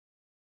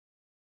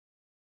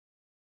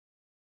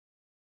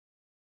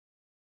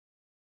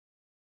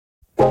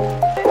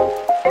Hello.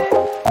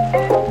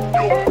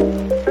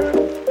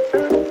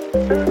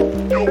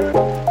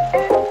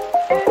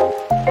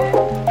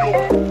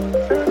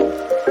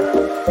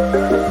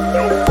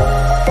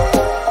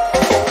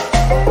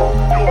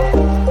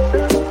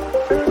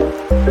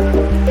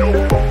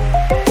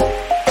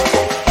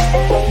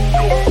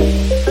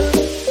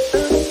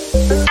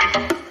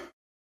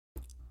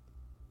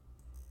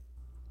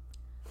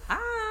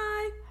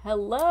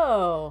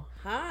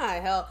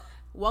 Hi.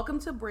 Welcome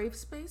to Brave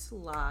Space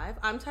Live.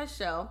 I'm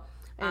Tyshelle.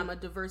 I'm a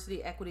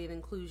diversity, equity, and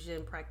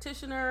inclusion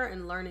practitioner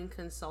and learning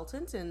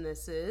consultant, and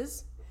this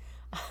is...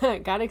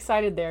 Got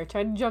excited there.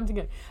 Tried to jump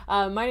together.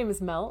 My name is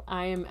Mel.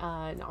 I am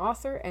an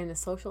author and a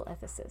social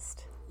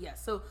ethicist.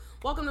 Yes, so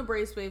welcome to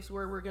Brave Space,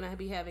 where we're going to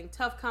be having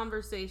tough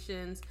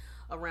conversations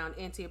around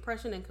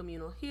anti-oppression and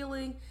communal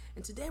healing.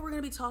 And today we're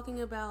going to be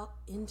talking about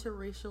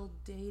interracial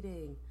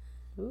dating.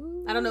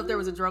 Ooh. I don't know if there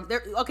was a drum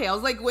there. Okay, I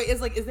was like, wait,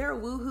 is there a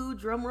woohoo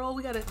drum roll?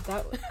 We gotta.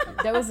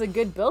 That was a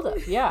good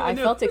build-up. Yeah, I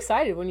felt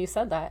excited when you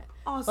said that.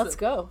 Awesome. Let's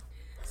go.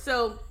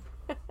 So,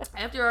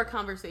 after our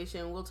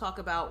conversation, we'll talk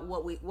about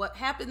what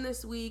happened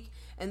this week,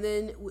 and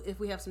then if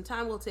we have some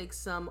time, we'll take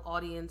some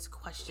audience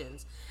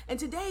questions. And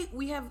today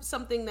we have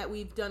something that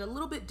we've done a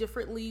little bit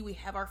differently. We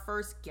have our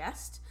first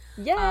guest.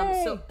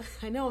 Yay! So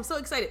I know, I'm so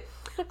excited.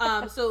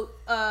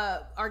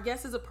 Our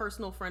guest is a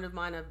personal friend of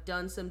mine. I've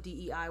done some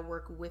DEI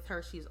work with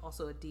her. She's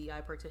also a DEI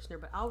practitioner,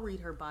 but I'll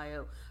read her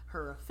bio,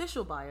 her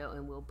official bio,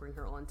 and we'll bring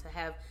her on to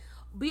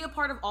be a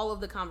part of all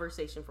of the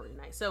conversation for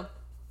tonight. So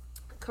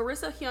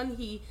Carissa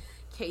Hyun-hee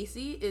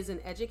Casey is an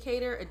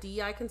educator, a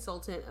DEI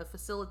consultant, a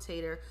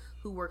facilitator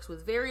who works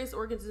with various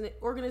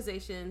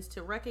organizations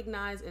to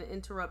recognize and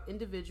interrupt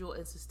individual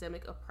and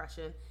systemic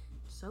oppression.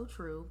 So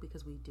true,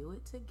 because we do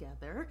it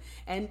together,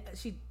 and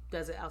she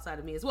does it outside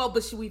of me as well,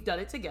 but we've done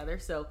it together.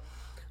 So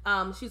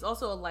she's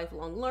also a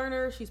lifelong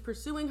learner. She's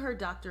pursuing her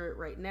doctorate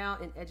right now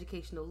in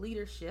educational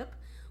leadership,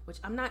 which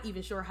I'm not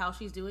even sure how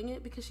she's doing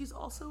it because she's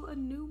also a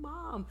new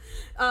mom.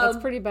 That's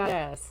pretty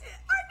badass.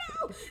 I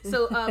know.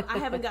 So I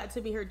haven't gotten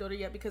to meet her daughter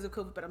yet because of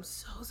COVID, but I'm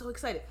so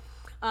excited.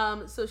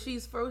 So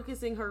she's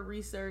focusing her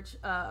research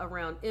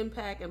around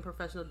impact and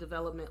professional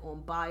development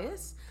on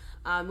bias.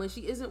 When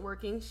she isn't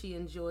working, she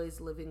enjoys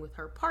living with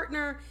her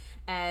partner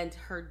and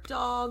her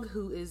dog,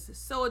 who is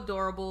so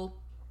adorable,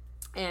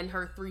 and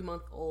her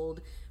 3-month-old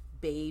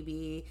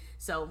baby.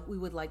 So we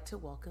would like to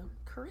welcome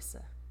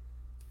Carissa.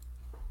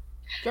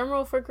 Drum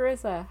roll for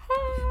Carissa. Hey.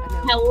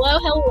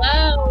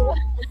 Hello.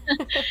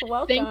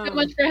 Welcome. Thanks so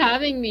much for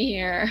having me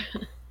here.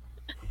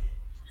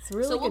 It's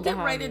really so good we'll get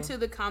right you. into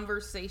the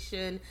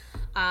conversation,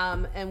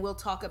 and we'll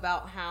talk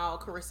about how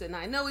Carissa and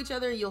I know each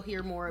other. You'll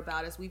hear more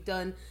about us. We've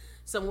done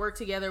some work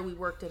together. We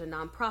worked at a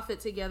nonprofit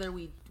together.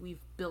 We've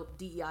built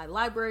DEI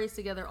libraries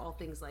together, all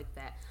things like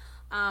that.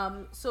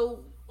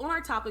 So on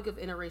our topic of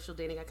interracial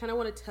dating, I kind of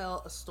want to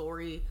tell a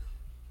story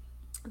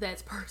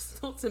that's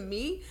personal to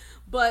me,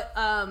 but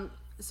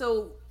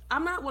so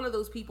I'm not one of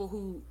those people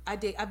who I've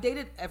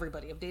dated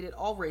everybody. I've dated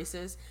all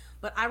races,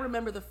 but I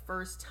remember the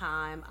first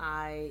time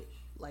I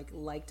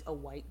liked a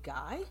white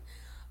guy.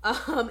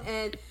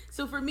 And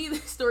so for me, the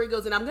story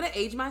goes, and I'm going to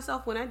age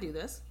myself when I do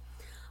this.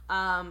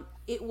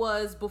 It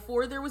was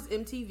before there was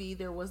MTV,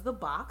 there was The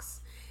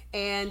Box.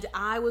 And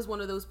I was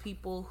one of those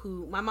people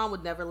who, my mom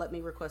would never let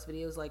me request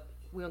videos. Like,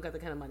 we don't got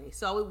that kind of money.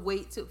 So I would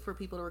wait for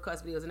people to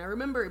request videos. And I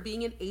remember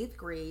being in 8th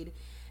grade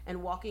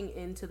and walking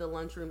into the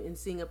lunchroom and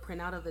seeing a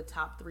printout of the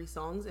top 3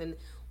 songs. And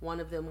one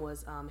of them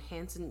was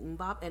Hanson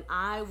MMMBop. And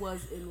I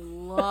was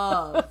in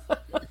love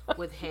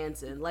with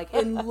Hanson.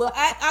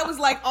 I was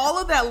like, all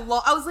of that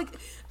I was like,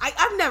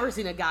 I've never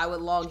seen a guy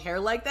with long hair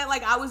like that.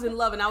 Like, I was in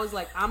love, and I was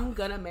like, I'm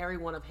gonna marry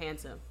one of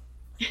Hanson.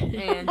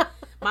 And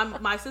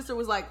my sister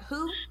was like,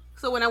 who?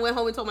 So when I went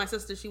home and told my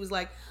sister, she was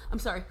like, I'm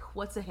sorry,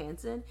 what's a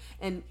Hanson?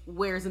 And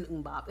where's an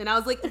MMMBop? And I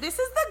was like, this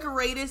is the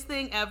greatest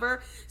thing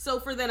ever.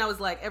 So for then I was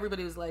like,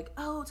 everybody was like,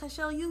 oh,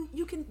 Tyshelle,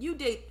 you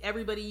date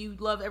everybody, you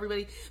love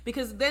everybody.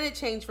 Because then it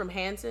changed from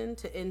Hanson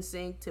to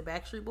NSYNC to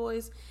Backstreet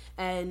Boys.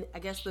 And I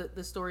guess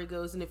the story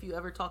goes, and if you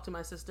ever talk to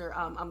my sister,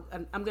 I'm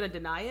going to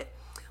deny it.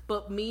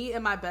 But me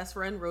and my best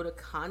friend wrote a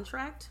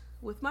contract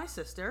with my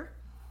sister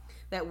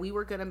that we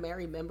were going to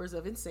marry members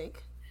of NSYNC.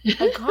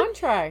 A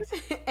contract.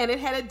 And it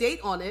had a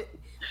date on it.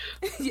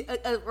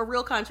 a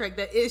real contract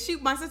that is,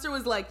 my sister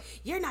was like,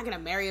 you're not gonna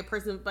marry a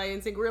person by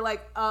NSYNC. We're like,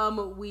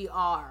 we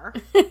are.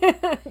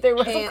 There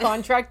was a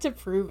contract to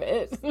prove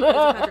it.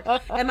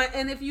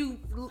 And if you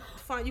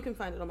can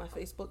find it on my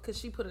Facebook, because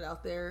she put it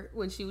out there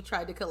when she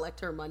tried to collect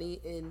her money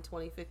in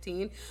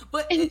 2015.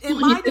 But in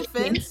my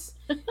defense,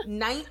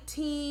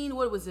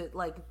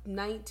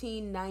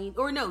 1990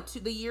 or no, to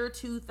the year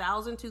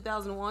 2000,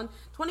 2001,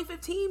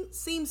 2015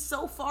 seems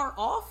so far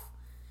off.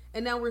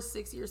 And now we're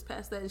 6 years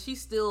past that, and she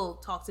still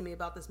talks to me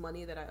about this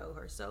money that I owe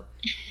her. So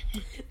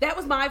that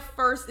was my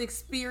first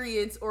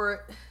experience,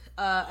 or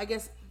I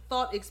guess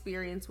thought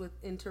experience with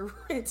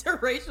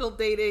interracial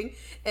dating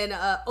and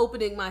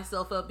opening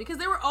myself up, because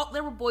there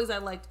were boys I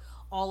liked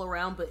all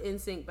around, but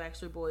NSYNC,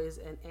 Backstreet Boys,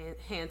 and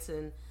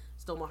Hanson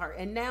stole my heart.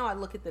 And now I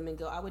look at them and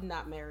go, I would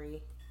not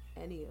marry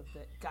any of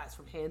the guys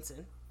from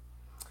Hanson.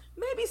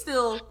 Maybe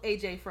still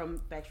AJ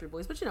from Backstreet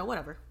Boys, but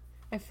whatever.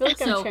 I feel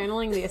like I'm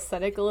channeling the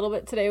aesthetic a little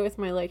bit today with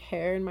my like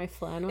hair and my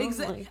flannel.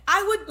 Exactly. Like,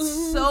 I would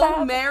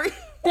so marry.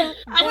 I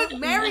would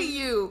marry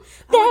you.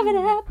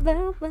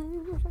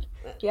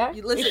 Yeah.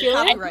 You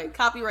listen,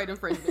 copyright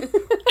infringement.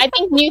 I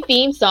think new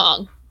theme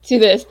song to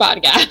this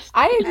podcast.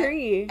 I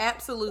agree.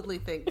 Absolutely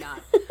think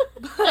not.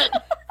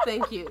 But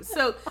thank you.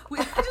 So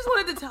I just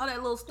wanted to tell that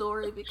little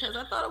story because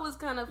I thought it was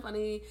kind of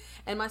funny.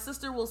 And my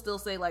sister will still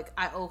say like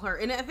I owe her.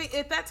 And I think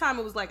at that time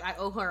it was like I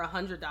owe her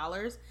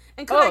 $100.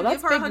 And could I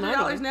give her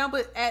 $100 now?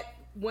 But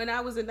when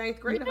I was in 9th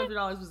grade,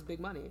 $100 was big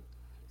money.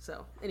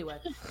 So anyway,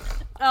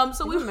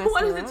 so we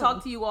wanted to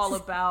talk to you all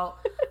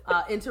about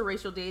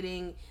interracial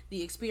dating,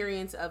 the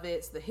experience of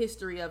it, the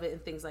history of it,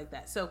 and things like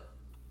that. So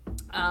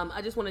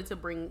I just wanted to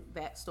bring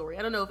that story.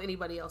 I don't know if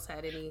anybody else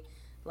had any,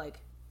 like,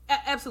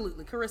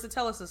 absolutely. Carissa,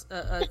 tell us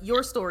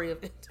your story of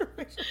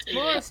interracial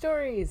dating. More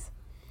stories.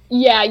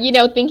 Yeah,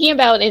 thinking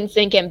about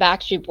NSYNC and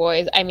Backstreet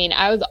Boys, I mean,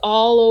 I was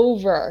all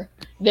over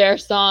their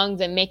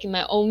songs and making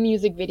my own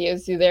music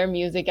videos to their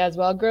music as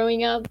well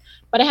growing up.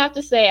 But I have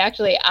to say,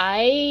 actually,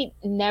 I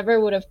never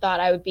would have thought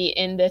I would be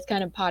in this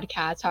kind of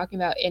podcast talking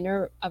about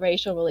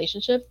interracial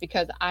relationships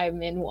because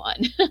I'm in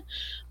one.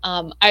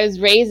 I was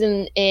raised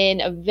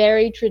in a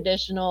very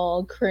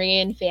traditional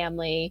Korean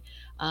family.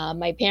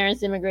 My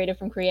parents immigrated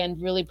from Korea and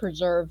really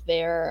preserved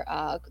their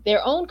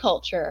own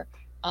culture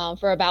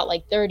for about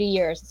like 30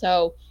 years.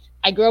 So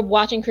I grew up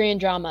watching Korean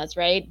dramas,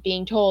 right?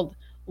 Being told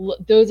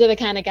those are the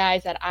kind of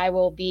guys that I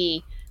will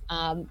be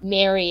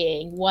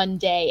marrying one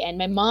day. And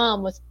my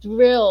mom was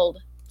thrilled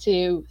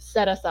to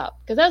set us up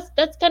because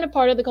that's kind of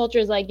part of the culture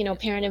is like,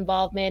 parent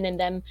involvement and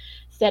them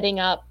setting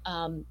up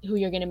who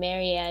you're going to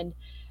marry. And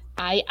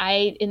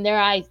I, in their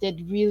eyes,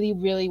 did really,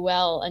 really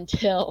well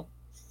until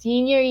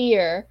senior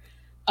year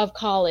of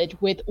college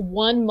with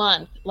 1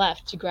 month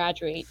left to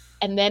graduate.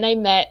 And then I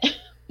met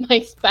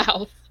my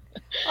spouse.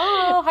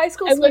 Oh, high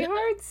school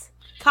sweethearts?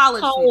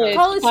 College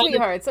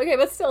sweethearts. Okay,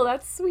 but still,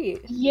 that's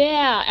sweet.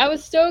 Yeah, I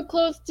was so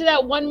close to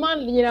that 1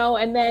 month,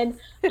 and then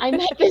I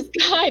met this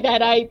guy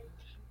that I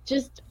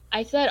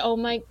said,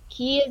 oh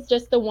he is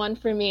just the one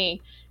for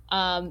me.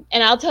 And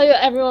I'll tell you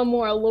everyone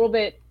more a little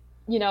bit,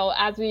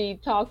 as we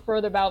talk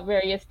further about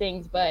various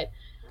things, but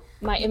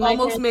you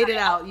almost made it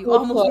out.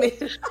 Your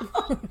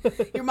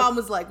mom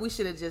was like, you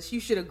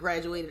should have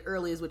graduated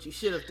early is what you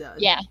should have done.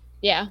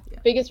 Yeah.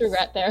 Biggest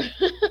regret there.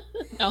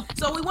 No.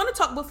 So we want to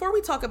talk, before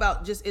we talk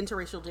about just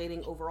interracial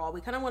dating overall, we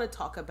kind of want to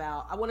talk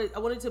about, I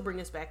wanted to bring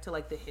us back to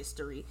like the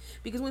history,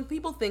 because when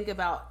people think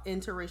about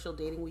interracial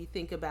dating, we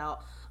think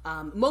about,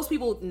 most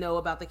people know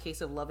about the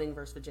case of Loving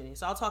versus Virginia.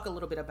 So I'll talk a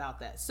little bit about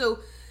that. So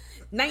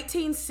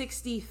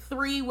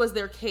 1963 was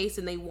their case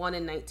and they won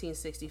in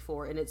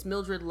 1964, and it's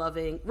Richard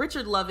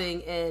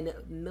Loving and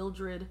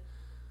Mildred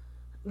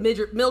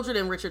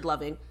and Richard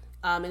Loving.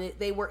 And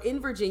they were in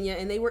Virginia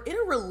and they were in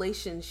a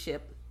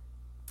relationship.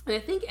 And I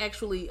think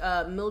actually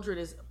Mildred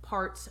is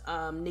part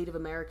Native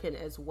American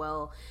as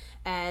well.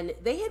 And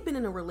they had been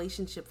in a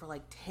relationship for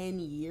like 10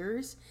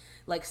 years,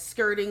 like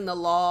skirting the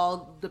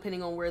law,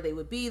 depending on where they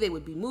would be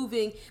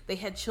moving. They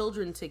had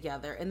children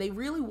together and they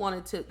really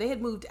they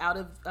had moved out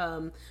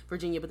of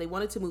Virginia, but they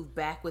wanted to move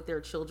back with their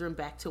children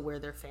back to where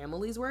their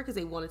families were because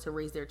they wanted to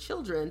raise their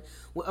children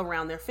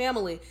around their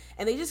family.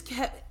 And they just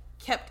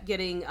kept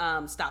getting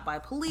stopped by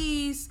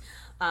police.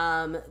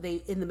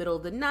 They, in the middle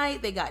of the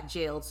night, they got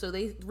jailed. So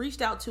they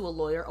reached out to a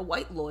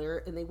white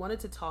lawyer, and they wanted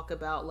to talk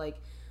about, like,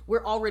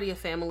 we're already a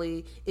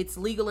family. It's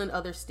legal in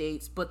other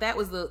states, but that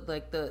was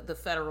the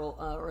federal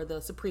or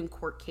the Supreme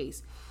Court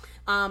case.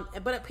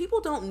 But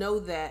people don't know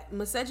that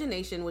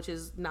miscegenation, which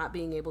is not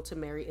being able to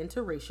marry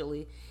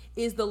interracially,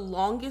 is the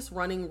longest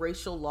running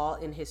racial law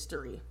in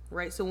history,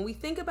 right? So when we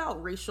think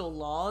about racial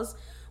laws,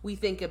 we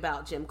think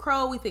about Jim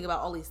Crow, we think about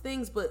all these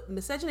things, but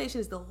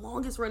miscegenation is the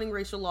longest running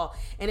racial law,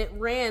 and it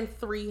ran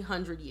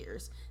 300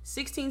 years,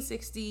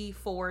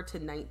 1664 to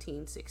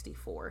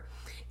 1964.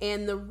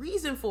 And the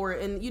reason for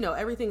it, and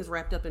everything's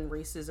wrapped up in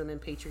racism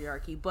and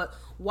patriarchy, but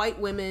white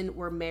women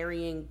were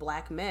marrying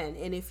black men.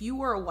 And if you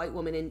were a white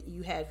woman and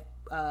you had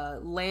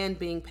land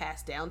being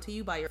passed down to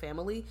you by your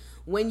family,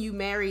 when you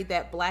married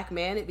that black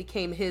man, it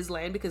became his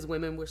land because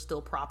women were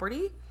still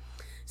property.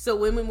 So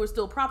women were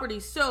still property.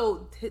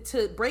 So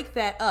to break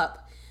that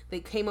up, they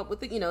came up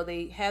with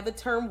they had the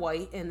term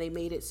white, and they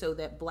made it so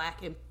that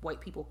black and white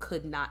people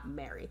could not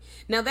marry.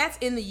 Now that's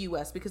in the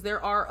U.S. because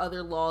there are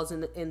other laws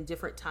in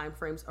different time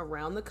frames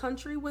around the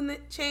country when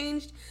it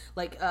changed.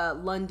 Like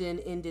London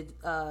ended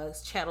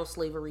chattel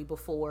slavery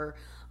before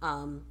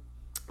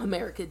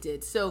America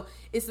did. So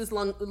it's this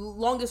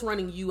longest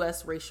running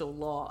U.S. racial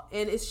law,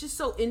 and it's just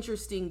so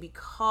interesting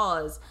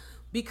because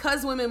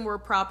women were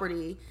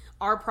property.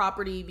 Our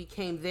property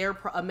became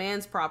a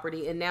man's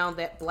property, and now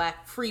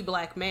that free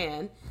black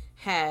man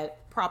had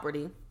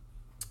property.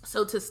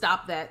 So to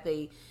stop that,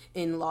 they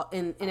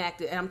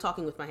enacted, and I'm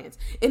talking with my hands,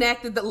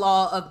 enacted the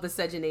law of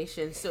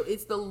miscegenation. So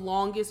it's the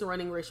longest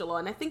running racial law,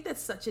 and I think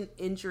that's such an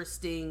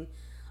interesting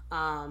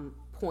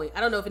point.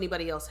 I don't know if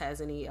anybody else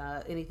has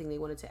anything they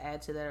wanted to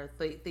add to that, or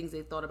things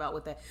they thought about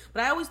with that.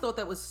 But I always thought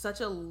that was such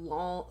a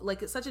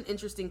it's such an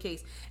interesting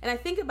case. And I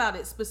think about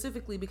it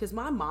specifically because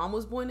my mom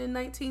was born in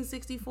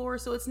 1964,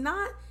 so it's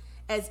not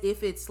as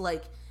if it's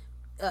like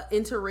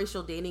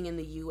interracial dating in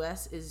the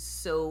U.S. is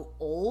so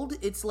old.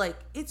 It's like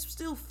it's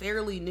still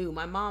fairly new.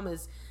 My mom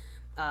is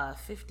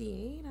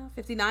 58,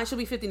 59. She'll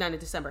be 59 in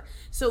December.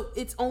 So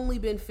it's only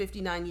been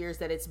 59 years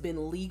that it's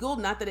been legal.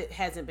 Not that it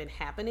hasn't been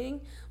happening,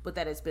 but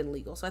that it's been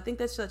legal. So I think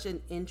that's such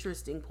an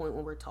interesting point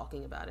when we're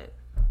talking about it.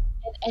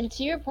 And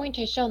to your point,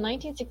 Tayshel,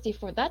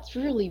 1964, that's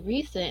really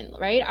recent,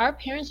 right? Our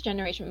parents'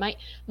 generation,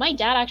 my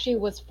dad actually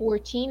was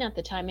 14 at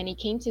the time, and he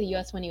came to the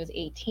US when he was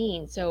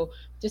 18. So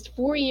just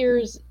 4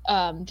 years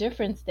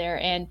difference there.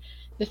 And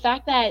the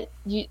fact that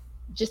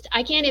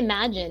I can't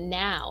imagine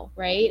now,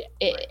 right?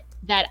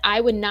 That I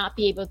would not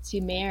be able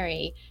to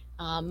marry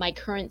my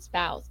current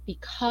spouse,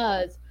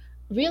 because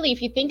really,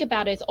 if you think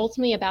about it, it's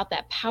ultimately about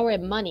that power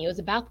and money. It was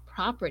about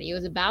property. It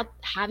was about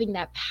having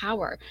that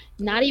power,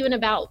 not even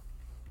about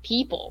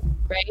people,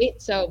 right?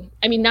 So,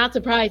 I mean, not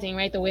surprising,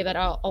 right? The way that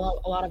a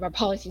lot of our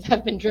policies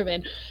have been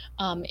driven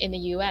in the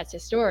US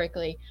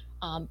historically,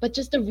 but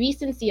just the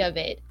recency of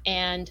it.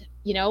 And,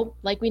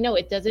 like we know,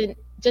 it doesn't,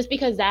 just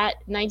because that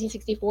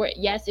 1964,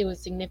 yes, it was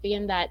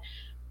significant that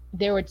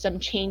there were some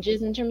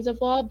changes in terms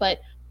of law, but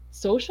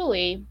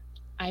socially,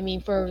 I mean,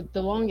 for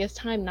the longest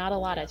time, not a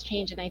lot has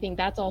changed. And I think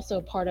that's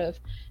also part of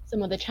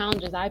some of the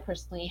challenges I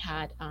personally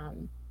had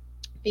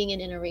being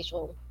in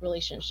interracial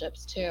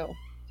relationships too.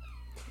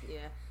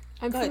 Yeah.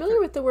 I'm familiar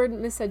with the word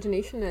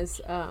miscegenation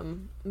as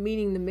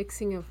meaning the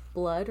mixing of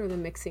blood or the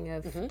mixing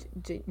of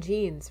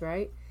genes,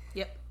 right?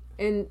 Yep.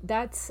 And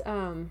that's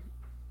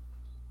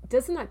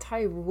doesn't that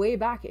tie way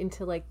back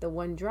into like the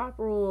one drop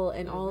rule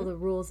and all the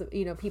rules of,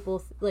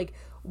 people like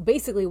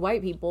basically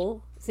white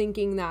people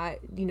thinking that,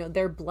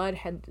 their blood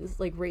had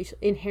like racial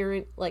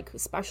inherent like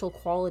special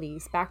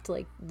qualities back to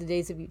like the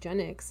days of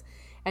eugenics,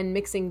 and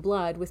mixing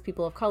blood with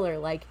people of color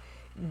like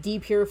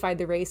depurified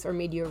the race or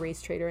made you a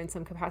race traitor in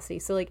some capacity.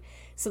 So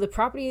the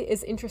property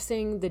is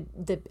interesting,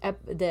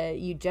 the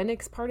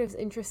eugenics part is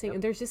interesting,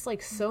 and there's just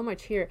like so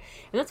much here.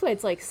 And that's why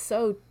it's like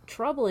so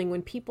troubling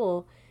when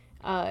people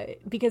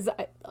because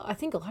I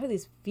think a lot of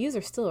these views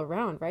are still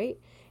around, right?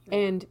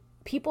 And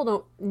people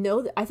don't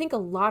know I think a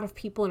lot of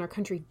people in our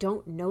country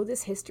don't know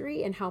this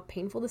history and how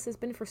painful this has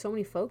been for so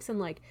many folks. And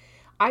like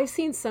I've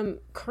seen some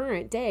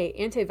current day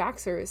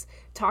anti-vaxxers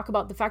talk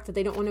about the fact that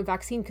they don't want a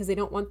vaccine because they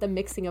don't want the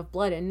mixing of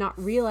blood, and not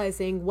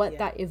realizing what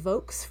that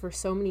evokes for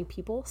so many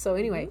people. So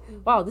anyway,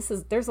 wow,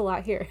 there's a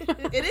lot here.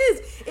 It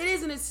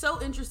is, and it's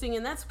so interesting.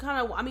 And that's kind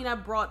of, I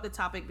brought the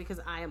topic because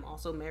I am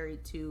also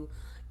married to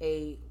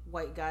a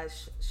white guy.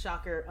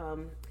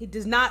 Shocker. He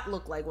does not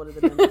look like one of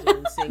the members of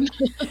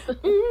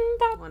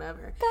NSYNC.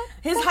 Whatever.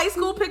 His high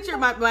school picture,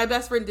 my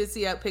best friend did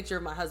see a picture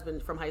of my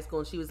husband from high school,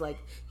 and she was like,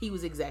 he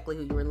was exactly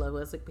who you were in love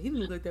with. I was like, but he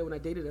didn't look like that when I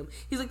dated him.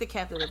 He's like the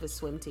captain of his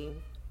swim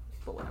team.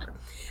 But whatever.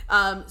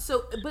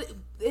 But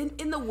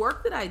in the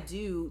work that I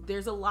do,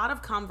 there's a lot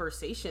of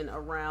conversation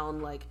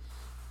around like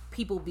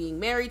people being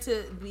married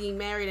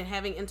and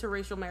having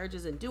interracial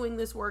marriages and doing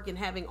this work and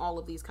having all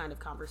of these kind of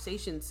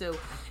conversations. So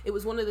it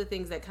was one of the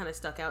things that kind of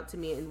stuck out to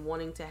me in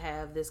wanting to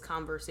have this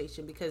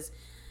conversation, because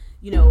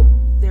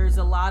there's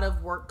a lot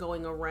of work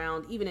going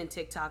around, even in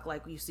TikTok,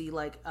 like you see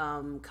like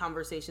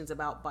conversations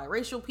about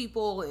biracial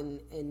people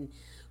and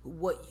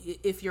what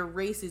if your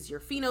race is your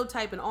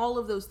phenotype and all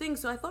of those things.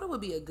 So I thought it would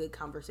be a good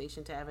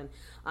conversation to have,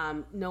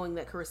 and knowing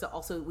that Carissa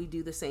also, we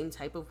do the same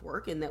type of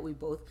work, and that we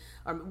both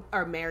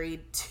are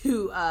married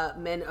to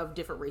men of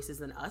different races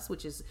than us,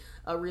 which is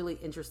a really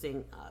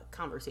interesting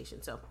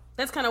conversation. So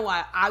that's kind of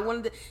why I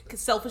wanted to,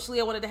 selfishly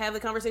I wanted to have the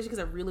conversation, because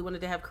I really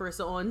wanted to have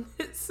Carissa on.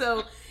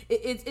 So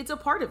it's a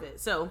part of it.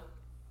 So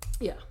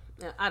yeah,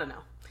 I don't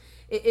know.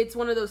 It's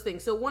one of those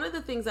things. So one of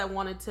the things I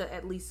wanted to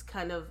at least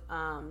kind of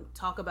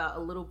talk about a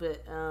little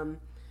bit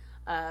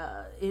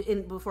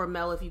before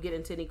Mel, if you get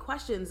into any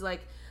questions,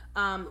 like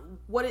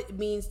what it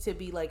means to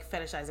be like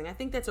fetishizing. I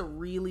think that's a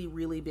really,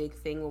 really big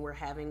thing when we're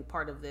having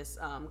part of this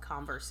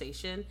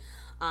conversation.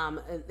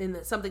 And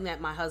something that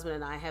my husband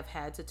and I have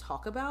had to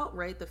talk about,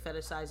 right? The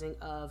fetishizing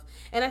of,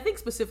 and I think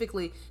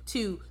specifically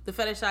to the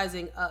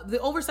fetishizing, the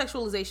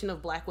over-sexualization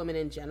of Black women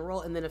in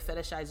general, and then a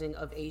fetishizing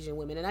of Asian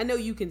women. And I know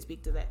you can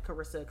speak to that,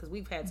 Carissa, because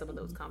we've had some of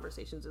those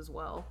conversations as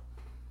well.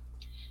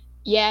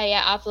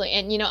 Yeah, absolutely.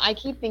 And, I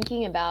keep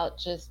thinking about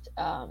just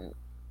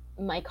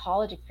my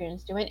college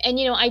experience doing, and,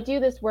 I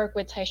do this work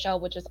with Tayshel,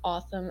 which is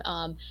awesome.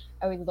 I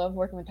always love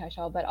working with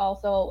Tayshel, but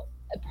also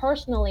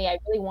personally, I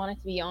really wanted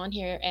to be on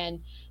here and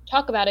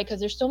talk about it because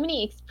there's so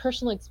many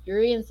personal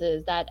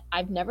experiences that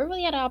I've never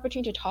really had an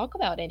opportunity to talk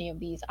about any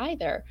of these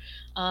either.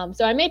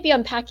 So I may be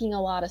unpacking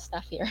a lot of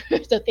stuff here.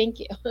 So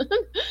thank you.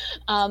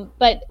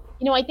 But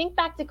I think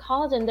back to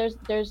college, and there's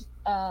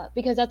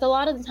because that's a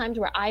lot of the times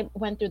where I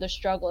went through the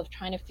struggle of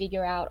trying to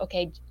figure out,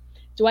 okay,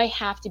 do I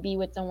have to be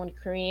with someone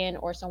Korean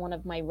or someone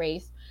of my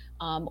race,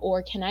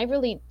 or can I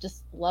really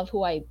just love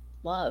who I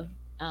love?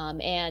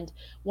 And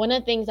one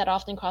of the things that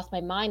often crossed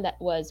my mind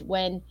that was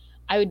when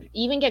I would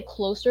even get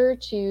closer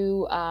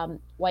to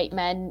white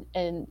men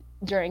and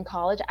during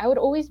college, I would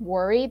always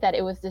worry that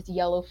it was this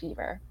yellow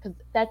fever, because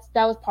that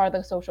was part of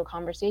the social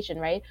conversation,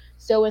 right?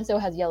 So and so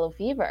has yellow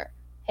fever.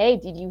 Hey,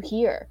 did you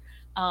hear?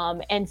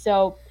 And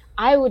so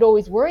I would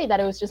always worry that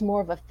it was just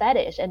more of a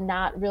fetish and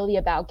not really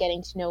about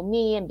getting to know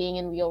me and being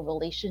in real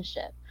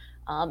relationship.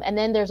 And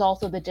then there's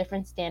also the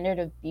different standard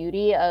of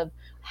beauty of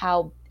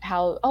how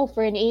oh,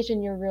 for an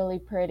Asian you're really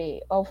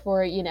pretty. Oh,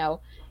 for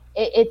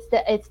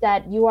it's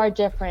that you are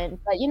different,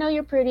 but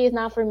you're pretty is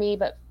not for me,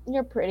 but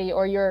you're pretty,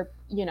 or you're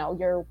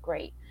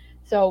great.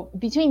 So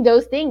between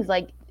those things,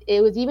 like,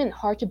 it was even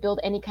hard to build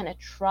any kind of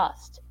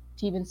trust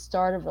to even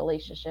start a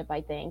relationship,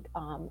 I think,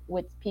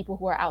 with people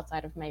who are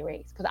outside of my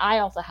race, because I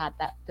also had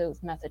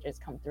those messages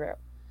come through.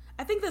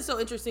 I think that's so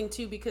interesting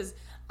too, because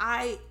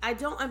I've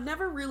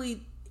never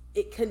really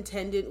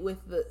contended with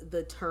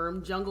the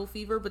term jungle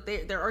fever, but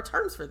there are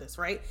terms for this,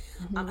 right?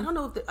 Mm-hmm.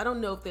 I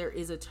don't know if there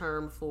is a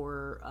term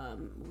for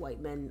white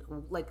men,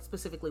 like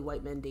specifically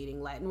white men dating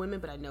Latin women,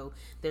 but I know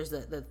there's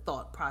the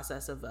thought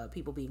process of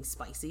people being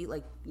spicy,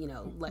 like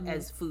mm-hmm.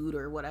 as food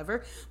or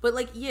whatever. But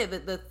like, yeah,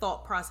 the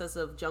thought process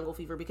of jungle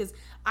fever, because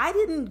I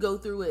didn't go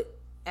through it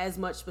as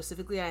much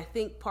specifically. And I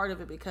think part of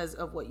it because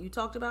of what you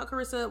talked about,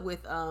 Carissa,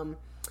 with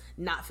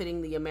not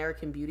fitting the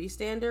American Beauty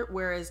standard,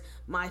 whereas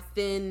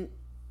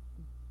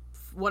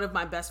one of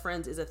my best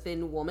friends is a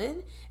thin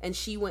woman, and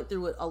she went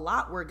through it a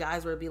lot, where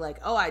guys would be like,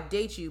 oh, I'd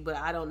date you, but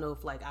I don't know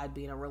if like I'd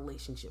be in a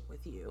relationship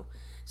with you.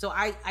 So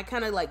I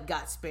kind of like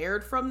got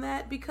spared from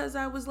that, because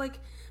I was like,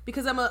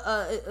 because I'm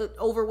a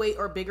overweight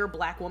or bigger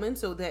black woman,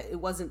 so that it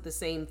wasn't the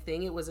same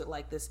thing. It wasn't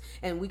like this.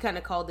 And we kind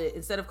of called it,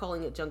 instead of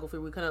calling it jungle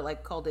fever, we kind of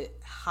like called it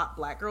hot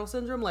black girl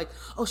syndrome. Like,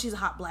 oh, she's a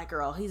hot black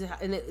girl.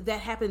 That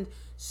happened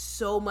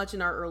so much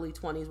in our early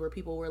 20s, where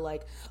people were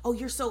like, oh,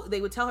 they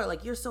would tell her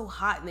like, you're so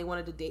hot, and they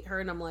wanted to date her.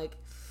 And I'm like,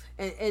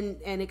 and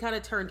it kind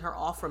of turned her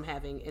off from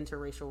having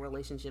interracial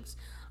relationships.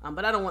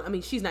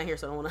 But she's not here,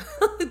 so I don't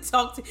want to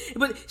talk to,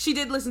 but she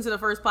did listen to the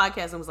first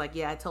podcast and was like,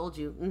 yeah, I told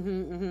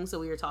you. So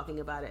we were talking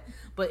about it,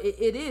 but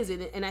it is.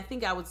 And I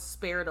think I was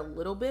spared a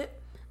little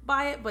bit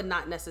by it, but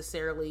not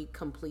necessarily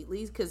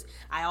completely. Cause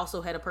I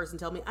also had a person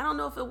tell me, I don't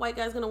know if a white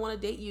guy's going to want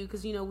to date you,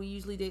 cause we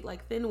usually date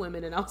like thin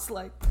women. And I was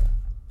like,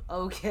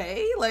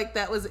 okay, like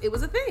it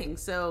was a thing.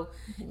 So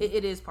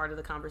it is part of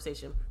the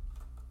conversation,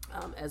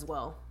 as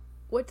well.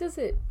 What does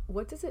it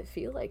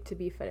feel like to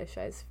be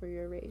fetishized for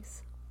your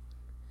race?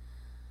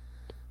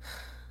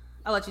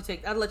 I'll let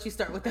you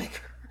start with that.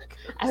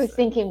 I was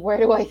thinking, where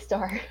do I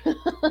start?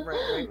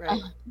 Right.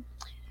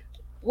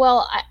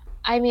 Well,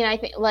 I mean, I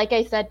think, like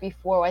I said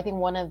before, I think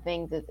one of the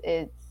things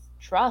is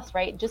trust,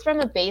 right? Just from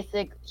a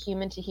basic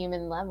human to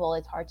human level,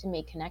 it's hard to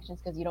make connections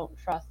because you don't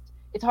trust.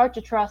 It's hard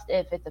to trust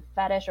if it's a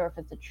fetish or if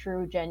it's a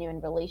true,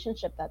 genuine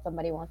relationship that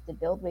somebody wants to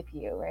build with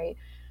you, right?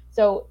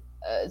 So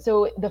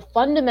the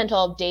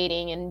fundamental of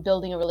dating and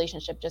building a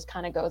relationship just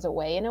kind of goes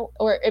away,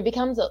 or it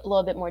becomes a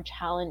little bit more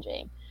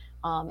challenging.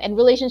 And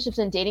relationships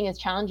and dating is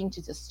challenging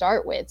to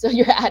start with. So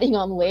you're adding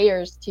on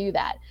layers to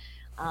that.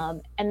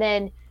 And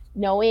then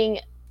knowing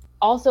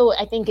also,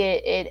 I think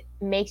it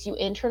makes you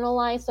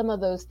internalize some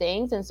of those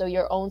things. And so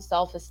your own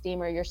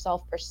self-esteem or your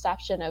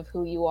self-perception of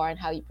who you are and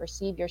how you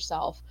perceive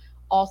yourself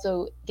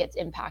also gets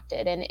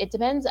impacted. And it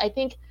depends. I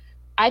think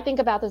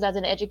about this as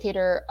an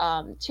educator,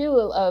 too,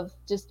 of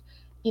just,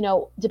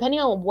 depending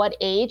on what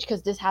age,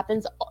 because this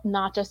happens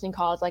not just in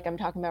college, like I'm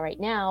talking about right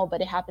now,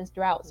 but it happens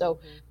throughout. So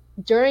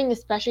during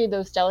especially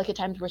those delicate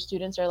times where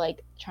students are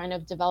like trying to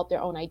develop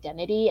their own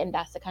identity, and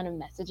that's the kind of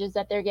messages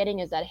that they're getting,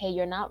 is that, hey,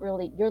 you're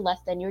less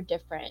than, you're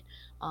different.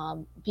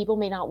 People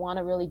may not want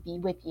to really be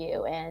with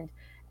you. And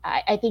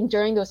I think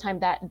during those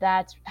times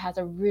that has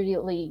a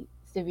really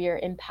severe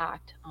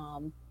impact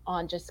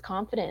on just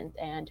confidence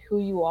and who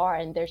you are.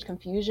 And there's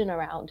confusion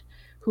around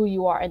who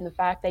you are, and the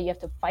fact that you have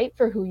to fight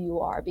for who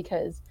you are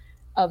because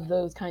of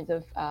those kinds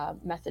of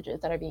messages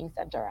that are being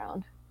sent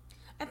around.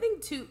 I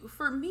think too,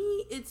 for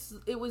me,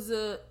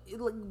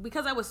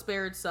 because I was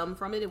spared some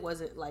from it. It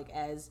wasn't like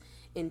as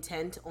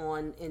intent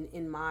on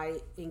in my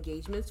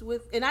engagements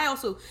with, and I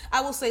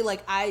will say,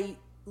 like, I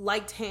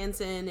liked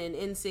Hanson and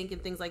NSYNC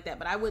and things like that,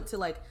 but I went to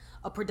like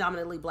a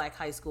predominantly black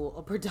high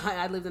school.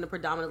 I lived in a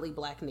predominantly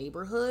black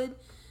neighborhood,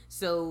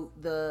 so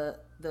the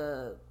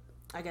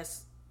I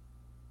guess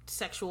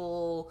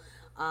sexual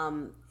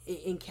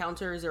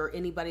encounters or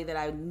anybody that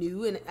I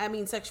knew, and I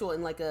mean sexual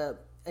in like a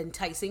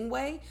enticing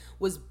way,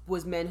 was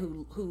men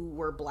who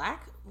were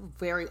black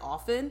very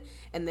often.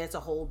 And that's a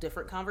whole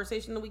different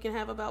conversation that we can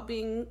have about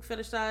being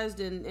fetishized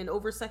and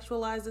over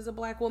sexualized as a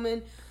black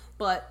woman.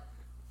 But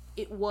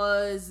it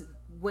was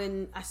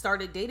when I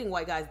started dating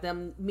white guys,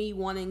 me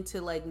wanting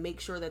to like make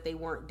sure that they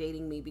weren't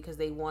dating me because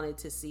they wanted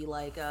to see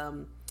like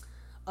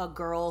a a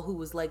girl who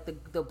was like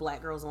the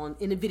black girls on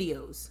in the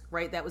videos,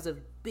 right? That was a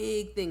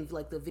big thing,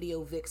 like the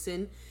video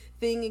vixen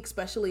thing,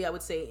 especially I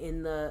would say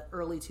in the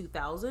early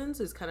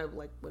 2000s is kind of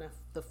like when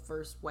the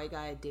first white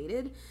guy I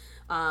dated.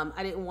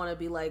 I didn't want to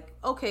be like,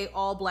 okay,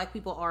 all black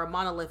people are a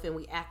monolith and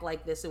we act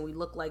like this and we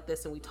look like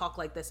this and we talk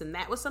like this. And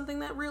that was something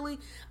that really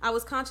I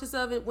was conscious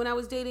of it when I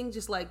was dating,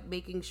 just like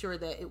making sure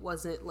that it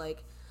wasn't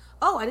like,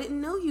 oh, I didn't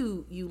know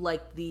you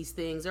liked these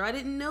things, or I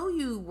didn't know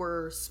you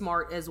were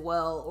smart as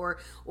well, or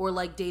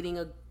like dating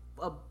a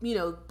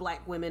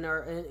black women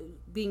are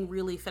being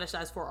really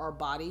fetishized for our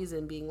bodies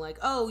and being like,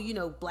 oh,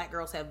 black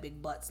girls have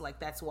big butts, like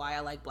that's why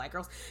I like black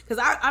girls. Because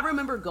I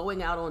remember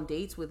going out on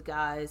dates with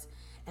guys,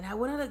 and I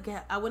went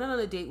on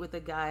a date with a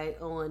guy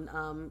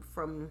on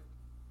from,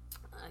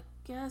 I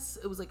guess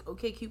it was like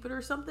OkCupid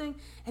or something,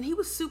 and he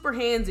was super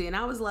handsy, and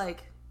I was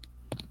like,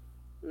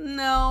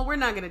 no, we're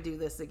not gonna do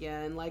this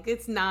again. Like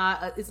it's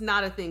not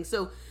a thing.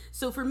 So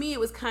for me, it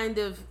was kind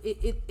of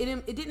it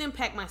didn't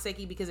impact my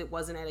psyche because it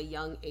wasn't at a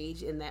young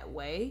age in that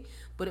way.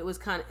 But it was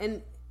kind of,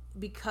 and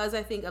because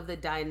I think of the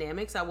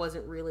dynamics, I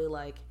wasn't really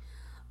like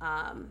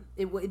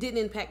it didn't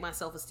impact my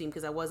self-esteem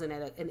because I wasn't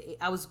at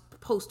I was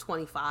post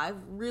 25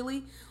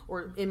 really,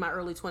 or in my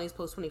early 20s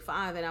post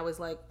 25, and I was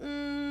like,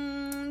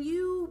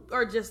 you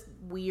are just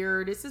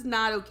weird, this is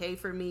not okay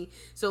for me.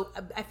 So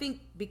I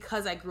think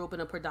because I grew up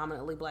in a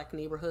predominantly black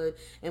neighborhood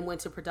and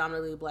went to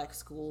predominantly black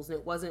schools, and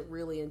it wasn't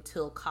really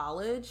until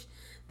college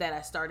that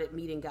I started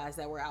meeting guys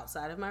that were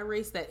outside of my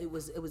race that it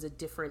was a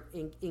different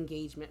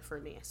engagement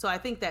for me. So I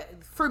think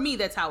that for me,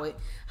 that's how it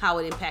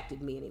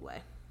impacted me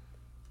anyway.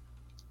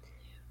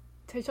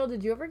 Tychelle,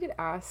 did you ever get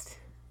asked,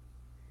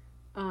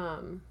 I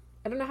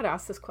don't know how to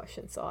ask this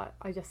question, so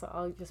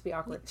I'll just be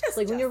awkward.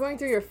 When you're going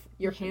through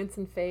your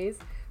Hanson phase,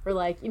 or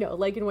like,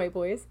 liking white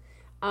boys,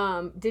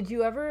 did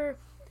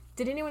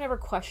anyone ever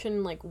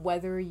question like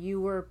whether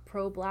you were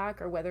pro-black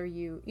or whether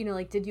you,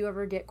 did you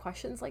ever get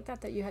questions like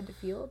that you had to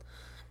field?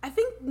 I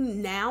think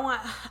now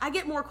I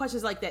get more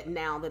questions like that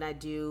now than I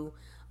do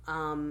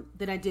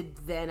than I did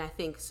then, I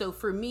think. So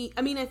for me,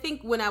 I mean, I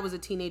think when I was a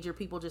teenager,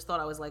 people just thought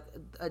I was like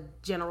a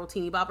general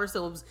teeny bopper.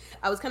 So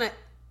I was kind of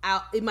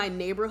out in my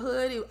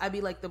neighborhood. I'd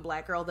be like the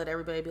black girl that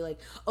everybody would be like,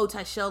 oh,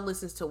 Tychelle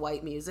listens to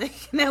white music.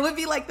 And that would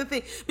be like the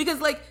thing. Because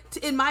like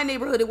in my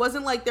neighborhood, it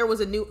wasn't like there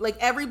was a new, like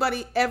every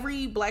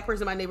black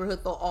person in my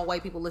neighborhood thought all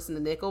white people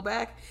listen to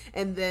Nickelback.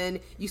 And then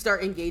you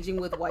start engaging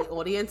with white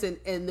audience,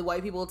 and the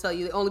white people will tell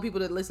you the only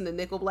people that listen to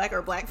Nickelback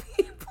are black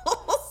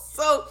people.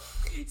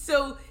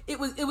 So it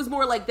was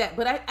more like that.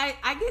 But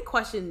I get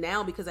questioned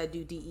now because I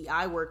do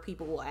DEI work.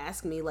 People will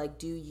ask me like,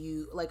 do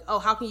you like, oh,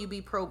 how can you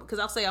be pro? Because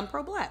I'll say I'm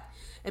pro-black,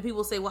 and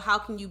people say, well, how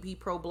can you be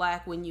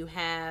pro-black when you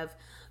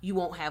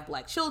won't have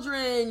black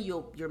children?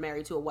 You're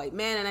married to a white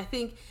man.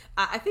 And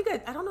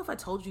I don't know if I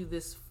told you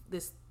this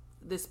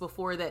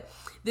before, that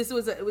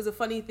it was a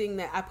funny thing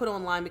that I put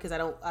online because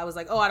I was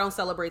like, oh, I don't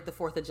celebrate the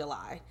 4th of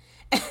July.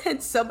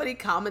 And somebody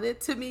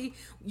commented to me,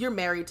 you're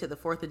married to the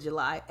 4th of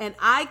July. And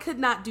I could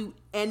not do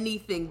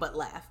anything but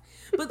laugh.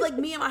 But like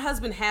me and my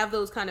husband have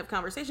those kind of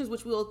conversations,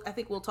 which I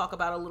think we'll talk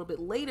about a little bit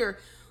later.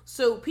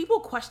 So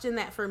people question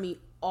that for me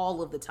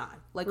all of the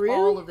time. Like really?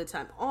 all of the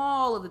time.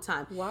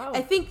 Wow.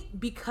 I think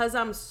because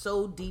I'm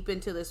so deep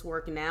into this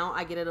work now,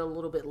 I get it a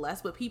little bit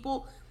less. But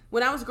people,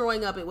 when I was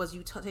growing up, it was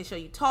you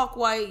talk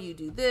white, you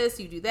do this,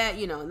 you do that,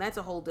 and that's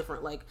a whole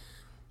different like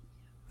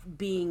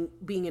being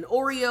an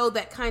Oreo,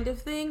 that kind of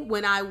thing,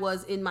 when I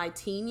was in my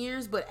teen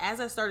years. But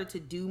as I started to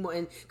do more,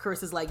 and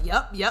Carissa's like,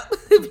 yep,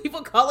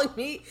 people calling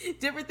me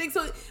different things.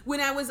 So when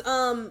I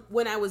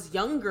was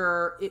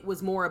younger, it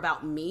was more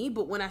about me.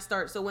 But when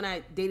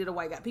I dated a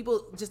white guy,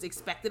 people just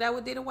expected I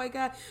would date a white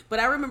guy. But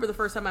I remember the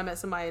first time I met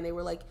somebody and they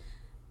were like,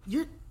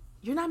 you're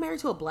not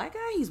married to a black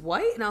guy? He's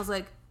white? And I was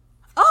like,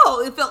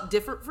 oh, it felt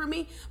different for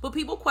me. But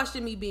people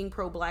question me being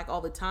pro-black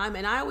all the time.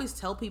 And I always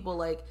tell people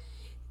like,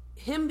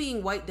 him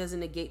being white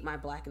doesn't negate my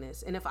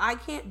blackness. And if I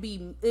can't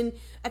be, and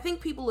I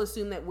think people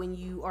assume that when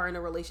you are in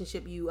a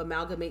relationship, you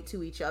amalgamate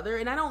to each other.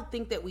 And I don't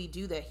think that we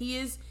do that.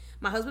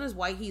 My husband is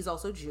white. He's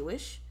also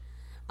Jewish.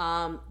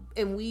 And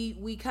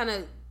we kind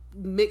of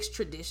mix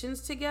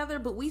traditions together,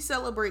 but we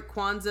celebrate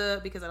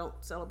Kwanzaa because I don't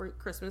celebrate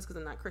Christmas because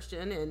I'm not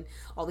Christian, and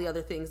all the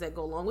other things that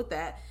go along with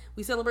that.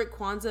 We celebrate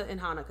Kwanzaa and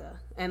Hanukkah.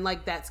 And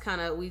like, that's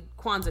kind of,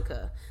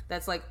 Kwanzaa.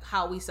 That's like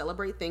how we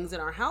celebrate things in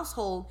our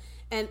household.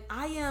 And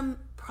I am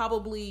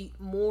probably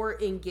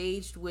more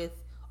engaged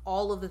with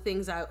all of the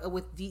things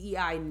with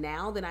DEI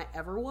now than I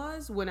ever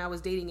was when I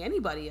was dating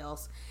anybody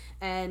else.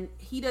 And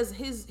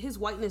his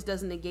whiteness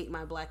doesn't negate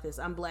my blackness.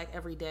 I'm black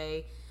every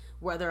day,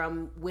 whether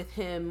I'm with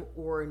him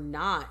or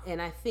not.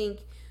 And I think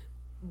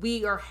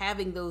we are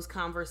having those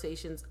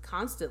conversations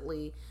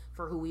constantly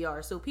for who we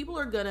are. So people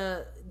are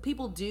gonna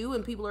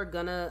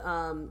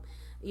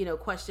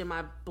question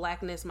my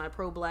blackness, my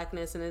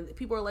pro-blackness. And then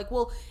people are like,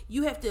 well,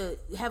 you have to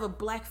have a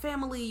black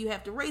family, you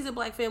have to raise a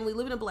black family,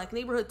 live in a black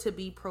neighborhood to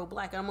be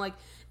pro-black. I'm like,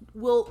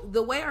 well,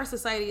 the way our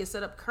society is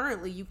set up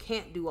currently, you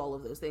can't do all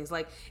of those things.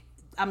 Like,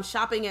 I'm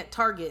shopping at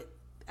Target.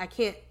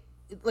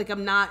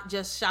 I'm not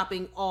just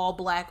shopping all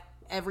black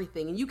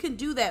everything. And you can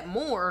do that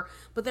more,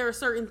 but there are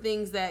certain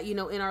things that, you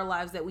know, in our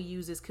lives that we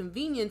use as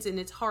convenience, and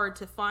it's hard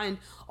to find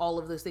all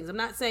of those things. I'm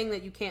not saying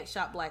that you can't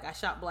shop black. I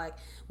shop black.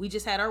 We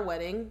just had our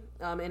wedding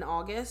in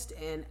August,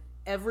 and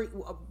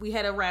we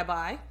had a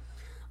rabbi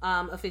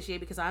officiate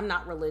because I'm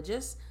not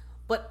religious,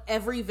 but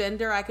every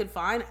vendor I could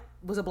find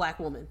was a black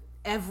woman.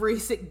 Every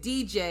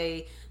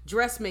DJ,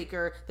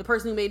 dressmaker, the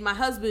person who made my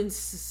husband's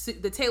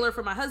suit, the tailor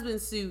for my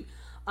husband's suit,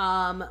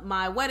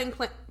 my wedding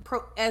plan,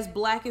 as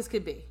black as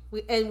could be.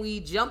 We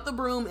jumped the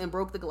broom and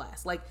broke the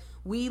glass. Like,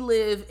 we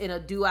live in a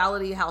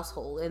duality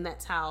household, and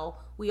that's how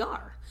we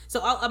are.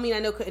 So I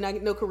know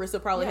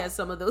Carissa probably has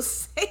some of those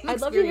same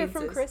I'd love to hear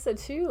from Carissa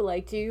too.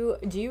 Like, do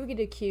you get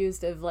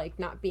accused of like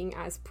not being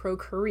as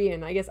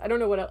pro-Korean? I guess I don't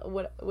know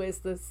what was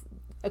this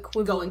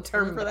equivalent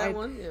term for that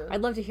one. Yeah.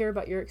 I'd love to hear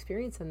about your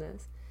experience in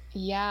this.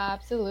 Yeah,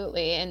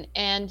 absolutely.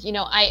 And you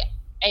know,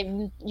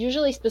 I'm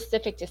usually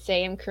specific to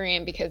say I'm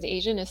Korean because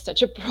Asian is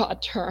such a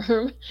broad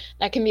term.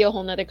 That can be a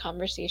whole nother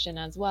conversation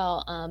as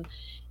well.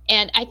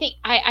 And I think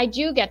I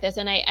do get this.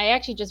 And I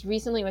actually just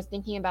recently was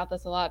thinking about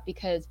this a lot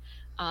because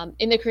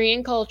in the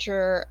Korean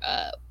culture,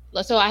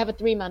 so I have a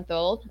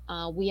 3-month-old.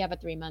 We have a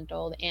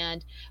 3-month-old,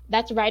 and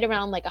that's right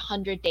around like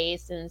 100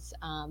 days since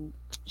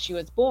she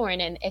was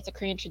born. And it's a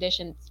Korean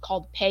tradition. It's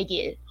called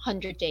Paegil,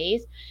 100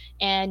 days.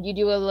 And you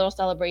do a little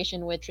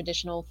celebration with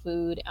traditional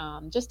food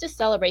just to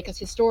celebrate, because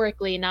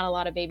historically not a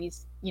lot of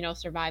babies, you know,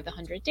 survive the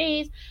 100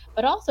 days.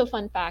 But also,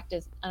 fun fact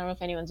is, I don't know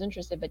if anyone's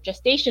interested, but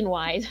gestation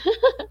wise,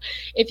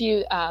 if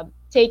you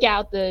take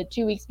out the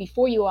 2 weeks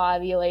before you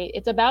ovulate,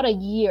 it's about a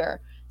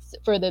year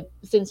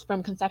since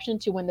from conception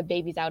to when the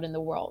baby's out in the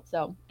world.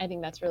 So I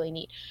think that's really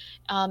neat.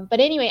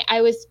 But anyway,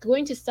 I was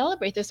going to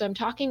celebrate this. So I'm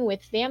talking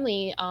with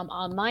family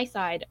on my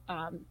side,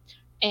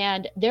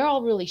 and they're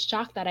all really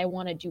shocked that I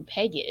want to do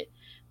Paegil.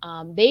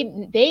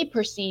 They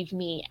perceive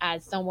me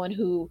as someone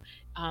who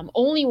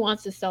only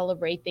wants to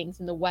celebrate things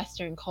in the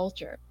Western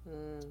culture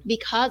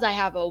because I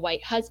have a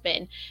white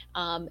husband.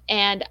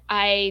 And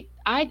I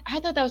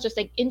thought that was just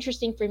like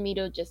interesting for me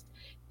to just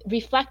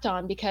reflect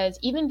on, because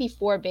even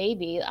before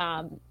baby,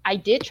 I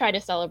did try to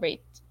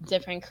celebrate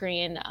different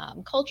Korean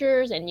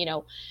cultures. And, you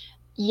know,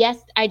 yes,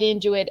 I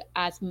didn't do it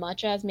as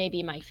much as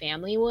maybe my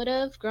family would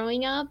have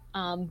growing up.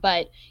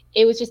 But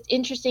it was just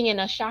interesting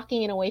and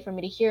shocking in a way for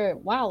me to hear,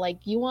 wow, like,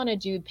 you want to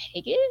do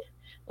Paegil?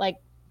 Like,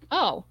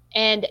 oh.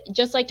 And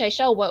just like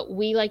Taishel, what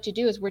we like to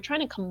do is we're trying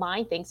to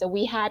combine things. So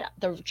we had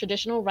the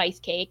traditional rice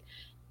cake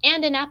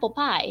and an apple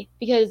pie,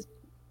 because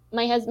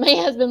my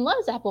husband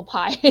loves apple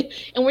pie.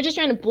 And we're just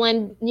trying to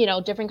blend, you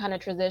know, different kind of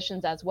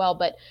traditions as well.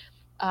 But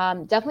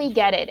definitely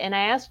get it. And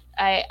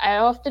I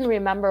often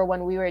remember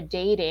when we were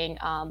dating,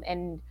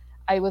 and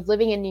I was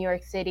living in New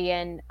York City,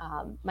 and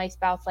my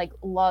spouse like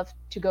loved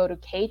to go to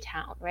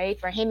K-Town, right?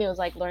 For him, it was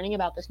like learning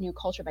about this new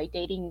culture by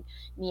dating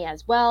me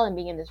as well and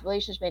being in this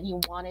relationship, and he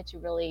wanted to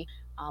really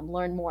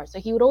learn more. So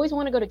he would always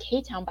want to go to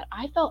K-Town, but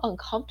I felt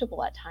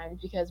uncomfortable at times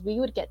because we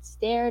would get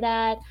stared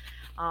at.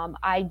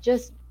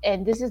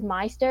 And this is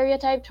my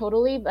stereotype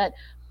totally, but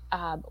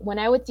when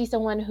I would see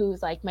someone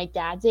who's like my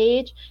dad's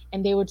age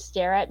and they would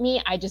stare at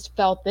me, I just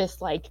felt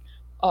this like,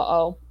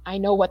 uh-oh, I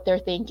know what they're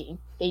thinking.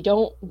 They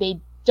don't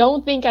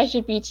think I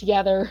should be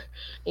together.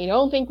 They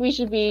don't think we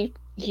should be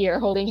here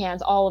holding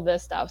hands, all of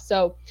this stuff.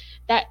 So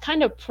that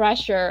kind of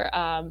pressure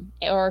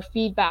or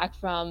feedback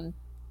from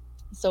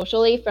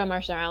socially from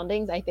our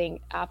surroundings, I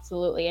think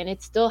absolutely. And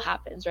it still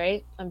happens,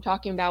 right? I'm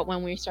talking about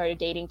when we started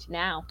dating to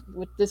now.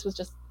 This was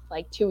just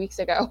like 2 weeks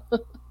ago.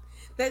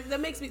 That's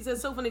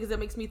so funny, because that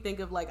makes me think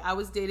of, like, I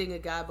was dating a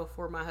guy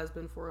before my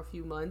husband for a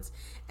few months,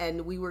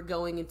 and we were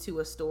going into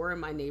a store in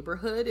my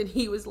neighborhood, and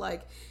he was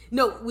like,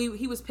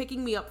 he was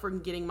picking me up for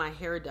getting my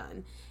hair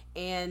done.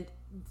 And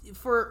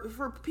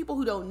for people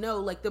who don't know,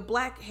 like, the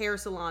black hair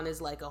salon is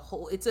like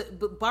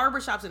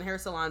barbershops and hair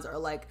salons are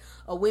like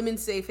a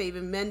women's safe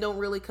haven. Men don't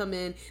really come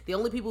in. The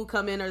only people who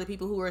come in are the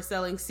people who are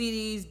selling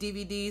CDs,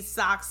 DVDs,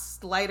 socks,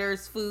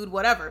 lighters, food,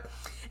 whatever.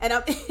 And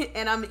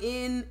I'm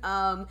in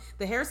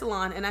the hair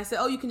salon, and I said,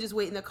 oh, you can just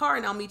wait in the car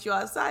and I'll meet you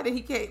outside. And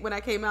when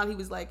I came out, he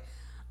was like,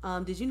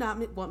 did you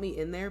not want me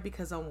in there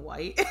because I'm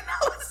white? And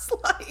I was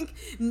like,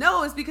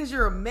 no, it's because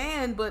you're a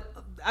man. But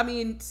I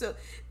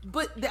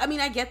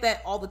get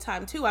that all the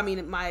time too. I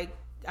mean,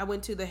 I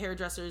went to the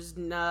hairdressers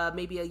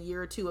maybe a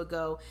year or two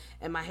ago,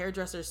 and my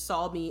hairdresser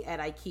saw me at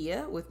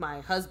IKEA with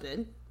my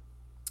husband.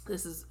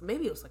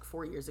 Maybe it was like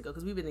 4 years ago,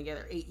 because we've been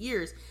together 8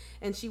 years.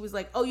 And she was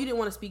like, oh, you didn't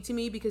want to speak to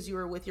me because you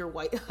were with your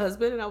white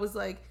husband? And I was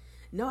like,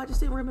 no, I just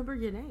didn't remember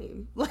your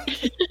name.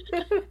 Like,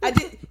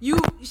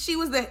 she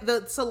was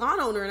the salon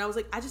owner, and I was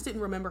like, I just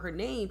didn't remember her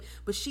name.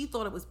 But she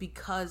thought it was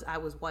because I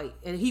was white,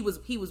 and he was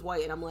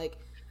white. And I'm like,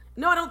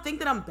 No, I don't think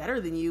that I'm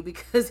better than you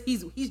because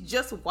he's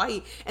just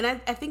white. And I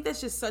think that's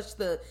just such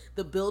the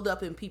build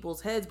up in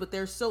people's heads. But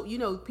they're so,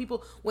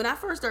 people, when I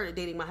first started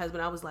dating my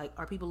husband, I was like,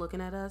 are people looking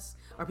at us?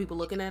 Are people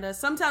looking at us?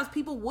 Sometimes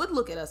people would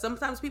look at us.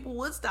 Sometimes people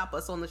would stop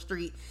us on the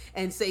street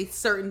and say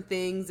certain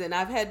things. And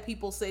I've had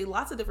people say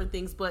lots of different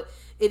things, but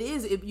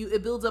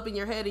it builds up in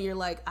your head and you're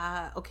like,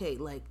 okay,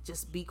 like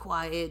just be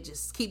quiet.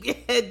 Just keep your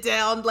head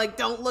down. Like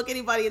don't look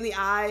anybody in the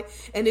eye.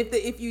 And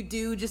if you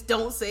do, just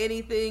don't say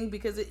anything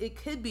because it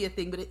could be a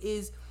thing, but it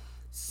is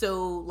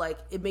so like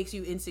it makes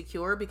you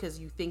insecure because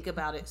you think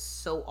about it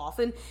so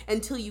often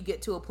until you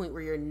get to a point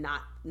where you're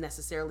not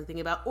necessarily thinking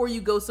about, or you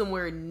go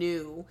somewhere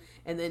new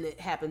and then it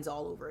happens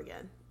all over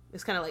again.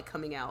 It's kind of like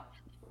coming out,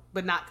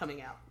 but not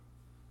coming out.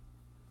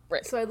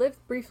 Right. So I lived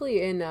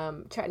briefly in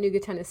Chattanooga,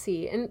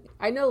 Tennessee, and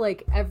I know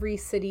like every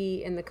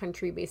city in the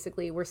country,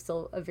 basically, we're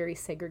still a very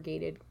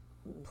segregated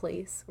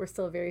place. We're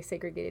still a very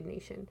segregated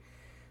nation.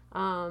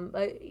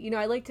 But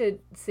I like to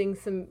sing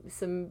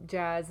some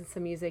jazz and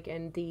some music,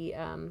 and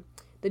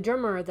the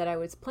drummer that I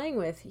was playing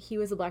with, he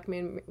was a black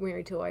man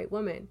married to a white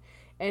woman,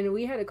 and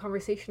we had a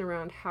conversation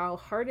around how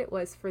hard it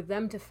was for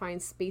them to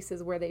find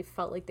spaces where they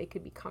felt like they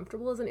could be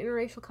comfortable as an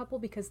interracial couple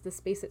because the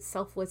space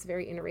itself was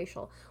very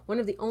interracial. One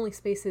of the only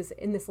spaces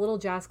in this little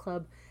jazz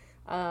club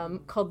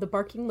called the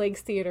Barking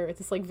Legs Theater, it's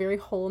this like very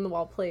hole in the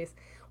wall place.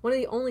 One of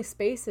the only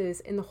spaces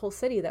in the whole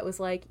city that was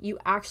like you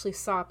actually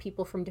saw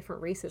people from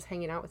different races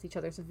hanging out with each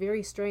other. It's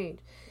very strange.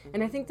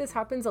 And I think this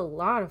happens a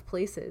lot of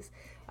places.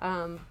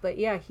 But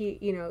yeah,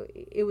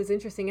 it was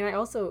interesting. And I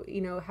also,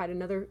 had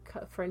another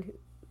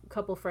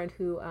couple friend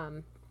who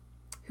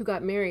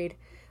got married.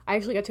 I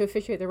actually got to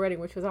officiate their wedding,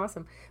 which was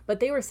awesome. But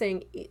they were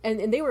saying,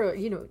 and they were,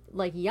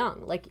 like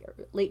young, like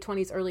late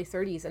 20s, early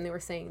 30s. And they were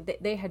saying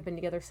that they had been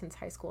together since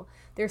high school.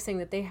 They were saying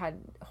that they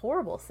had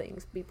horrible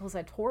things. People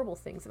said horrible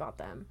things about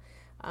them.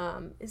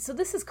 So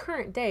this is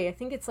current day. I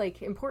think it's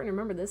like important to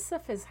remember this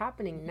stuff is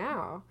happening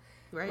now,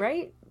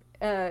 right?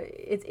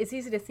 It's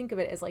easy to think of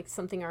it as like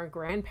something our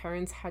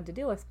grandparents had to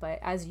deal with, but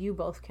as you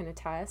both can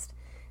attest,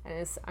 and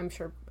as I'm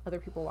sure other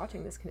people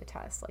watching this can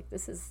attest, like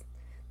this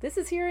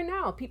is here and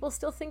now. People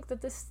still think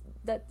that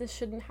this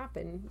shouldn't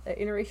happen. That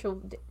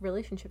interracial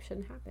relationship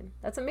shouldn't happen.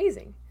 That's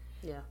amazing.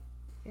 Yeah.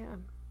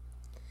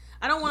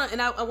 I don't want to,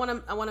 and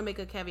I want to make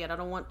a caveat.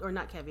 I want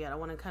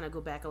to kind of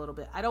go back a little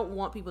bit. I don't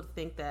want people to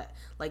think that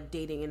like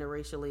dating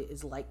interracially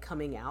is like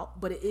coming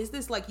out, but it is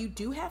this like you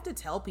do have to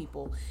tell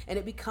people, and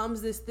it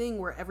becomes this thing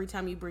where every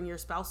time you bring your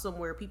spouse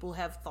somewhere, people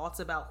have thoughts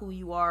about who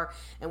you are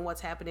and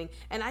what's happening.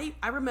 And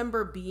I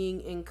remember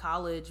being in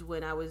college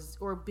when I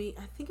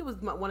think it was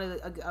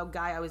a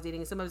guy I was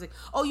dating, and somebody was like,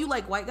 "Oh, you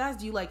like white guys?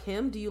 Do you like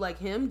him? Do you like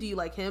him? Do you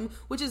like him?"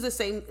 Which is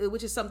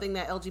something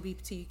that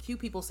LGBTQ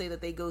people say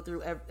that they go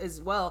through as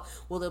well.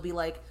 Well, they'll be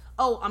like,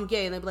 oh, I'm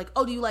gay, and they'll be like,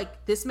 oh, do you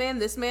like this man,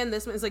 this man,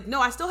 this man? It's like,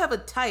 no, I still have a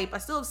type, I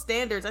still have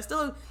standards, I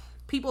still have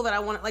people that I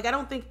want. Like, I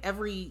don't think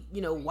every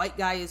white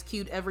guy is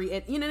cute,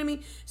 you know what I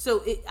mean?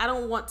 So I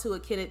don't want to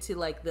akin it to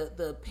like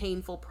the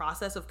painful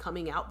process of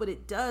coming out, but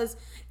it does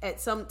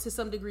to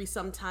some degree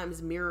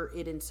sometimes mirror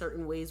it in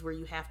certain ways where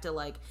you have to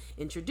like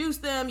introduce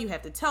them, you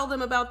have to tell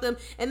them about them,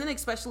 and then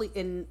especially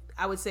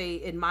I would say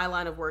in my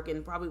line of work,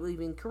 and probably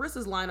even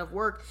Carissa's line of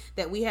work,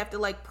 that we have to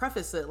like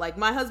preface it like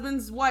my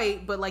husband's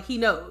white, but like he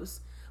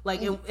knows.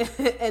 Like,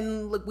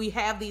 and look, we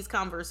have these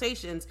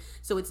conversations,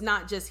 so it's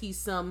not just he's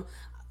some,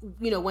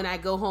 when I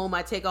go home,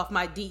 I take off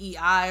my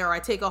DEI or I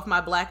take off my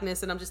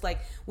blackness, and I'm just like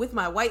with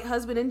my white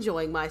husband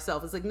enjoying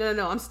myself. It's like,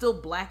 no, I'm still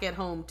black at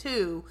home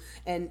too.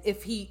 And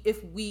if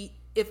we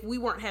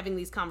weren't having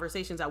these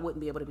conversations, I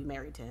wouldn't be able to be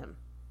married to him,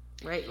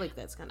 right? Like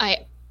that's kind of.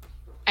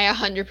 I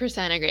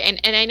 100% agree.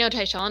 And I know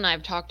Tyshell and I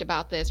have talked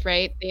about this,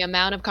 right? The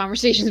amount of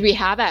conversations we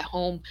have at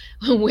home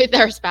with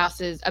our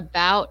spouses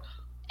about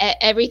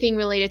everything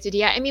related to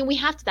DI. I mean, we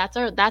have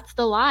to, that's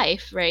the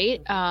life,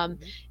 right?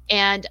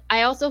 And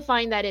I also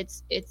find that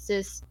it's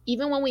this,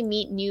 even when we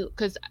meet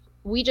because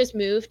we just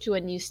moved to a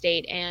new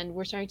state and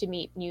we're starting to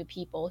meet new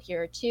people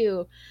here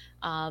too,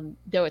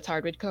 though it's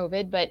hard with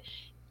COVID, but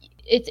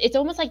it's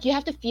almost like you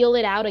have to feel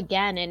it out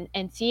again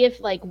and see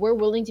if like we're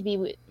willing to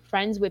be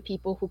friends with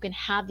people who can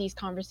have these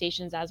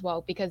conversations as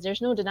well, because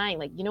there's no denying,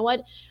 like, you know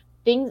what,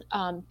 things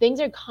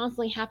are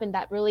constantly happening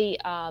that really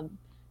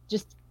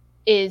just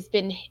is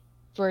been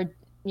for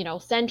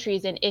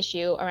centuries an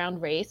issue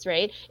around race,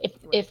 right?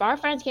 If our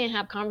friends can't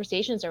have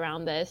conversations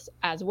around this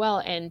as well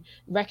and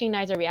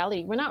recognize our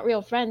reality, we're not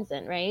real friends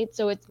then, right?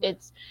 So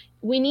it's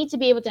we need to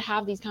be able to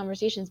have these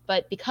conversations.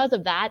 But because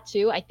of that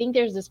too, I think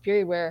there's this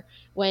period where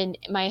when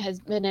my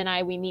husband and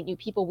I, we meet new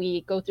people,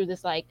 we go through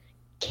this like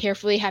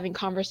carefully having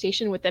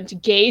conversation with them to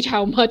gauge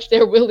how much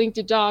they're willing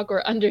to talk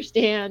or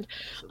understand.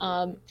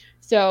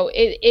 So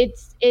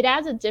it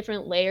adds a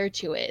different layer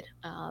to it.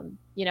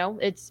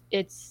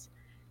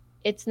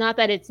 It's not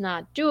that it's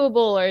not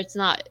doable or it's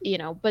not,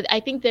 but I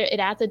think that it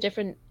adds a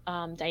different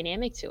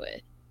dynamic to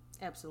it.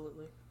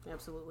 Absolutely.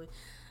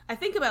 I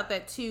think about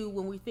that too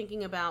when we're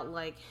thinking about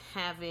like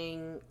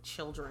having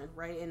children,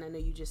 right? And I know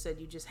you just said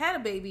you just had a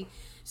baby.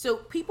 So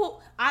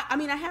people, I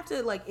mean, I have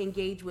to like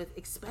engage with,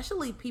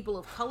 especially people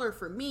of color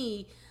for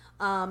me,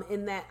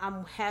 in that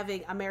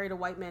I married a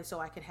white man so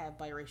I could have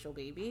biracial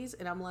babies.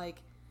 And I'm like,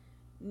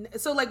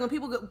 so like when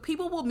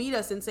people will meet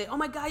us and say, "Oh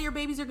my God, your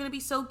babies are gonna be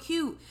so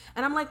cute,"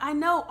 and I'm like, "I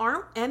know,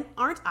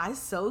 aren't I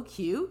so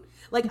cute?"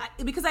 Like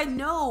because I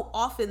know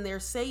often they're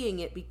saying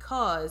it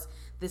because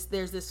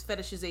there's this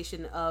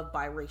fetishization of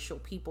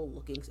biracial people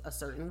looking a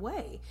certain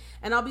way,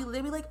 and they'll be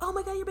like, "Oh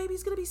my God, your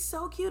baby's gonna be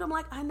so cute." I'm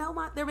like, "I know,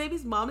 their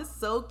baby's mom is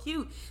so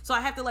cute," so I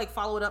have to like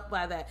follow it up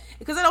by that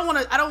because I don't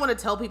want to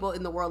tell people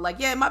in the world like,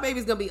 "Yeah, my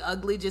baby's gonna be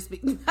ugly,"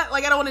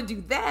 like I don't want to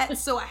do that,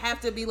 so I have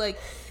to be like,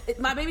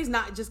 my baby's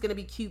not just gonna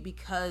be cute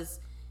because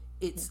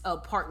it's a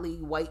partly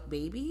white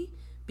baby,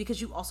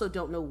 because you also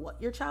don't know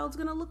what your child's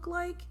gonna look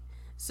like.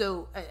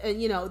 So,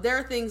 and you know, there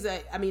are things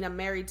that, I mean, I'm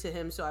married to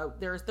him, so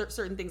there are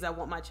certain things I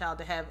want my child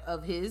to have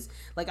of his.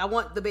 Like, I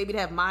want the baby to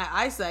have my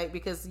eyesight,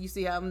 because you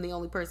see, I'm the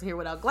only person here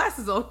without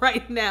glasses on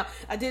right now.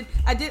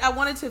 I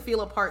wanted to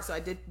feel apart, so I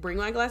did bring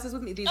my glasses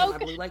with me. These are my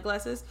blue light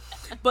glasses.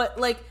 But,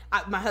 like,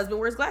 my husband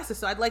wears glasses,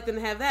 so I'd like them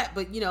to have that.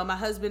 But, you know, my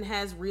husband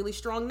has really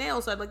strong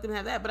nails, so I'd like them to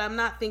have that. But I'm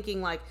not thinking,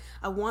 like,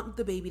 I want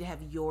the baby to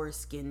have your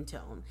skin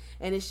tone.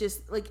 And it's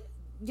just, like,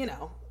 you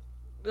know...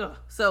 Ugh.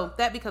 So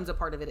that becomes a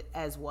part of it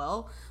as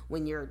well.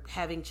 When you're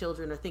having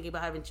children or thinking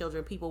about having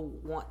children, people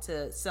want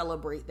to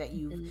celebrate that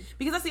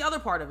because that's the other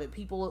part of it.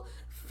 People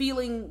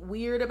feeling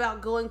weird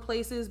about going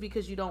places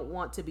because you don't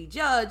want to be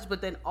judged,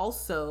 but then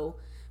also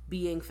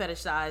being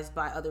fetishized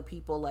by other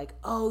people, like,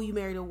 "Oh, you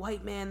married a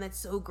white man, that's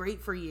so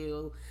great for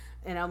you."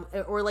 And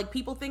or like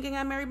people thinking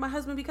I married my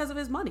husband because of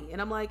his money.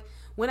 And I'm like,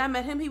 when I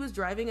met him, he was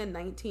driving a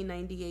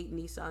 1998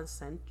 Nissan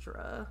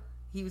Sentra.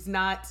 He was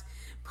not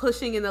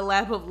pushing in the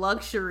lap of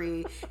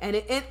luxury.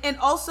 And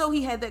also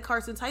he had that car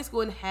since high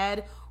school and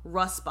had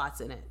rust spots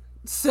in it.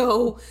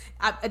 So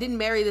I didn't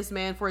marry this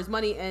man for his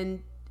money,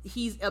 and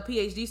he's a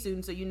PhD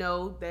student, so you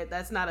know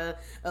that's not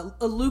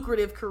a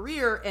lucrative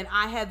career, and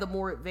I had the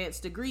more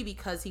advanced degree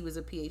because he was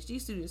a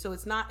PhD student. So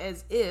it's not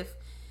as if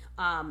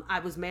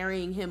I was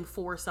marrying him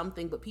for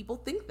something, but people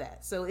think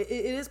that. So it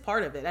is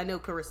part of it. I know,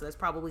 Carissa, that's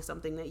probably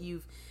something that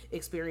you've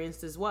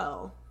experienced as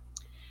well.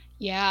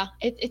 Yeah,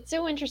 it's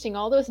so interesting,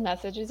 all those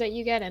messages that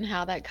you get and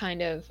how that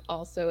kind of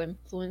also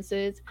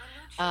influences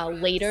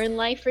later in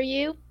life for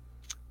you.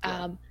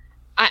 Yeah.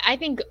 I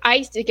think I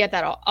used to get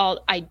that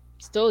I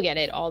still get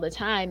it all the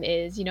time,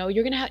 is, you know,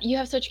 you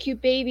have such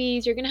cute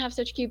babies, you're gonna have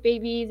such cute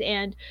babies.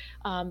 And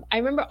I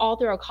remember all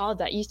throughout college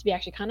that used to be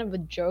actually kind of a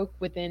joke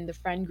within the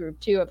friend group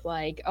too, of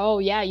like, "Oh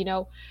yeah, you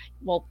know,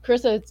 well,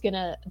 Carissa is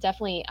gonna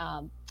definitely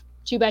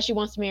too bad she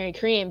wants to marry a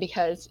Korean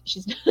because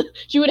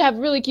she would have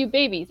really cute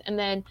babies." And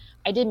then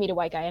I did meet a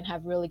white guy and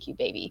have really cute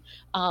baby.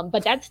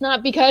 But that's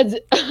not because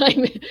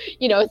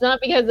it's not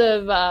because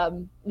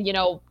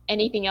of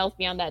anything else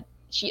beyond that.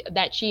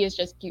 She is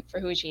just cute for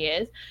who she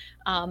is.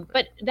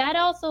 But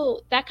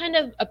that kind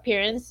of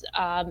appearance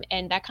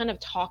and that kind of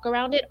talk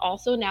around it,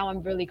 also now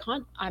I'm really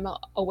I'm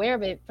aware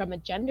of it from a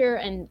gender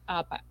and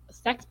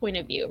sex point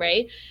of view,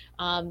 right?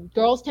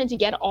 Girls tend to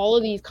get all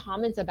of these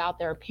comments about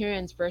their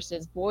appearance,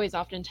 versus boys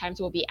oftentimes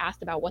will be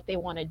asked about what they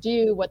want to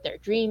do, what their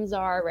dreams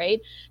are,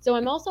 right? So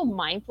I'm also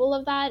mindful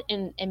of that,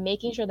 and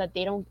making sure that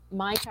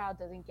my child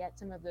doesn't get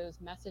some of those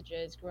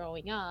messages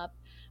growing up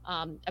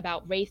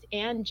about race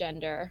and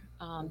gender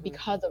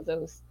because of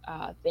those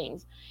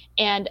things.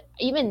 And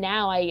even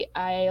now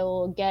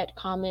I'll get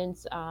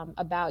comments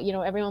about,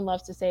 everyone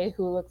loves to say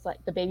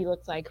the baby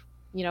looks like,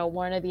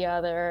 one or the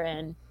other.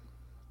 And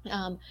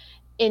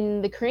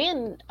in the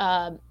Korean,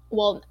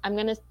 well, I'm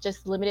going to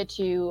just limit it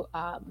to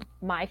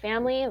my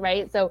family,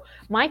 right? So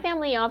my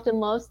family often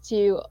loves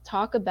to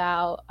talk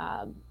about,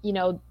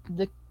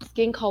 the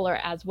skin color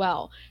as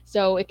well.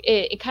 So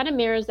it kind of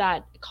mirrors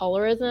that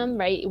colorism,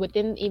 right?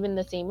 Within even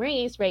the same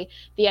race, right?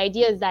 The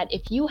idea is that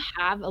if you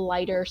have a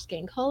lighter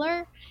skin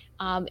color,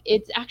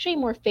 it's actually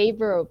more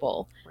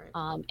favorable.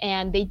 Right.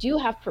 And they do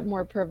have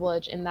more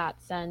privilege in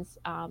that sense,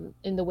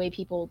 in the way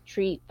people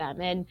treat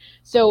them. And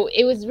so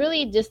it was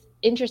really just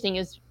interesting,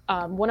 is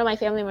one of my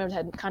family members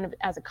had kind of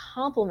as a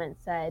compliment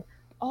said,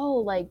 "Oh,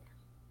 like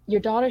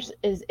your daughter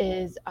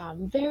is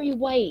very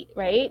white,"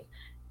 right?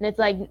 And it's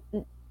like,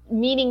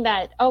 meaning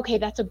that, okay,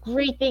 that's a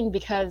great thing,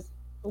 because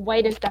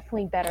white is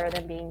definitely better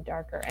than being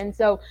darker. And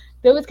so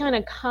those kind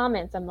of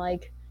comments, I'm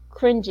like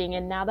cringing.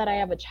 And now that I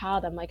have a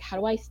child, I'm like, how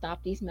do I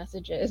stop these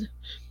messages?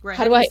 Right.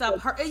 How do I stop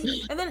her?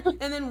 And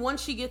then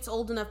once she gets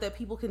old enough that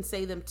people can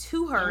say them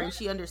to her and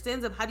she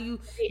understands them, how do you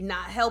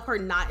not help her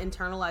not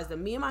internalize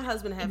them? Me and my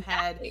husband have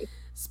had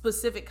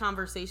specific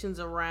conversations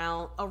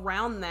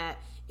around that,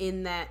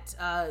 in that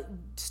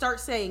start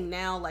saying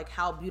now, like,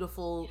 how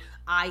beautiful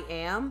I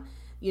am,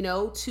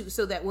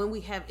 so that when we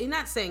have, and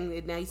not saying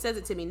it now, he says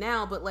it to me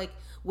now, but like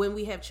when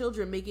we have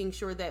children, making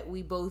sure that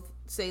we both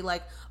say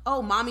like,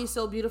 "Oh, mommy's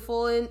so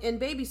beautiful and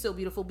baby's so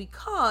beautiful,"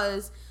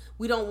 because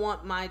we don't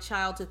want my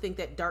child to think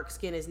that dark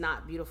skin is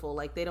not beautiful.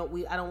 Like I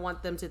don't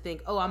want them to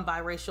think, oh, I'm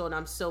biracial and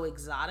I'm so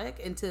exotic,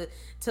 and to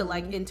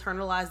like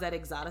internalize that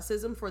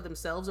exoticism for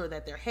themselves, or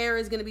that their hair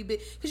is going to be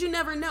big, because you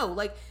never know.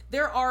 Like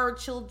there are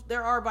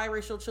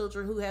biracial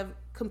children who have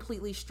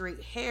completely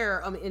straight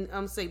hair.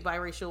 I'm say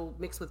biracial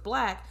mixed with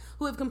black,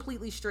 who have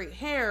completely straight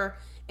hair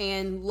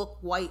and look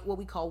white, what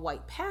we call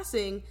white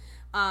passing.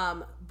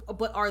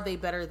 But are they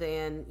better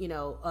than, you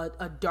know,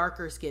 a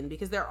darker skin?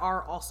 Because there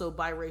are also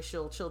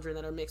biracial children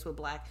that are mixed with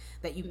black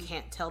that you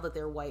can't tell that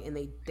they're white and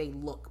they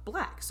look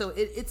black. So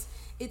it's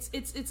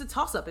a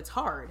toss up. It's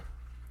hard.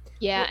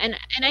 Yeah, and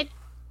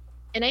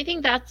I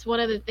think that's one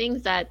of the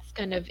things that's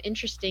kind of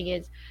interesting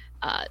is,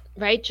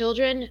 right,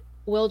 children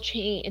will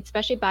change,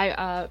 especially by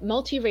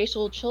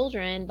multiracial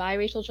children.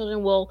 Biracial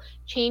children will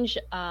change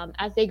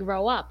as they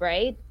grow up,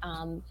 right?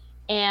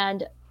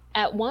 And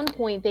at one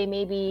point they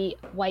may be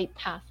white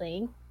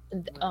passing,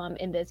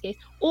 in this case,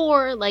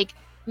 or like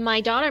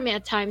my daughter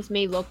at times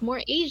may look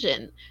more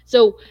Asian.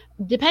 So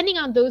depending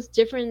on those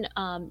different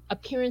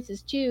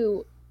appearances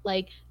too,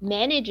 like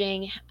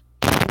managing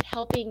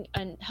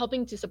and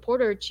helping to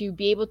support her to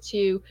be able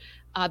to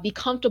be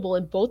comfortable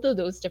in both of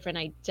those different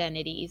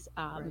identities,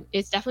 Right.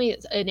 is definitely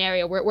an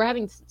area where we're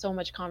having so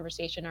much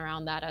conversation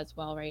around that as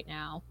well right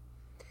now.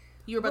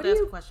 You were about to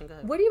ask a question. Go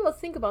ahead. What do you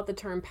both think about the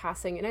term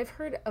passing? And I've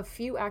heard a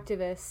few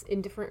activists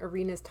in different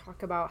arenas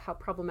talk about how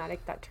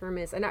problematic that term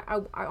is. And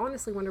I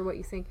honestly wonder what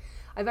you think.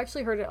 I've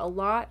actually heard it a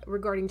lot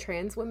regarding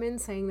trans women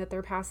saying that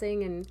they're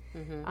passing.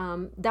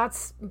 And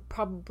that's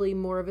probably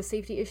more of a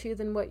safety issue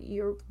than what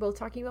you're both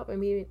talking about, but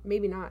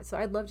maybe not. So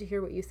I'd love to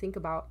hear what you think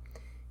about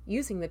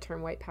using the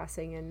term white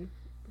passing. And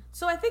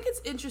so I think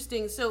it's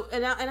interesting. So,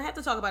 and I have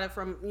to talk about it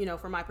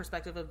from my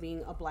perspective of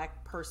being a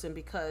black person,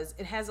 because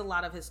it has a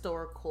lot of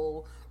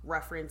historical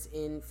reference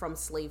from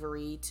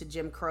slavery to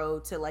Jim Crow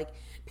to like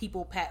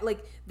people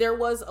like there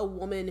was a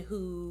woman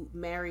who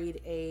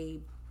married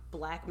a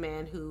black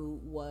man who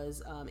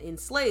was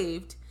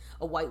enslaved,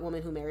 a white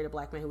woman who married a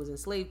black man who was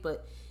enslaved,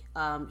 but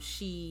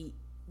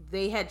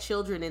they had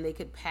children and they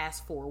could pass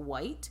for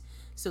white.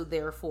 So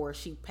therefore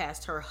she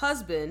passed her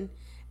husband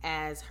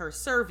as her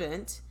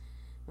servant,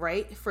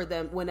 right, for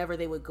them whenever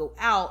they would go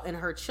out, and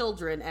her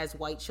children as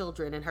white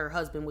children, and her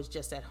husband was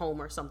just at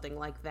home or something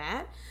like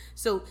that.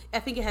 So I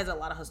think it has a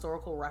lot of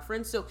historical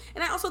reference. So,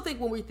 and I also think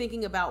when we're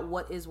thinking about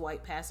what is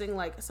white passing,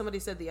 like somebody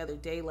said the other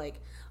day,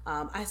 like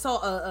I saw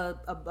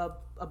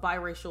a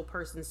biracial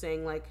person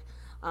saying like,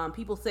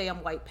 people say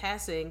I'm white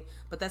passing,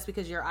 but that's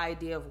because your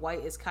idea of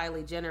white is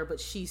Kylie Jenner, but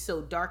she's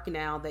so dark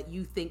now that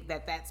you think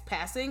that that's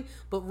passing.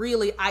 But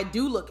really, I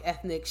do look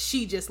ethnic.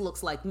 She just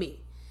looks like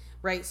me.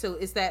 Right. So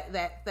it's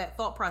that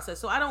thought process.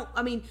 So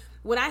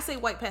when I say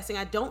white passing,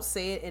 I don't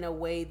say it in a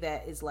way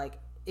that is like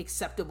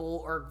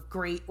acceptable or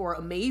great or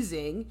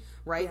amazing.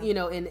 Right. Yeah. You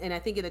know, and I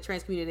think in the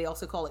trans community, they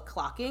also call it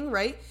clocking.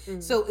 Right. Mm-hmm.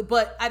 So,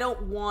 but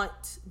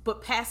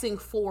passing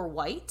for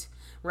white.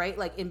 Right.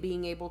 Like in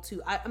being able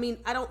to, I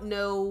don't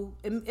know.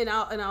 And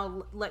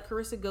I'll let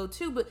Carissa go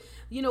too. But,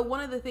 you know,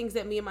 one of the things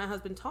that me and my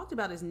husband talked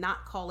about is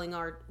not calling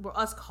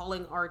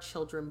our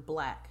children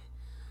black.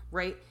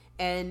 Right.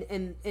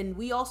 And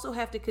we also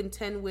have to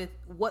contend with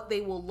what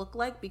they will look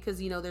like,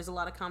 because, you know, there's a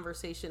lot of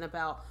conversation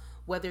about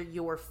whether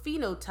your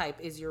phenotype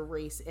is your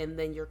race and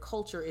then your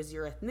culture is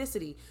your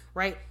ethnicity,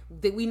 right?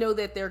 That we know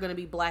that they're going to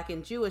be black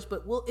and Jewish,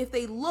 but if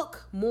they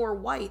look more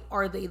white,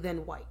 are they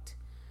then white?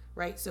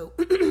 Right? So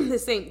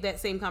that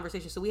same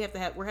conversation. So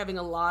we're having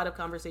a lot of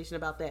conversation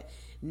about that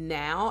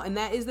now. And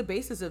that is the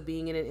basis of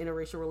being in an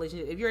interracial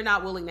relationship. If you're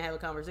not willing to have a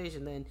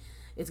conversation, then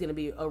it's going to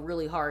be a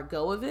really hard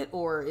go of it,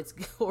 or it's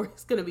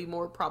going to be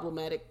more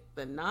problematic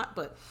than not.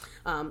 But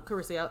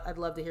Carissa, I'd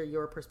love to hear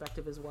your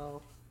perspective as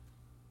well.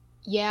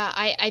 Yeah,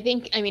 I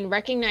think,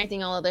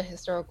 recognizing all of the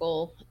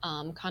historical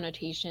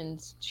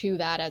connotations to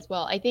that as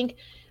well. I think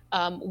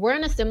we're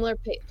in a similar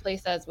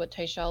place as what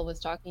Tyshell was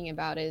talking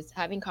about, is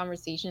having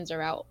conversations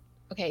around,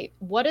 okay,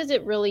 what does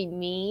it really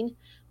mean?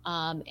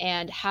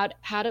 And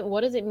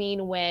what does it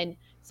mean when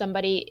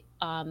somebody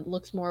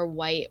looks more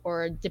white,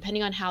 or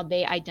depending on how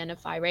they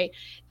identify, right?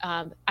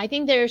 I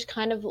think there's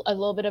kind of a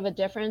little bit of a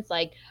difference.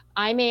 Like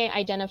I may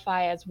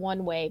identify as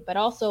one way, but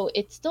also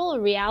it's still a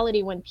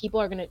reality when people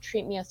are going to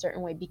treat me a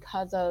certain way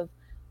because of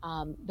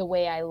the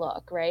way I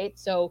look, right?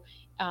 So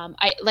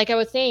I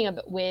was saying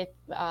with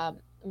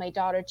my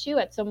daughter too,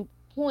 at some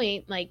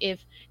point, like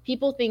if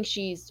people think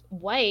she's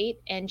white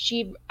and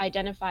she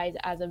identifies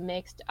as a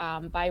mixed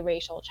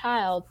biracial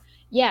child,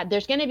 yeah,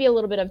 there's going to be a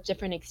little bit of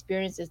different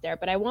experiences there.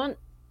 But I want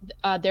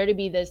there to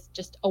be this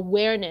just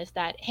awareness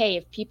that, hey,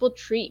 if people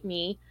treat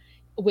me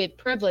with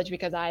privilege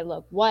because I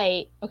look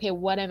white, okay,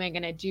 what am I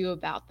going to do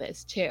about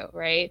this too,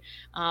 right?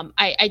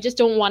 I just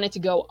don't want it to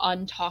go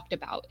untalked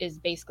about, is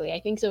basically,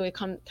 I think so. It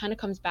kind of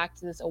comes back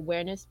to this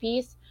awareness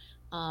piece,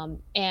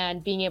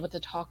 and being able to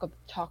talk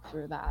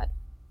through that.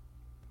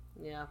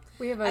 Yeah.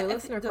 We have a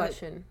listener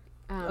question.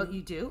 Oh,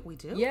 you do? We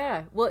do?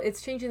 Yeah. Well,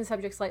 it's changing the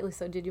subject slightly.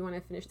 So, did you want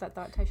to finish that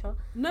thought, Tyshell?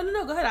 No.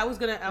 Go ahead. I was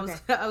about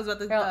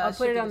to. I'll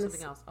put it on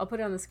something else. I'll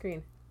put it on the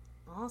screen.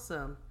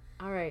 Awesome.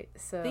 All right,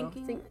 so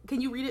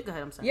can you read it? Go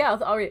ahead. I'm sorry. Yeah,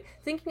 I'll read it.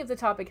 Thinking of the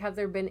topic, have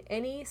there been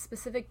any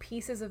specific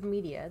pieces of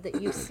media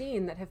that you've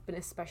seen that have been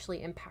especially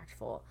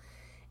impactful?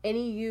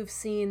 Any you've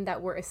seen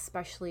that were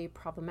especially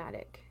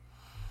problematic?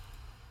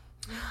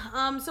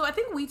 So I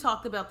think we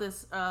talked about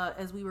this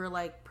as we were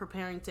like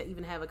preparing to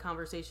even have a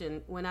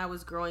conversation when I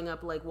was growing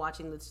up, like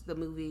watching the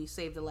movie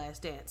Save the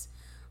Last Dance,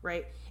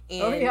 right?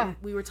 And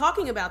we were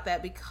talking about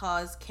that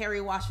because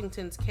Kerry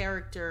Washington's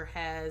character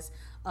has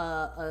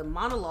a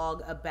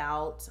monologue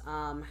about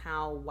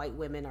how white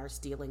women are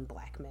stealing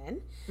black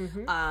men.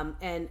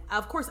 And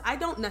of course, I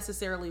don't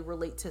necessarily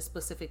relate to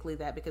specifically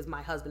that because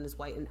my husband is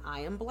white and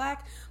I am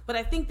black. But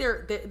I think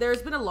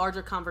there's been a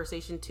larger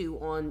conversation too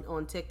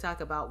on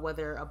TikTok about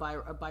whether a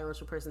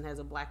biracial person has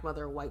a black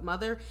mother or white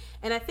mother.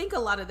 And I think a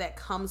lot of that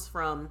comes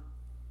from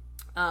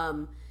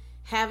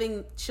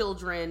having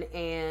children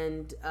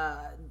and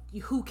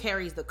who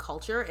carries the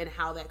culture and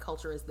how that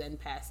culture is then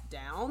passed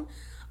down.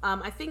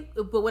 I think,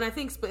 but when I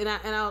think, and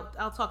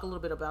I'll talk a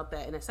little bit about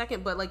that in a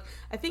second, but like,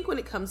 I think when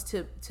it comes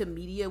to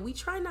media, we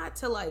try not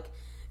to like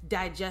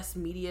digest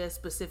media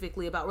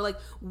specifically about, we're like,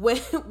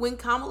 when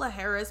Kamala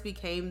Harris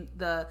became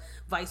the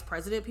vice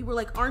president, people were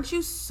like, aren't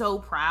you so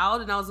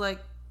proud? And I was like,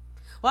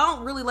 well, I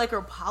don't really like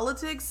her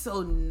politics,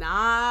 so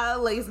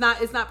like,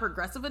 it's not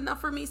progressive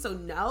enough for me, so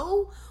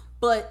no,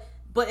 but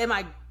am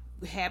I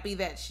happy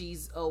that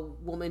she's a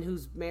woman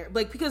who's married,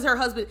 like, because her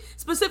husband,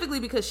 specifically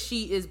because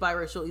she is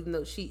biracial, even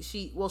though she's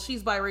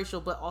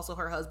biracial, but also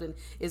her husband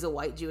is a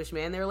white Jewish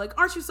man. They're like,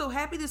 aren't you so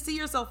happy to see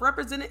yourself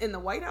represented in the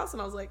White House?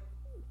 And I was like,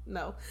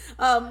 no,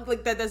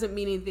 like that doesn't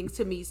mean anything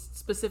to me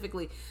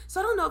specifically. So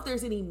I don't know if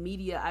there's any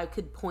media I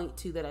could point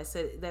to that I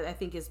said that I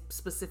think is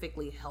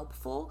specifically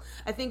helpful.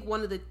 I think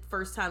one of the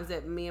first times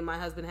that me and my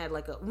husband had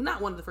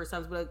not one of the first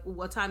times, but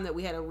one time that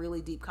we had a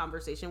really deep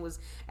conversation was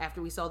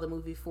after we saw the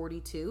movie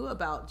 42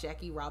 about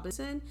Jackie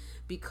Robinson,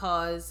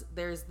 because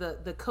there's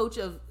the coach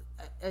of,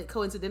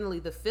 coincidentally,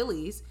 the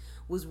Phillies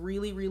was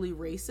really, really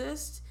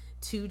racist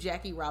to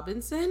Jackie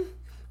Robinson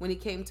when he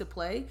came to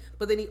play,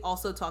 but then he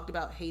also talked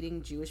about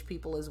hating Jewish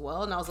people as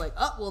well. And I was like,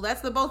 oh, well,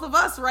 that's the both of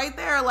us right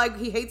there. Like,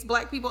 he hates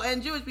black people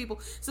and Jewish people.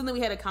 So then we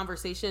had a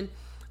conversation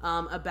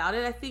about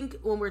it. I think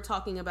when we're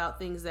talking about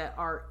things that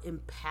are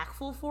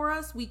impactful for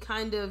us, we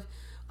kind of,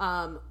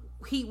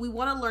 we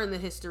want to learn the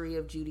history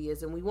of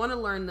Judaism. We want to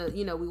learn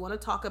we want to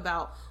talk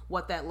about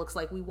what that looks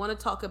like. We want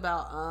to talk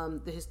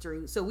about the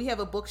history. So we have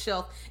a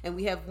bookshelf, and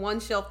we have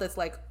one shelf that's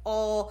like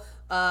all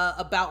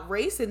about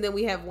race, and then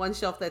we have one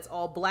shelf that's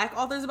all black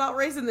authors about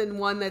race, and then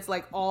one that's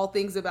like all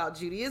things about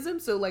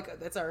Judaism. So like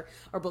that's our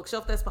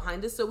bookshelf that's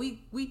behind us. So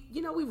we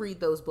read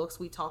those books.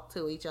 We talk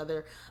to each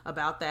other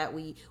about that.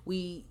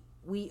 We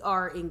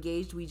are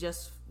engaged.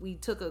 We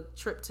took a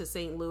trip to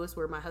St. Louis,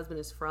 where my husband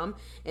is from,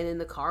 and in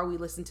the car we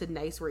listened to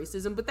Nice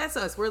Racism. But that's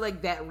us. We're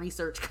like that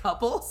research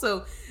couple.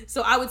 So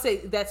I would say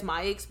that's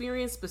my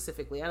experience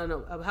specifically. I don't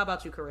know. How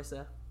about you,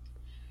 Carissa?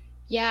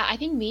 Yeah, I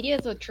think media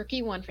is a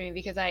tricky one for me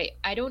because I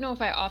don't know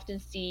if I often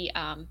see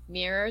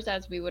mirrors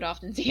as we would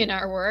often see in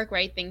our work,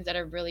 right? Things that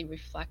are really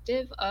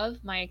reflective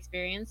of my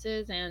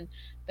experiences and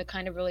the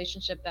kind of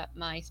relationship that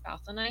my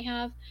spouse and I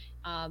have.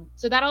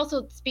 So that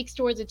also speaks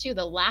towards it too,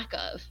 the lack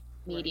of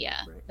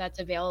media that's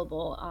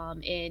available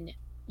in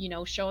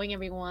showing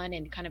everyone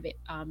and kind of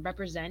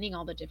representing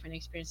all the different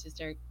experiences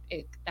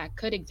that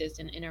could exist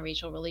in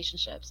interracial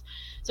relationships.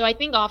 So I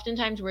think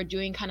oftentimes we're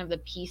doing kind of the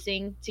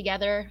piecing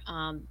together,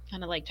 kind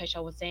of like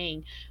Taishal was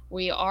saying.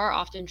 We are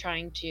often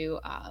trying to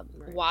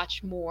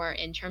watch more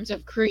in terms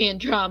of Korean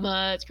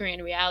dramas,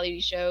 Korean reality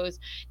shows.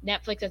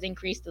 Netflix has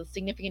increased a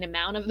significant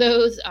amount of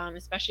those,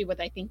 especially with,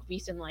 I think,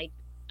 recent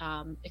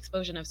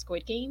explosion of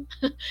Squid Game.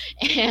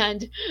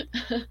 And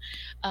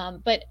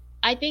but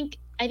I think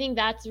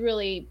that's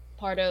really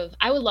part of,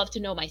 I would love to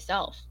know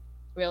myself,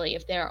 really,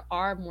 if there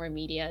are more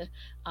media,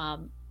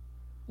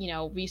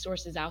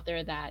 resources out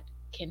there that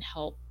can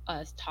help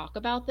us talk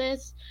about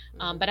this.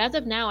 But as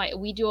of now,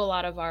 we do a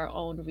lot of our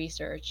own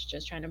research,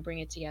 just trying to bring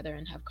it together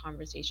and have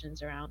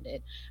conversations around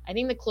it. I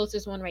think the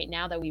closest one right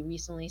now that we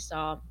recently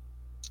saw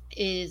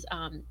is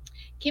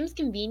Kim's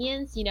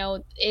Convenience.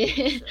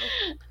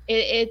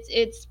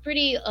 It's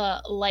pretty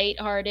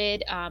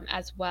lighthearted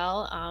as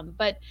well,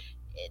 but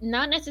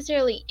not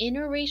necessarily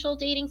interracial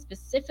dating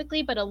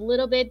specifically, but a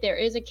little bit. There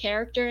is a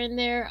character in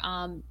there,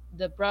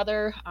 the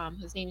brother,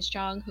 whose name is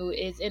Chong, who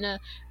is in a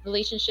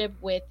relationship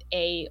with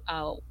a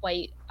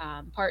white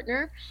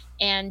partner,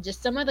 and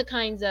just some of the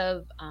kinds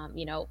of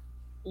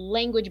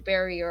language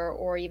barrier,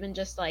 or even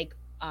just like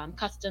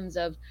customs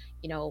of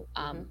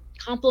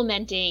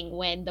complimenting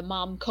when the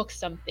mom cooks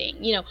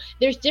something.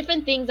 There's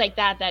different things like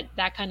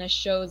that kind of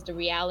shows the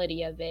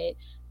reality of it,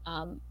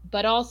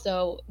 but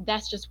also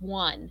that's just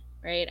one.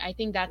 Right. I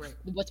think that's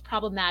what's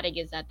problematic,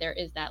 is that there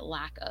is that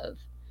lack of.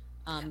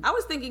 I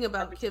was thinking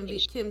about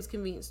Kim's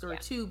Convenience Store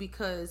too,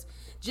 because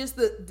just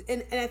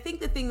and I think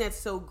the thing that's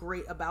so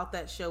great about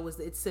that show was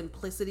its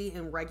simplicity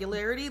and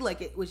regularity.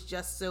 Like, it was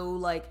just so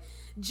like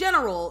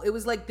general. It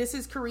was like, this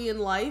is Korean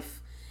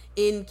life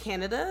in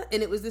Canada,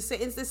 and it was the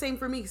same. It's the same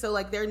for me. So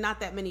like, there are not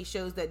that many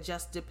shows that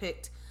just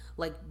depict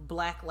like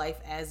Black Life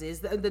as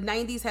Is. The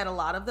 90s had a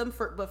lot of them,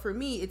 but for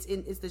me,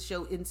 it's the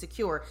show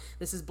Insecure.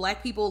 This is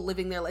Black people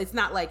living their life. It's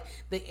not like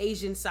the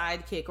Asian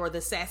sidekick or the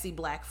sassy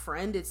Black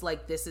friend. It's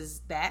like this is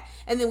that,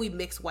 and then we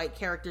mix white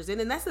characters in.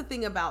 And that's the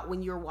thing about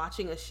when you're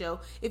watching a show.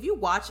 If you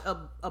watch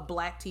a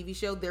Black TV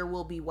show, there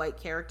will be white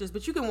characters,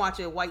 but you can watch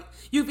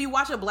if you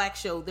watch a Black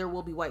show, there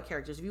will be white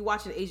characters. If you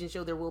watch an Asian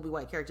show, there will be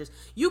white characters.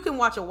 You can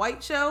watch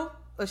a show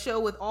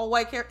with all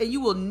white characters, and you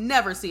will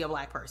never see a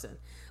Black person.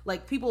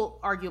 Like, people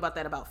argue about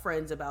that about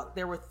Friends, about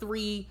there were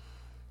 3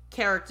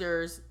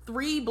 characters,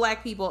 3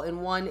 Black people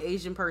and 1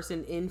 Asian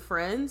person in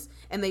Friends,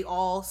 and they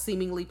all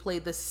seemingly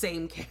played the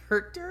same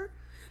character.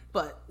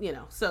 But, you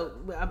know, so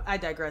I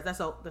digress. That's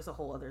a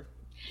whole other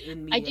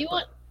in media.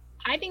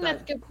 I think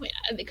that's a good point,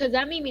 because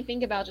that made me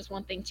think about just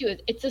one thing too.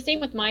 It's the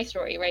same with my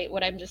story, right?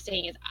 What I'm just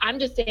saying is I'm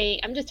just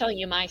telling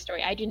you my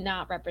story. I do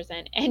not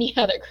represent any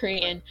other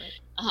Korean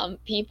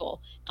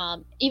people,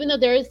 even though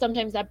there is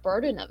sometimes that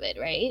burden of it,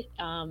 right?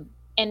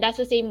 And that's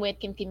the same with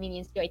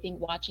Inconvenience too. I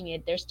think watching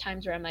it, there's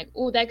times where I'm like,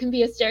 oh, that can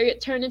be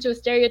turn into a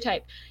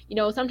stereotype. You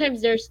know,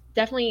 sometimes there's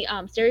definitely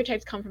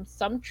stereotypes come from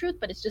some truth,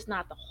 but it's just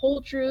not the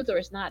whole truth, or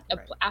it's not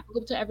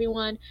applicable to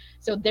everyone.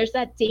 So there's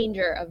that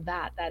danger of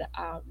that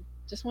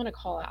just want to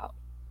call out.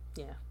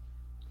 Yeah.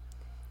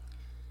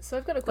 So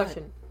I've got a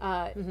question.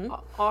 Are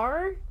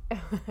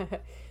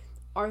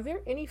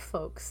there any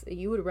folks that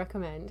you would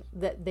recommend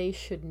that they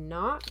should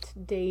not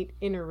date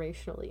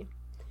interracially?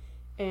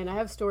 And I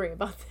have a story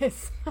about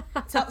this.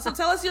 So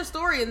tell us your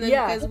story, and then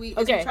as we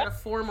try to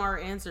form our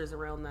answers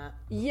around that.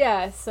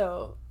 Yeah,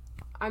 so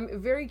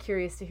I'm very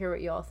curious to hear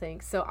what you all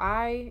think. So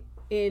I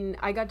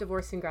got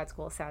divorced in grad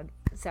school. Sad,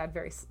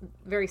 very,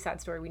 very sad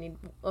story. We need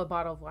a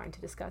bottle of wine to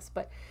discuss,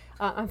 but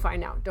I'm fine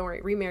now. Don't worry.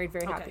 Remarried,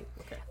 very happy.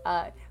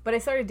 Okay. But I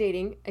started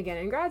dating again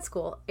in grad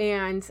school,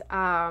 and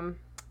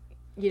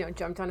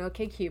jumped on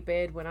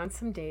OkCupid, went on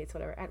some dates,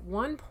 whatever. At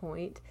one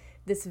point,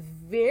 this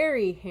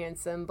very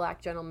handsome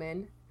Black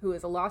gentleman who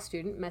is a law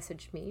student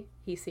messaged me.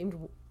 He seemed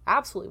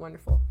absolutely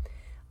wonderful.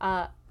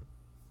 I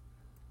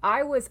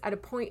was at a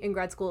point in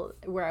grad school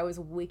where I was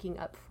waking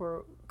up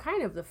for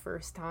kind of the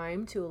first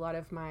time to a lot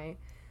of my,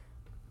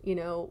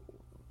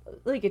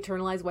 like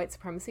internalized white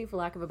supremacy, for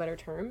lack of a better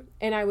term.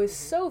 And I was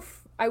so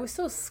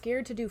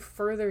scared to do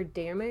further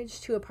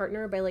damage to a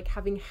partner by like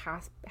having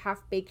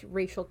half-baked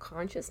racial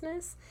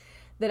consciousness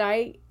that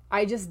I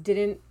just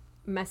didn't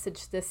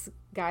message this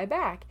guy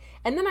back.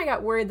 And then I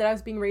got worried that I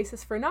was being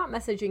racist for not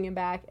messaging him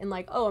back, and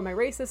like, oh, am I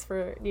racist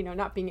for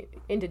not being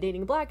into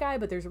dating a Black guy?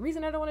 But there's a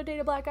reason I don't want to date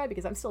a Black guy,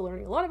 because I'm still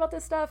learning a lot about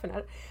this stuff, and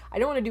I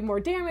don't want to do more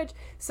damage.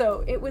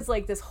 So it was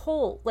like this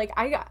whole, like,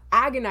 I got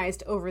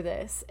agonized over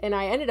this, and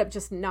I ended up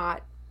just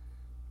not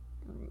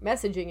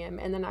messaging him,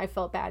 and then I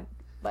felt bad.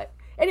 But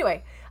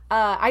anyway,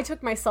 I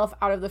took myself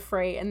out of the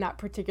fray in that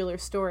particular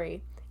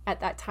story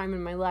at that time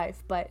in my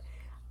life. But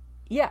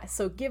yeah,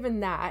 so given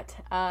that,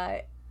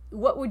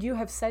 what would you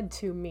have said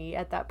to me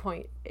at that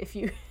point if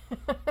you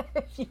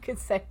could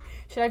say?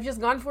 Should I have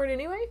just gone for it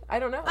anyway? I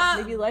don't know.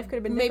 Maybe life could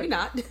have been different.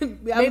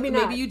 Maybe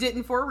not. Maybe you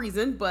didn't for a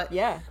reason, but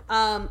yeah.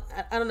 I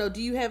don't know.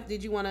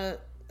 Did you want to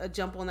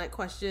jump on that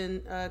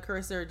question,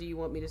 Carissa, or do you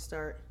want me to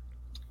start?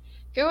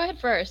 Go ahead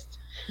first.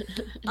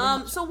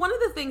 So one of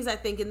the things I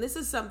think, and this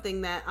is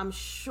something that I'm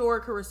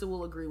sure Carissa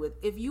will agree with,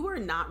 if you are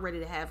not ready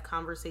to have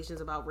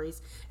conversations about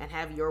race and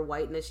have your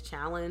whiteness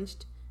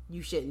challenged,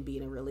 you shouldn't be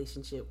in a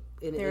relationship,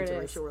 in an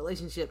interracial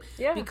relationship,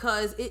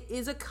 because it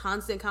is a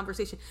constant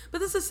conversation.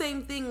 But it's the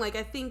same thing. Like,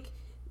 I think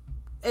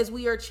as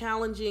we are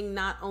challenging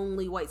not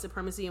only white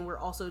supremacy, and we're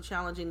also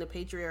challenging the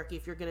patriarchy,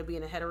 if you're going to be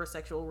in a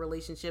heterosexual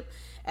relationship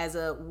as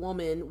a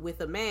woman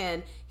with a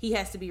man, he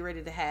has to be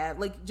ready to have,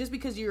 like, just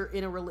because you're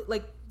in a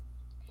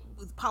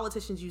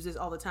politicians use this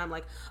all the time,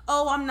 like,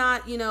 oh, I'm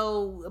not,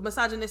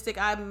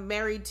 misogynistic, I'm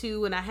married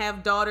to, and I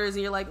have daughters,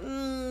 and you're like,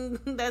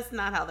 that's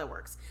not how that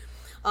works.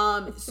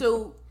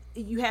 So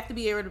you have to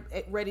be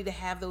ready to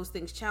have those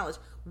things challenged.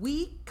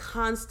 We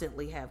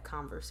constantly have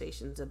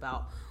conversations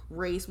about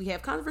race. We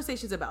have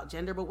conversations about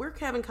gender, but we're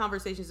having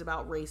conversations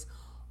about race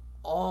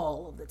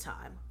all of the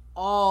time.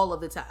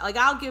 Like,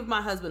 I'll give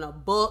my husband a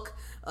book.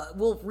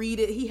 We'll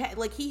read it. He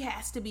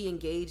has to be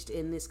engaged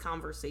in this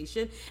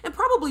conversation, and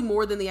probably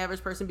more than the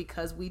average person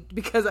because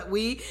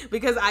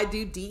I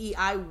do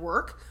DEI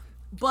work.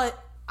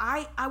 But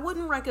I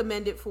wouldn't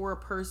recommend it for a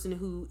person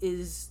who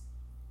is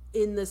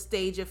in the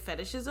stage of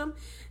fetishism,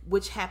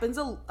 which happens.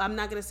 I'm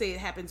not going to say it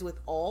happens with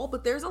all,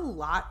 but there's a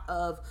lot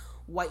of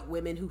white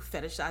women who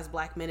fetishize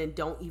Black men and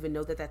don't even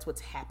know that that's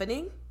what's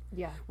happening.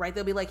 Yeah. Right.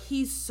 They'll be like,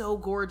 he's so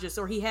gorgeous,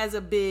 or he has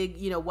a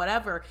big,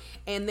 whatever.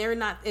 And they're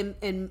not,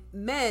 and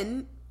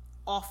men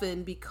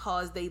often,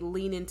 because they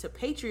lean into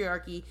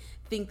patriarchy,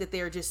 think that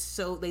they're just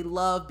they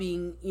love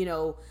being,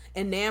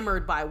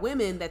 enamored by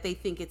women, that they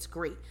think it's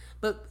great.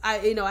 But I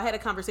had a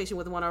conversation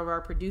with one of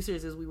our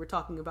producers as we were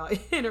talking about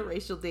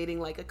interracial dating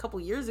like a couple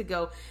years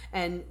ago,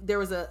 and there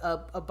was an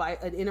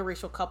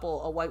interracial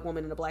couple, a white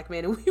woman and a Black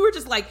man, and we were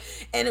just like,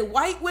 and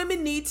white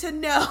women need to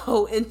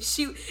know. And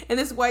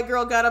this white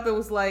girl got up and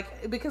was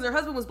like, because her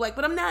husband was Black,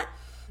 but I'm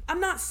I'm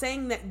not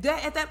saying that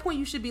at that point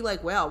you should be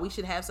like, well, we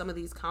should have some of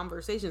these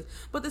conversations.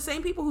 But the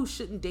same people who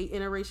shouldn't date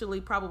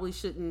interracially probably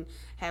shouldn't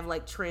have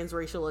like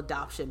transracial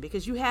adoption,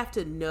 because you have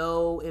to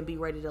know and be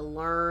ready to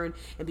learn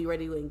and be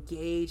ready to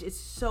engage. It's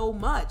so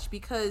much,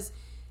 because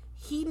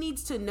he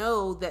needs to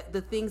know that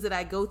the things that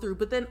I go through,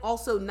 but then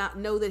also not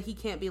know that he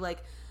can't be like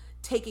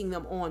taking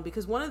them on.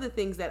 Because one of the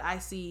things that I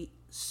see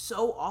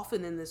so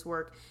often in this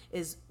work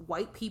is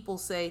white people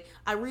say,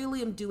 I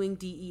really am doing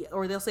DEI,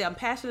 or they'll say, I'm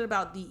passionate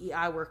about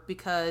DEI work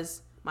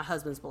because my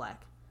husband's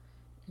black.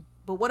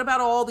 But what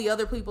about all the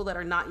other people that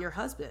are not your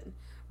husband,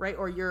 right?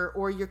 Or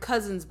your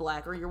cousin's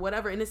black, or your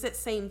whatever. And it's that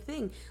same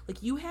thing.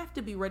 Like, you have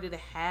to be ready to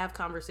have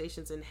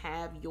conversations and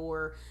have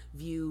your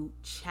view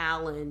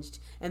challenged.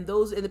 And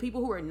the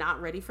people who are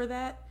not ready for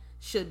that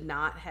should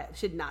not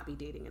be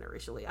dating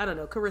interracially. I don't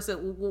know,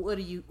 Carissa, what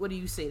do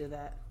you say to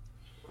that?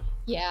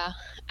 Yeah,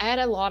 I had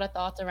a lot of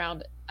thoughts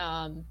around,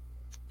 and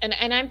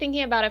I'm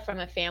thinking about it from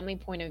a family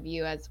point of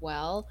view as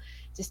well.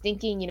 Just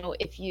thinking,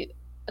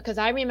 because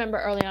I remember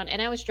early on,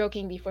 and I was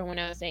joking before when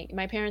I was saying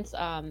my parents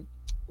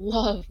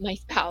love my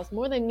spouse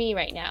more than me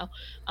right now,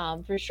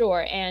 for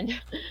sure. And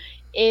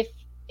if,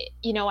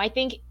 I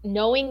think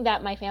knowing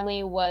that my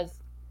family was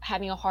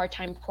having a hard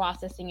time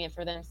processing it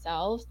for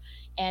themselves,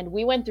 and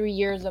we went through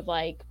years of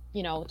like,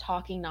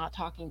 talking, not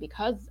talking,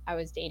 because I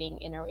was dating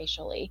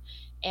interracially.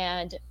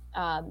 And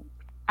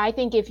I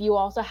think if you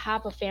also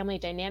have a family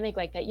dynamic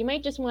like that, you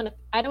might just want to,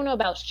 I don't know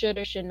about should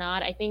or should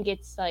not. I think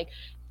it's like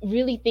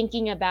really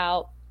thinking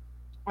about,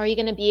 are you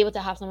going to be able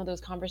to have some of those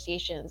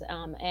conversations?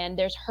 And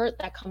there's hurt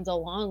that comes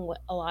along with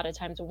a lot of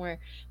times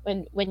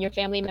when your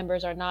family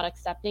members are not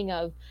accepting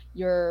of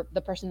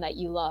the person that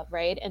you love,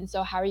 right? And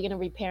so how are you going to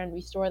repair and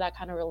restore that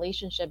kind of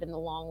relationship in the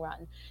long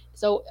run?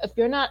 So if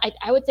you're not,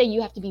 I would say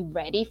you have to be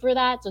ready for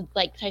that. So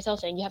like Taisel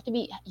saying, you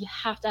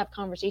have to have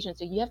conversations.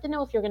 So you have to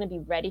know if you're going to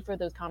be ready for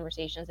those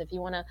conversations, if you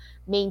want to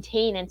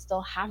maintain and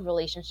still have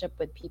relationship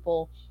with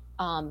people,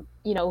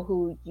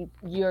 who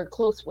you're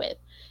close with.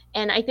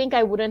 And I think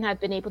I wouldn't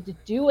have been able to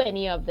do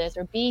any of this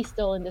or be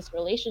still in this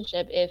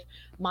relationship if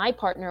my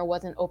partner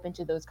wasn't open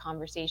to those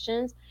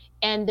conversations.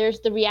 And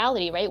there's the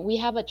reality, right? We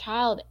have a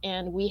child,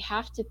 and we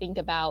have to think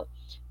about,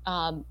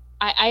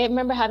 I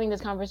remember having this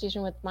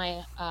conversation with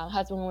my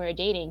husband when we were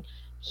dating.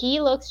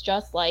 He looks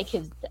just like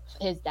his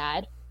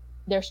dad.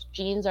 Their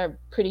genes are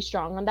pretty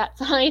strong on that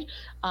side.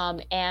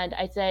 And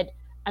I said,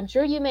 I'm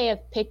sure you may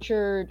have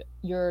pictured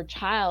your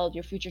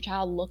future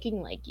child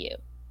looking like you.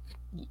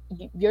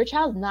 Your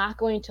child's not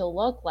going to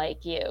look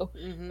like you,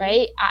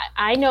 right?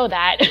 I know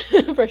that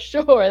for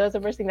sure. That's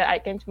the first thing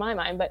that came to my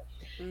mind. But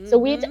so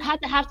we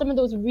had to have some of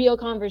those real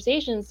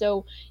conversations.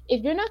 So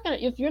if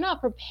you're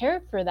not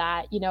prepared for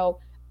that,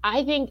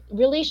 I think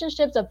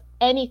relationships of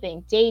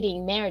anything,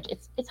 dating, marriage,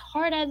 it's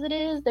hard as it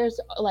is. There's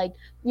like,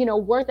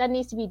 work that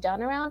needs to be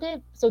done around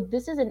it. So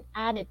this is an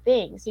added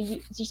thing. So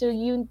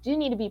you do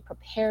need to be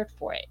prepared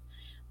for it.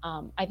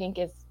 I think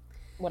is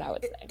what I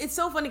would say. It's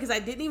so funny because I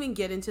didn't even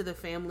get into the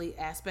family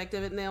aspect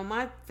of it. Now,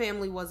 my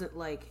family wasn't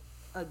like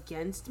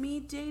against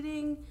me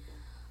dating.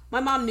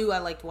 My mom knew I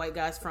liked white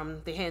guys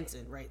from the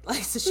Hanson, right?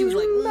 Like, so she was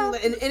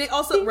like, and it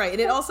also, right.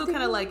 And it also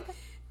kind of like,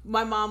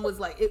 my mom was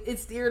like, it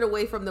steered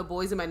away from the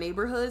boys in my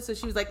neighborhood. So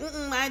she was like,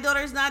 my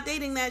daughter's not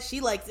dating that.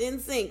 She likes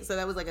NSYNC. So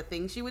that was like a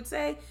thing she would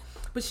say.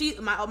 But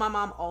my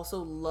mom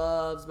also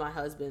loves my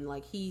husband.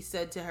 Like, he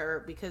said to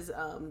her, because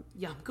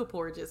Yom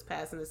Kippur just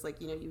passed, and it's like,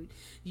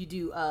 you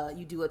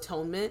do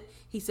atonement.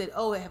 He said,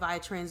 oh, have I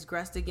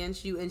transgressed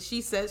against you? And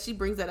she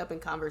brings that up in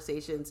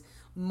conversations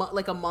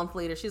like a month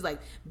later. She's like,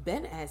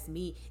 Ben asked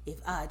me if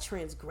I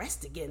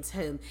transgressed against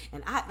him,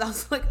 and I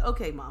was like,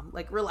 okay, Mom,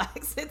 like,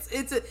 relax. I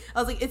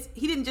was like,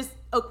 he didn't just,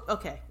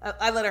 okay.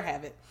 I let her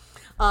have it.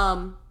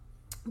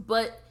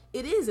 But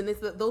it is, and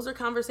those are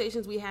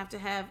conversations we have to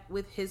have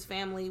with his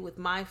family, with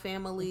my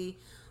family,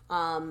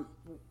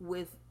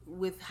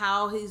 with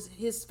how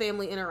his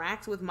family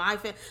interacts with my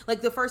family.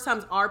 Like, the first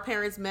times our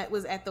parents met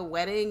was at the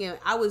wedding, and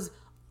I was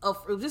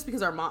just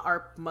because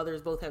our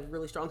mothers both have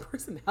really strong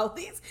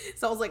personalities.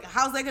 So I was like,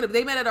 how's that gonna be?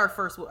 They met at our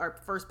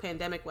first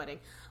pandemic wedding,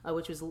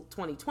 which was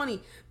 2020.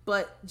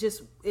 But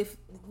just if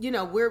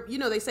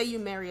they say you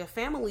marry a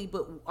family,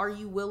 but are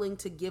you willing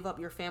to give up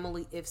your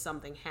family if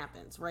something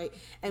happens, right?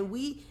 And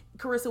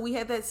Carissa, we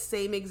had that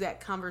same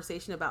exact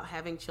conversation about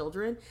having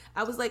children.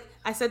 I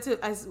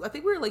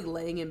think we were like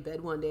laying in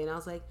bed one day, and I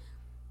was like,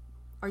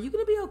 are you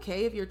gonna be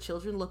okay if your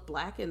children look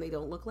black and they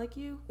don't look like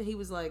you? And he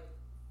was like,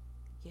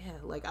 yeah,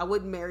 like, I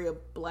wouldn't marry a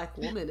black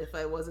woman if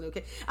I wasn't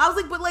okay. I was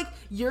like, but like,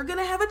 you're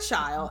gonna have a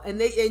child, and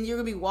you're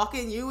gonna be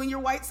walking, you and your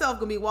white self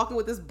gonna be walking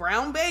with this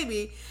brown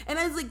baby. And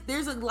I was like,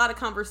 there's a lot of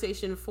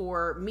conversation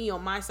for me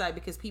on my side,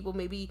 because people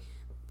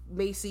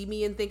may see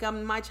me and think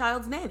I'm my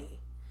child's nanny,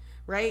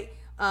 right?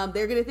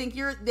 They're gonna think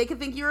they can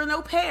think you're an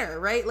au pair,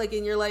 right? Like,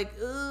 and you're like,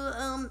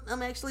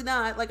 I'm actually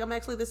not. Like,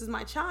 this is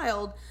my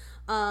child.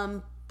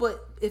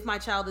 But if my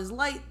child is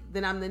light,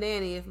 then I'm the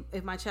nanny.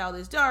 If my child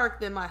is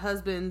dark, then my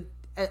husband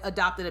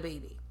adopted a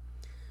baby,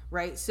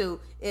 right?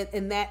 So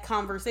in that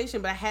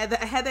conversation, but I had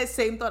that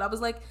same thought. I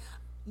was like,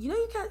 your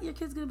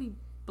kid's gonna be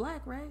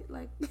black, right?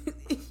 Like,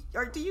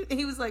 or do you? And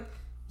he was like,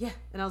 yeah.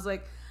 And I was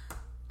like,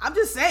 I'm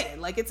just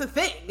saying, like, it's a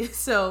thing.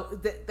 So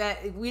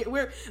we'll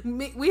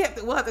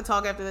have to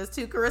talk after this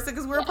too, Carissa,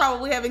 because we're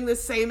probably having the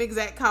same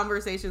exact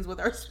conversations with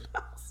our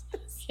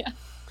spouses. Yeah.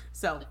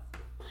 So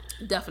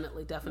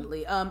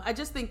definitely. I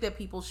just think that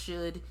people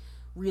should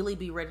really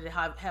be ready to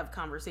have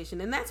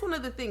conversation. And that's one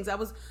of the things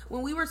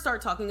when we were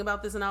start talking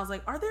about this, and I was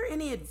like, are there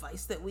any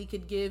advice that we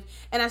could give?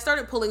 And I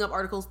started pulling up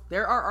articles.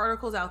 There are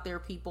articles out there,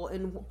 people,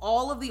 and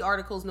all of the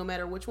articles, no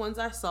matter which ones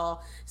I saw,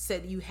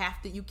 said you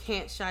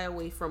can't shy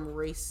away from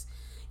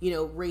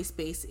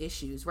race-based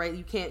issues, right?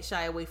 You can't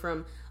shy away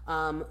from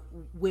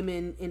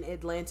women in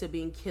Atlanta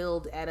being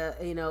killed at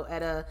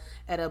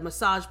a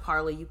massage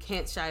parlor. You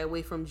can't shy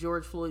away from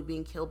George Floyd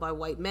being killed by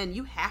white men.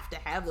 You have to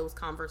have those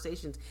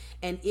conversations.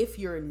 And if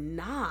you're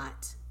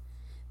not,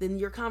 then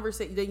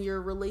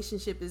your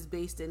relationship is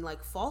based in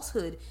like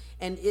falsehood,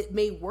 and it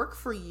may work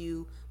for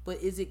you, but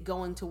is it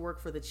going to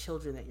work for the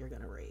children that you're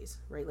going to raise,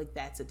 right? Like,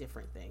 that's a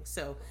different thing.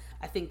 So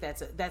I think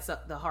that's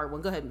the hard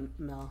one. Go ahead,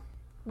 Mel.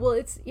 Well,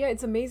 it's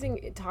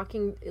amazing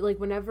talking, like,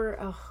 whenever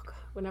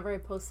I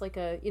post like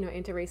a,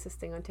 anti-racist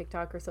thing on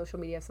TikTok or social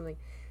media or something,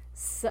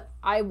 so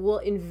I will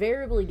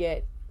invariably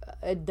get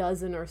a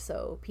dozen or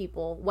so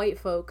people, white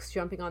folks,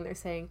 jumping on there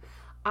saying,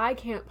 I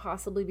can't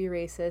possibly be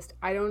racist.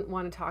 I don't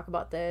want to talk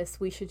about this.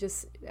 We should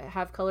just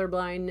have color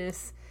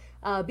blindness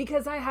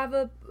because I have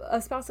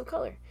a spouse of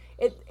color.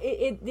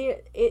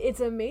 It's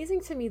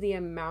amazing to me the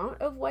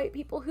amount of white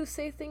people who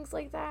say things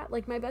like that.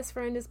 Like, my best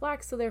friend is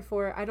black, so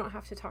therefore I don't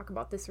have to talk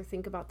about this or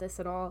think about this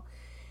at all.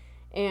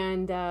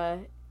 And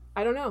I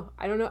don't know.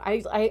 I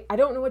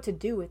don't know what to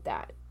do with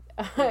that.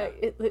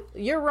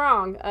 You're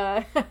wrong.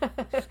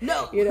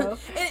 No,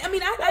 And, I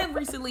mean, I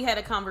recently had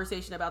a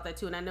conversation about that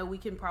too, and I know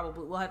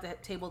we'll have to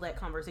table that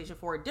conversation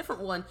for a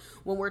different one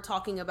when we're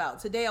talking about.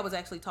 Today, I was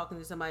actually talking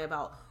to somebody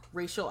about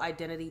racial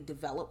identity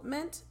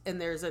development, and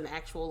there's an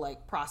actual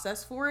like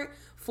process for it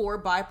for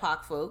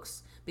BIPOC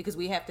folks, because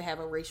we have to have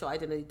a racial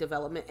identity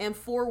development, and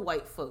for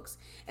white folks.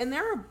 And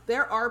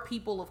there are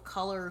people of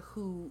color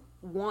who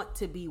want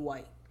to be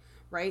white,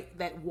 right?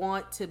 That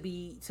want to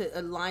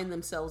align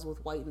themselves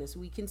with whiteness.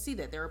 We can see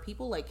that there are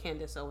people like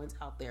Candace Owens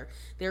out there.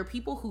 There are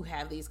people who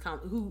have these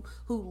who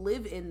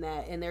live in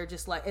that, and they're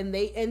just like,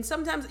 and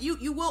sometimes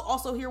you will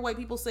also hear white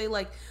people say,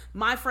 like,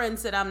 my friend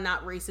said I'm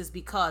not racist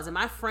because, and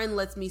my friend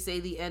lets me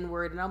say the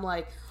N-word, and I'm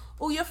like,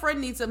 oh, your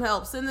friend needs some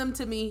help. Send them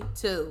to me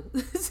too.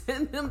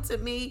 Send them to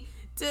me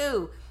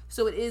too.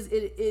 So it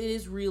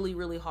is really,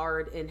 really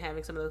hard in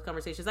having some of those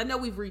conversations. I know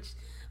we've reached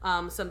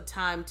some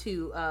time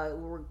too.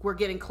 We're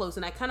getting close,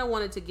 and I kind of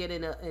wanted to get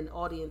in an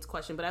audience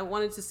question, but I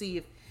wanted to see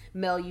if,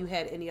 Mel, you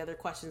had any other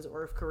questions,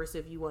 or if Carissa,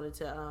 if you wanted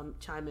to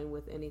chime in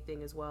with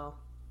anything as well.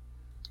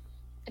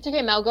 It's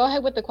okay, Mel. Go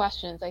ahead with the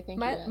questions. I think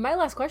my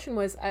last question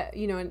was,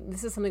 and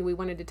this is something we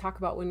wanted to talk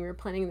about when we were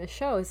planning the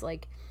show, is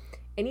like,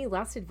 any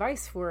last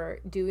advice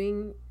for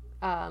doing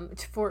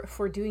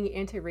doing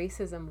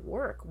anti-racism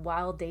work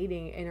while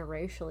dating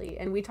interracially.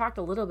 And we talked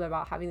a little bit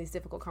about having these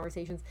difficult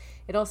conversations.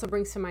 It also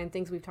brings to mind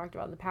things we've talked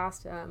about in the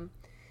past.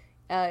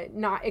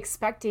 Not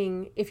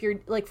expecting, if you're,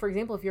 like, for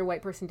example, if you're a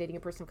white person dating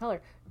a person of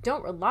color,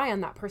 don't rely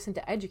on that person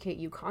to educate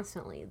you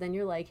constantly. Then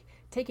you're like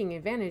taking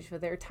advantage of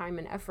their time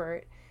and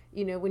effort,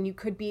 when you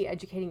could be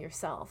educating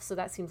yourself. So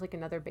that seems like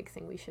another big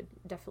thing we should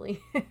definitely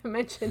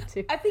mention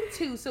too. I think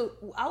too. So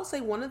I'll say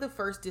one of the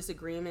first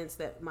disagreements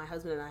that my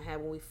husband and I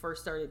had when we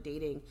first started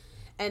dating,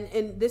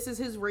 and this is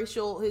his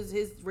racial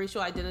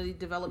identity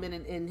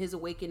development and his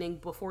awakening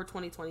before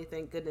 2020.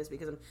 Thank goodness,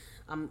 because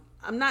I'm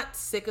not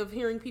sick of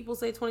hearing people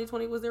say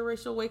 2020 was their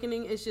racial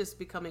awakening. It's just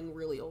becoming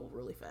really old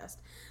really fast.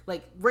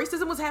 Like,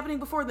 racism was happening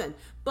before then.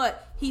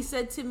 But he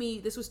said to me,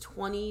 this was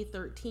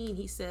 2013.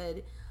 He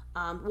said,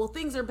 well,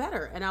 things are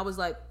better. And I was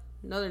like,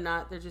 no, they're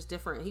not. They're just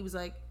different. He was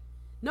like,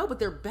 no, but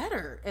they're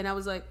better. And I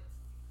was like,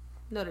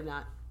 no, they're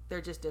not.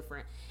 They're just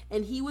different.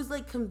 And he was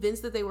like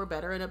convinced that they were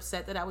better and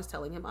upset that I was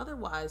telling him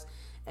otherwise.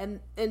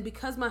 And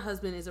because my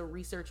husband is a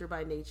researcher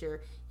by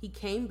nature, he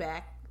came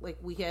back, like,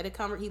 we had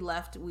he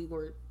left, we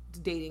were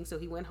dating, so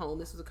he went home.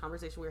 This was a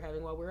conversation we were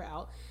having while we were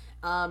out.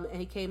 And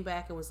he came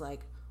back and was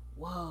like,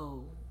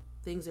 whoa,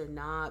 things are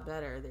not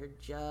better. They're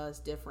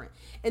just different.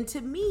 And to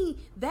me,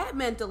 that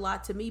meant a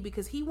lot to me,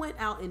 because he went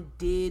out and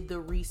did the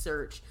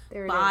research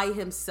by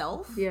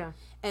himself. Yeah.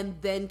 And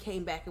then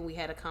came back and we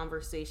had a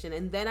conversation.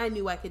 And then I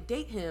knew I could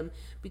date him,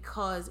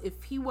 because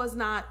if he was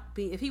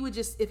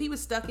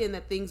stuck in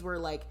that things were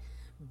like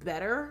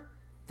better,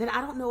 then I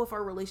don't know if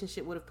our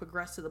relationship would have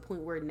progressed to the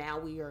point where now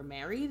we are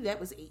married. That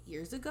was 8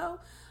 years ago.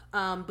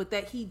 But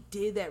that he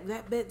did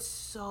that meant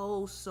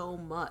so, so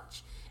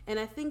much. And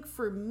I think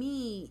for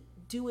me,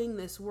 doing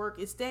this work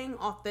is staying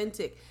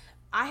authentic.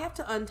 I have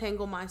to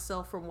untangle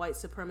myself from white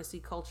supremacy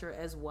culture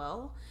as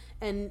well.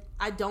 And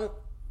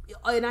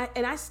and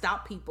I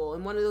stop people.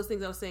 And one of those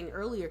things I was saying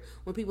earlier,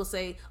 when people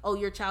say, oh,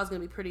 your child's gonna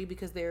be pretty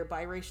because they're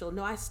biracial,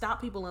 no, I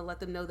stop people and let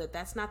them know that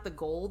that's not the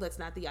goal, that's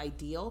not the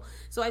ideal.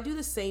 So I do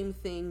the same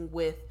thing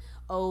with,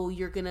 oh,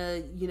 you're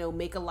gonna,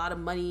 make a lot of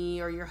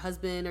money, or your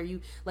husband, or you,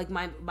 like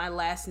my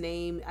last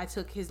name, I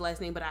took his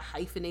last name but I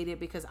hyphenated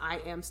because I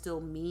am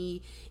still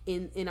me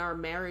in our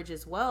marriage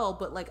as well.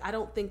 But like, I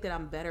don't think that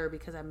I'm better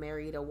because I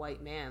married a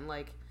white man.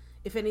 Like,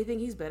 if anything,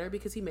 he's better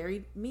because he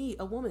married me,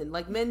 a woman.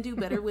 Like, men do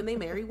better when they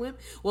marry women.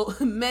 Well,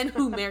 men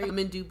who marry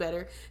women do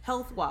better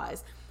health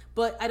wise.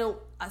 But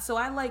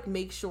I like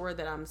make sure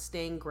that I'm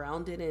staying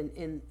grounded,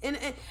 and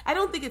I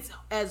don't think it's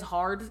as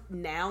hard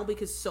now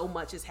because so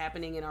much is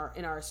happening in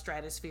our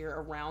stratosphere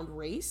around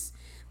race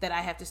that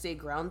I have to stay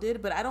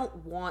grounded. But I don't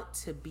want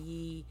to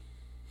be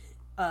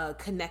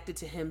connected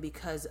to him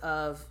because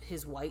of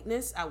his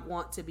whiteness. I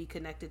want to be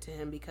connected to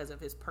him because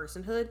of his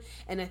personhood,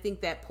 and I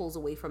think that pulls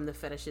away from the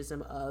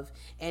fetishism of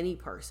any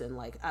person.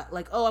 Like,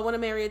 oh, I want to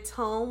marry a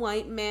tall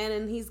white man,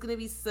 and he's gonna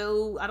be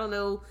so, I don't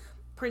know,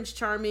 Prince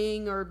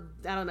Charming, or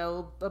I don't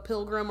know, a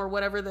pilgrim, or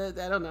whatever.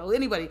 I don't know,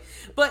 anybody.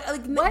 But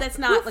like, that's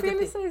not like a thing.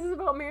 Who fantasizes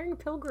about marrying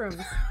pilgrims?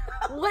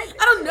 What?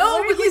 I don't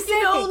know,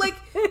 but like,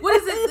 what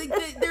is it?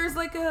 Like, there's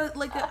like a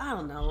I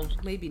don't know,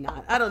 maybe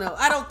not. I don't know.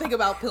 I don't think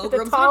about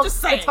pilgrims. I'm just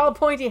saying. The tall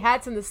pointy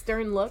hats and the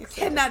stern looks.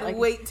 I cannot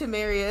wait to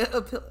marry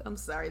a I'm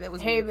sorry, that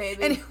was weird.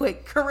 Baby. Anyway,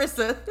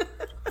 Carissa.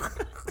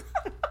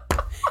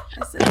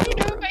 I don't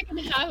know if I can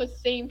have the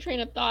same train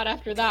of thought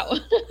after that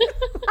one.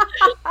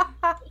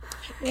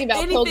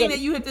 Anything that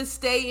you have to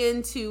stay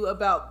into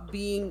about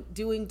doing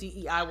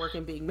DEI work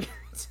and being married,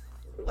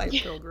 like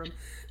pilgrim.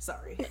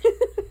 Sorry.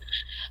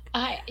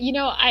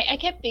 I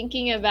kept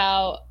thinking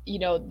about,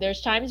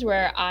 there's times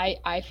where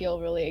I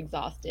feel really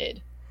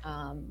exhausted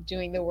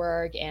doing the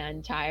work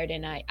and tired,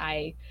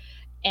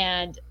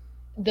 and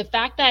the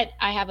fact that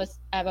I have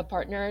a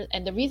partner,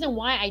 and the reason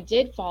why I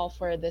did fall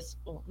for this,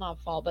 well, not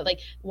fall, but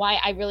like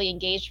why I really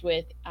engaged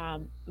with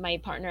my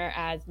partner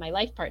as my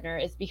life partner,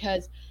 is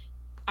because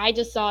I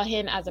just saw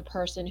him as a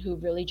person who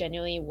really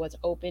genuinely was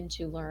open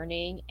to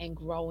learning and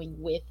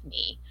growing with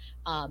me,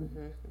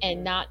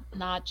 and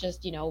not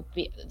just,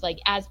 like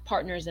as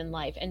partners in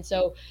life. And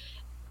so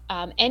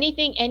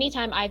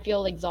anytime I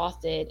feel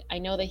exhausted, I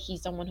know that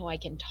he's someone who I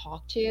can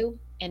talk to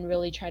and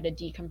really try to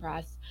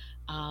decompress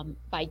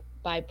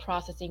by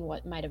processing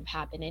what might have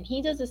happened. And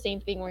he does the same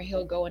thing where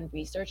he'll go and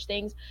research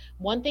things.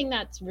 One thing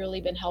that's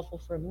really been helpful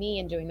for me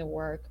in doing the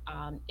work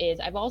is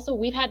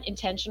we've had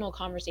intentional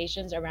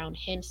conversations around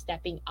him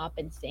stepping up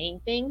and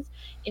saying things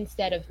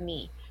instead of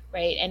me,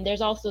 right? And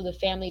there's also the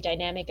family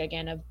dynamic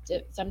again of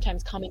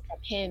sometimes coming from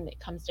him, it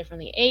comes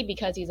differently. A,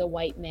 because he's a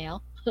white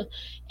male,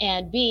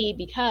 and B,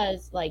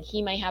 because like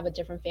he might have a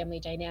different family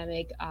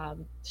dynamic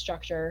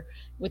structure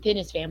within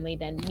his family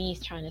than me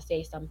trying to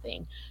say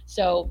something.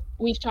 So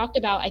we've talked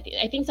about,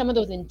 I think some of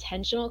those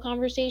intentional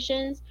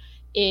conversations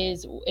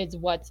is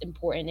what's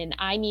important. And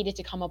I needed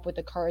to come up with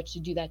the courage to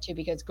do that too,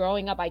 because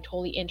growing up, I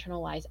totally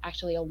internalized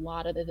actually a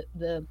lot of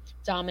the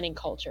dominant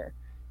culture.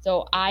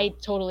 So I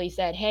totally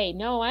said, hey,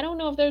 no, I don't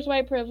know if there's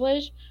white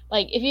privilege.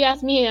 Like if you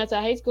asked me as a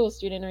high school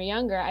student or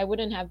younger, I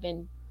wouldn't have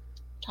been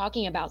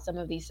talking about some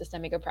of these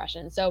systemic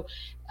oppressions. So,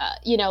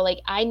 like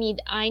I need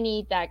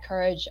that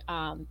courage.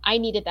 I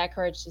needed that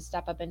courage to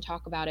step up and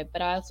talk about it,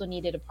 but I also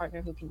needed a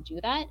partner who can do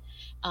that.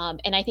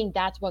 And I think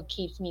that's what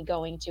keeps me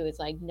going too, is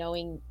like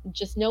knowing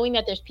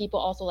that there's people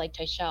also like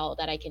Tyshell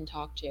that I can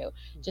talk to.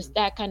 Mm-hmm. Just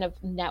that kind of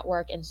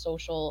network and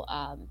social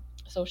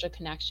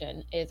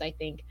connection is, I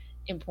think,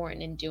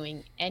 important in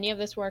doing any of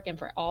this work, and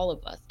for all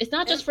of us. It's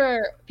not just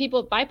for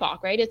people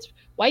BIPOC, right? It's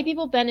white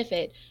people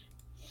benefit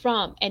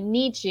from and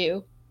need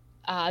to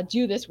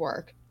do this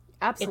work.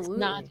 Absolutely. It's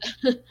not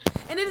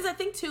and it is, I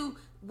think, too,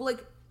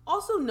 like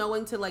also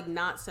knowing to like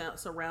not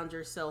surround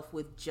yourself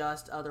with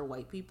just other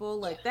white people.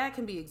 Like that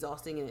can be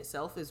exhausting in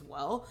itself as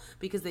well,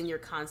 because then you're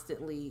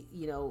constantly,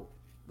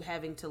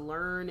 having to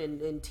learn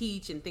and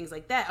teach and things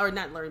like that, or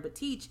not learn but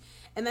teach.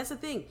 And that's the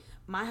thing,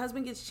 my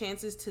husband gets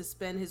chances to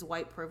spend his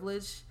white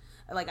privilege.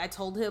 Like I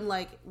told him,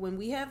 like when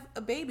we have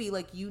a baby,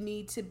 like you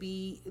need to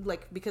be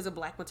like, because of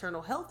Black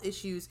maternal health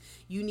issues,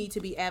 you need to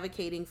be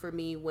advocating for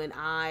me when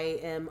I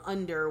am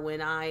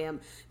when I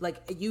am like,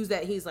 use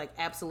that. He's like,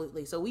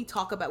 absolutely. So we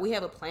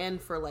have a plan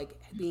for like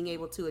being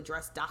able to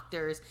address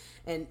doctors,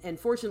 and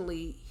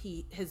fortunately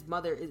his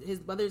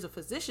mother's a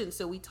physician.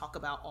 So we talk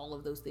about all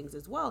of those things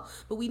as well,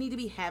 but we need to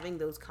be having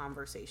those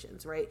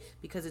conversations, right?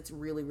 Because it's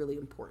really, really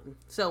important.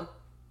 So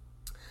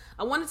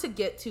I wanted to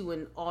get to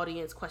an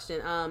audience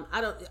question.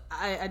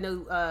 I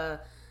know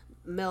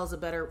Mel's a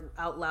better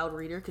out loud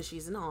reader because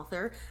she's an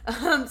author.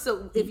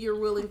 So if you're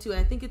willing to, and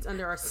I think it's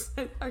under our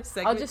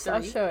segment.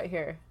 I'll show it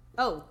here.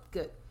 Oh,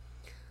 good.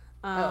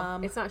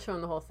 It's not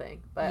showing the whole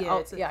thing, but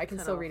I can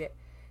still read it.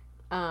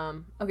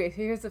 Okay, so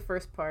here's the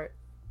first part.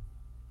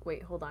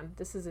 Wait, hold on.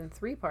 This is in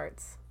 3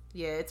 parts.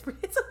 Yeah,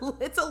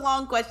 it's a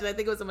long question. I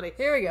think it was somebody.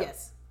 Here we go.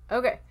 Yes.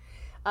 Okay.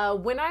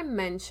 When I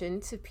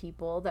mention to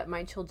people that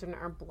my children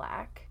are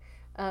Black,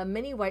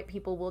 many white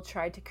people will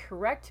try to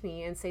correct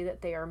me and say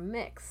that they are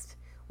mixed.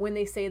 when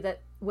they say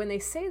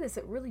this,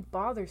 it really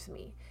bothers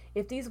me.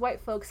 If these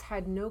white folks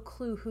had no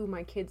clue who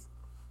my kids,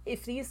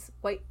 if these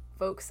white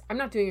folks, I'm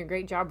not doing a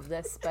great job of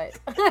this, but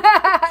and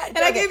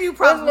I gave you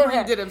props before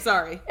you did. I'm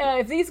sorry.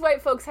 If these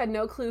white folks had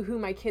no clue who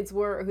my kids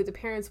were or who the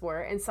parents were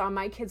and saw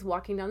my kids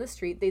walking down the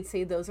street, they'd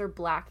say those are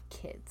black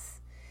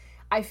kids.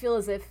 I feel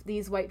as if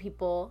these white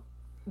people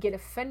get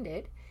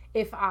offended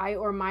if I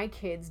or my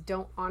kids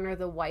don't honor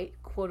the white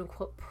quote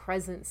unquote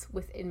presence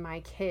within my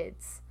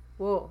kids.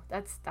 Whoa,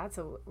 that's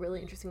a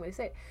really interesting way to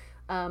say it.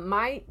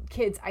 My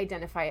kids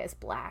identify as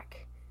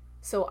black,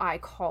 so I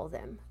call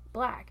them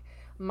black.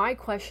 My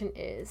question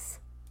is,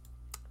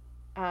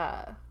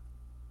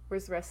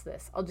 where's the rest of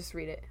this? I'll just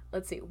read it.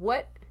 Let's see.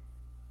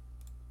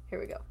 Here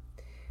we go.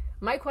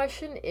 My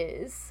question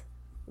is,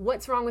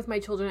 what's wrong with my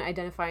children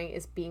identifying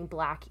as being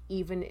black,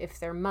 even if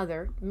their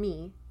mother,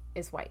 me,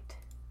 is white?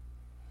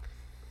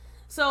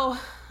 So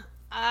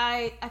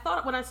I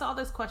thought when I saw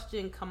this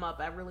question come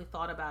up, I really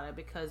thought about it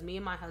because me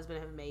and my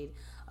husband have made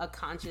a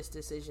conscious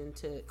decision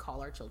to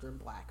call our children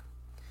black,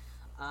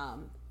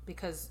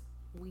 because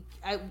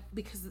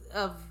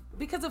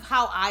of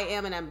how I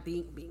am, and I'm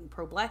being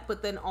pro-black,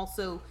 but then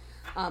also,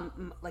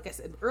 like I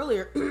said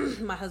earlier,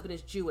 my husband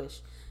is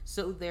Jewish,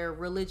 so their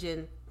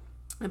religion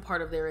and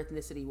part of their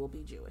ethnicity will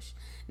be Jewish.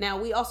 Now,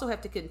 we also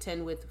have to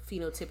contend with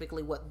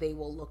phenotypically what they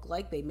will look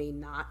like. They may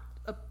not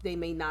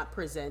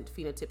present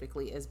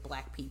phenotypically as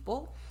black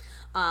people,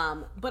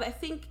 but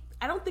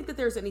I don't think that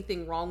there's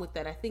anything wrong with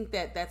that. I think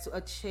that that's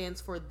a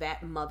chance for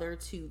that mother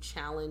to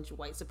challenge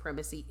white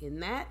supremacy in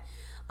that.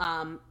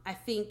 I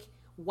think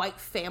white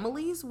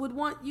families would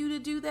want you to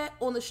do that.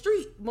 On the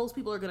street, most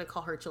people are going to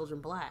call her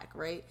children black,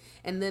 right?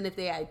 And then if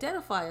they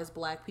identify as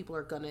black, people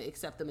are going to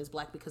accept them as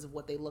black because of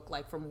what they look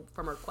like. From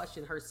her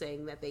question, her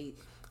saying that they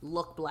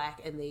look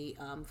black and they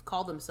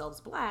call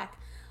themselves black.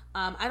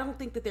 I don't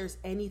think that there's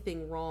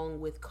anything wrong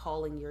with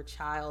calling your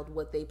child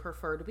what they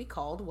prefer to be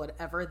called,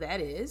 whatever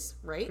that is,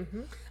 right?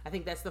 Mm-hmm. I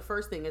think that's the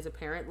first thing as a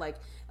parent. Like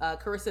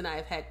Carissa and I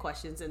have had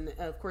questions, and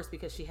of course,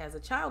 because she has a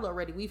child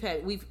already,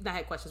 we've not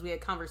had questions, we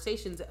had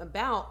conversations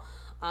about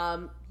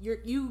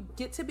you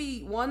get to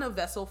be a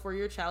vessel for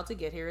your child to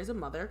get here as a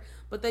mother,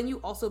 but then you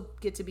also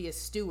get to be a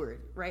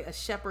steward, right? A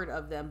shepherd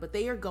of them, but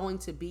they are going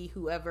to be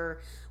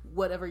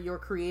whatever your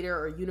creator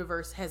or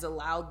universe has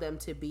allowed them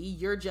to be.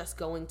 You're just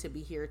going to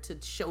be here to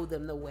show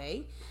them the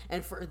way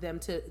and for them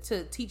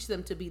to teach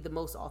them to be the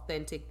most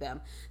authentic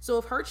them. So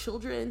if her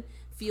children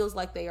feel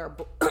like they are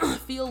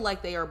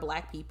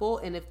black people,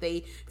 and if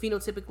they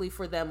phenotypically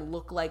for them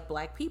look like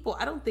black people,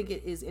 I don't think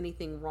it is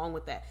anything wrong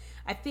with that.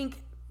 I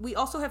think we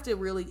also have to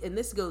really, and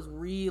this goes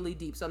really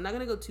deep, so I'm not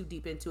going to go too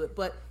deep into it,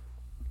 but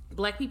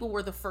black people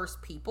were the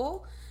first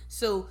people.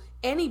 So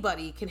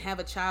anybody can have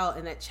a child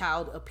and that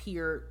child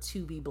appear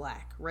to be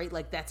black, right?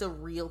 Like that's a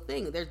real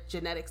thing. There's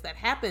genetics that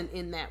happen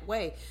in that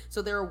way.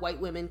 So there are white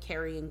women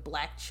carrying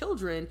black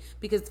children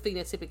because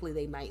phenotypically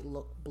they might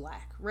look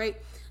black,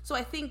 right? So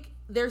I think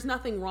there's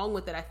nothing wrong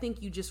with it. I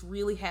think you just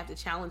really have to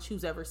challenge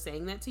who's ever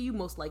saying that to you.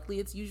 Most likely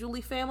it's usually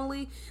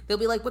family. They'll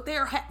be like, but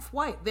they're half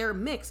white, they're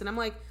mixed. And I'm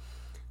like,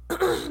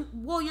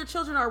 well, your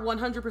children are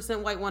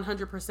 100% white,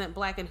 100%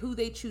 black, and who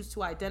they choose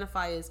to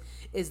identify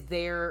is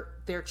their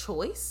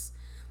choice.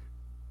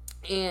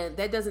 And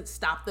that doesn't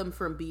stop them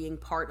from being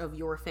part of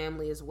your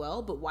family as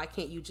well. But why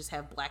can't you just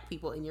have black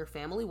people in your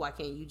family? Why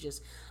can't you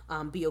just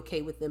be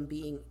okay with them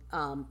being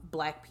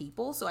black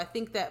people? So I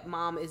think that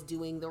mom is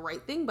doing the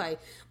right thing by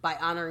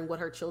honoring what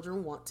her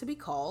children want to be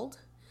called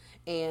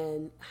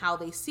and how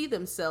they see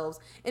themselves.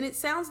 And it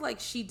sounds like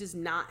she does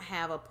not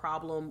have a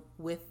problem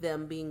with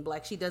them being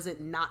black. She doesn't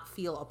not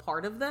feel a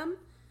part of them,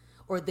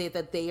 or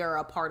that they are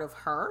a part of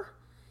her,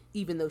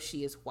 even though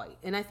she is white.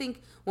 And I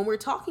think when we're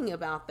talking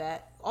about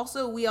that,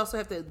 we also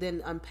have to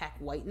then unpack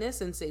whiteness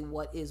and say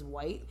what is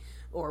white,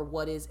 or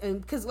what is,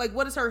 and because like,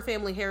 what is her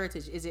family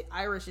heritage? Is it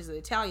Irish? Is it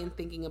Italian?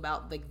 Thinking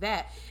about like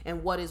that.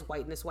 And what is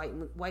whiteness?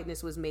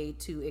 Whiteness was made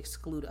to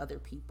exclude other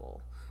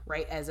people,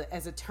 right? As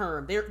a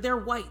term. They're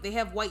white. They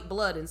have white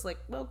blood. And it's like,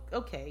 well,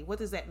 okay, what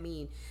does that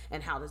mean?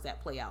 And how does that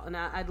play out? And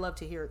I'd love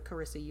to hear,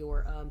 Carissa,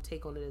 your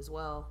take on it as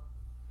well.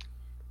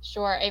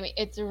 Sure. I mean,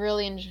 it's a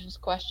really interesting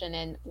question,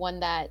 and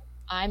one that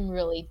I'm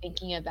really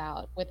thinking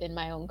about within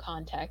my own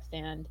context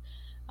and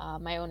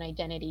my own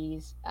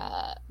identities,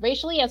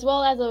 racially, as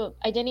well as a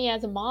identity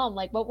as a mom.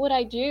 Like, what would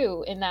I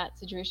do in that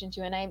situation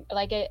too? And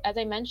as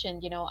I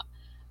mentioned,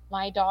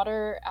 my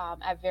daughter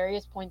at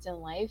various points in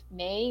life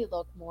may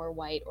look more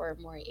white or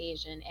more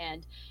Asian.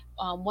 And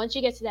once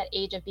you get to that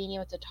age of being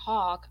able to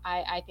talk,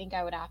 I think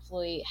I would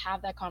absolutely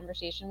have that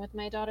conversation with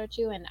my daughter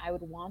too. And I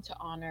would want to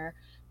honor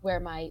where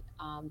my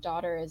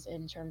daughter is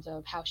in terms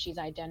of how she's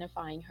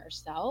identifying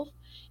herself.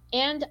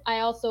 And I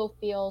also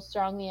feel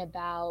strongly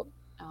about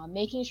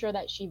making sure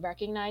that she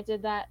recognizes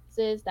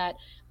that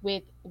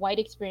with white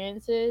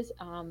experiences,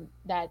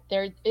 that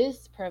there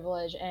is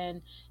privilege,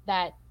 and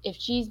that if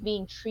she's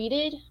being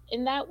treated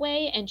in that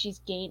way and she's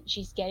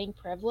getting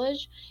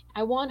privilege,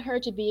 I want her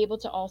to be able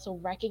to also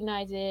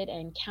recognize it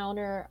and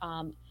counter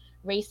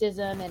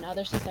racism and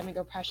other systemic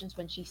oppressions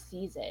when she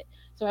sees it.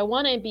 So I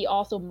want to be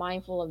also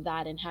mindful of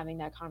that and having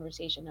that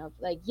conversation of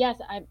like, yes,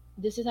 I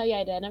this is how you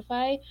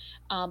identify.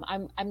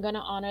 I'm gonna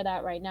honor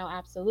that right now,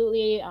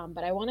 absolutely.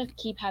 But I want to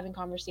keep having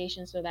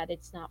conversations so that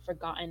it's not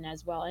forgotten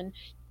as well. And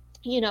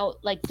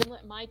like similar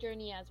my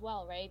journey as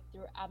well, right?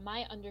 Through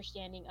my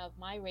understanding of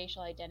my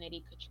racial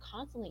identity could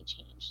constantly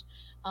change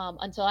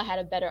until I had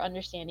a better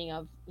understanding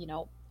of,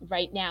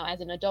 right now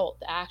as an adult,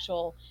 the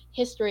actual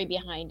history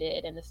behind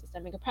it and the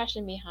systemic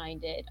oppression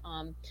behind it,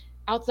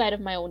 outside of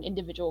my own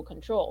individual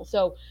control.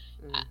 So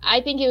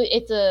I think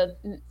it's a,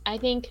 I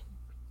think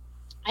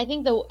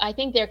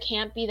there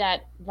can't be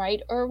that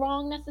right or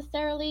wrong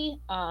necessarily.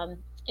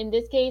 In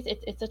this case,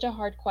 it's such a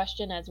hard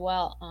question as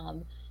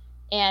well.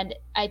 And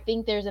I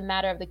think there's a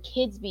matter of the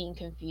kids being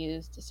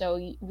confused.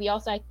 So we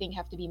also, I think,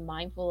 have to be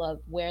mindful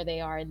of where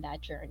they are in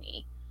that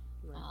journey,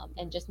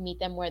 and just meet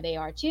them where they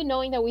are too,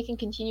 knowing that we can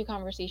continue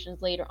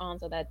conversations later on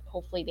so that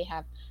hopefully they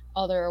have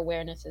other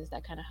awarenesses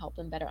that kind of help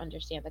them better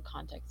understand the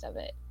context of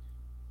it.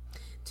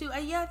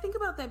 I think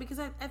about that because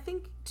I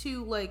think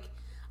too, like,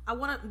 I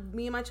want to.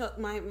 Me and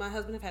my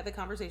husband have had the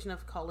conversation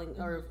of calling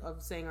or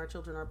of saying our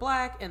children are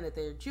black and that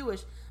they're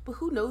Jewish, but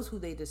who knows who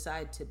they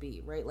decide to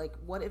be, right? Like,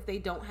 what if they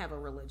don't have a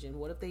religion?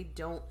 What if they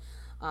don't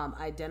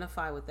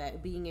identify with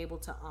that? Being able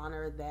to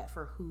honor that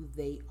for who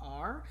they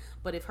are.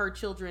 But if her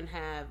children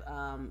have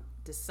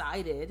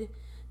decided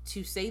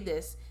to say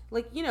this,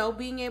 like,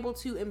 being able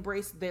to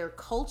embrace their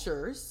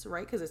cultures,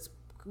 right? Because it's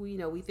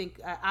we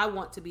think I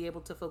want to be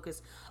able to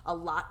focus a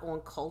lot on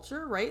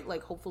culture, right?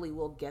 Like, hopefully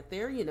we'll get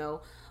there.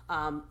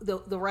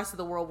 The rest of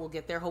the world will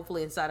get there.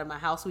 Hopefully inside of my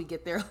house we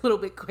get there a little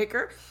bit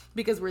quicker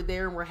because we're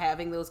there and we're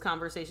having those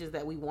conversations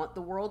that we want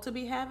the world to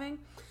be having.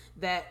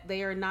 That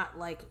they are not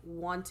like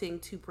wanting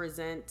to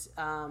present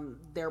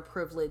their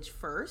privilege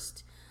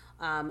first.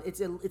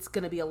 It's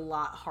going to be a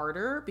lot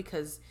harder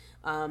because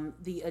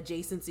the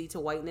adjacency to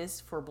whiteness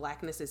for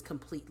blackness is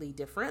completely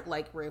different.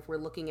 Like, if we're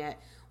looking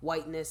at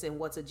whiteness and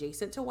what's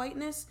adjacent to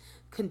whiteness,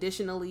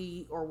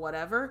 conditionally or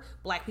whatever,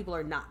 black people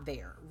are not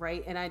there,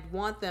 right? And I'd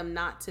want them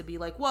not to be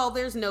like, well,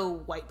 there's no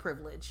white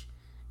privilege.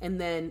 And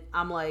then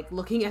I'm like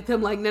looking at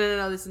them like,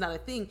 no, this is not a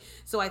thing.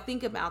 So I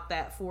think about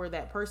that for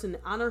that person.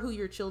 Honor who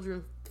your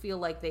children feel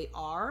like they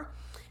are,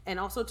 and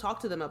also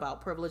talk to them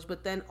about privilege.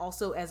 But then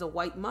also, as a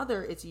white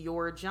mother, it's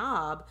your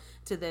job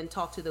to then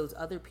talk to those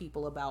other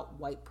people about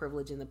white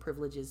privilege and the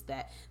privileges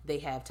that they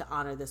have, to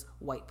honor this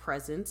white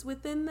presence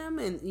within them.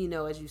 And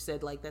as you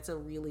said, like, that's a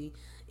really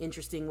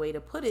interesting way to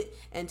put it,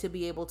 and to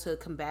be able to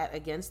combat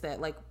against that.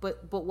 Like,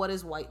 but what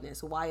is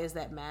whiteness? Why does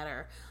that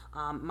matter?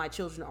 My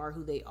children are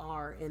who they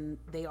are, and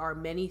they are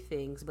many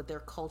things, but their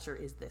culture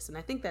is this. And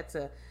I think that's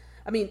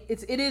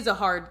it is a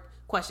hard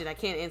question. I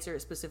can't answer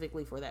it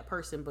specifically for that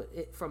person,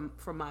 but from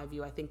my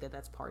view, I think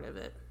that's part of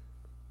it.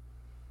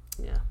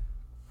 Yeah.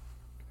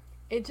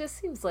 It just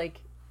seems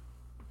like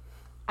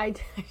I'm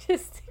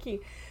just thinking,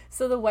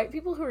 so the white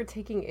people who are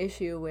taking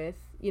issue with,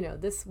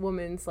 this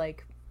woman's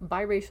like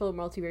biracial,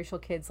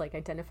 multiracial kids like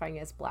identifying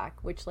as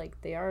black, which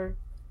like they are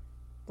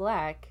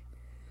black,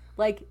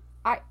 like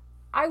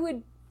I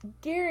would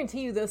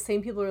guarantee you those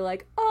same people are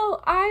like, oh,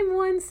 I'm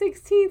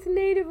 1/16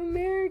 Native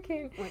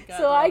American,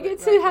 so I get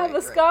to have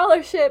a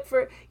scholarship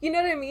for, you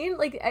know what I mean?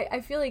 Like,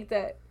 I feel like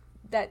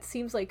that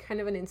seems like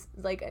kind of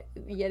like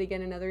yet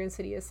again another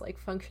insidious like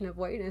function of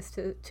whiteness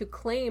to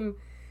claim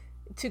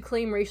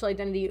racial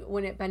identity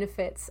when it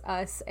benefits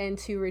us, and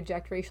to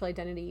reject racial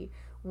identity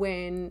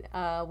when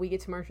we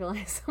get to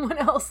marginalize someone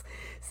else.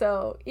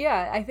 So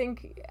yeah, I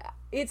think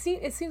it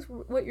seems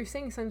what you're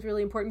saying sounds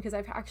really important, because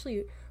I've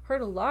actually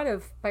heard a lot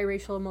of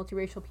biracial and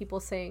multiracial people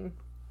saying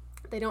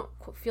they don't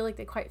feel like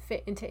they quite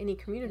fit into any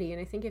community.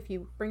 And I think if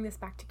you bring this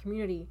back to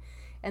community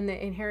and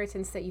the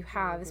inheritance that you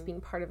have as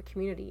being part of a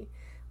community,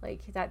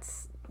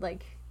 that's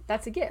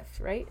a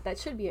gift, right? That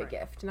should be a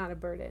gift, not a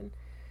burden.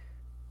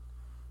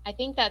 I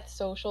think that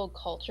social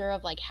culture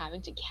of like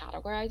having to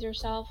categorize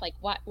yourself, like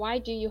why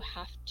do you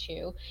have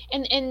to?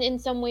 And in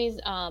some ways,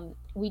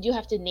 we do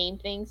have to name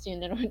things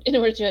in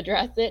order to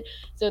address it.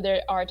 So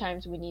there are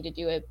times we need to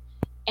do it.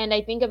 And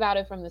I think about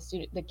it from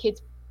the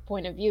kid's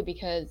point of view,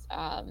 because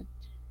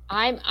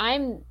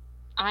I'm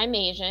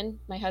Asian,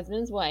 my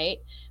husband's white.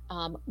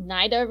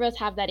 Neither of us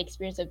have that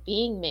experience of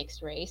being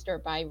mixed race or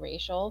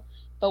biracial,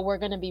 but we're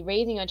going to be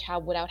raising a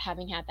child without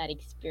having had that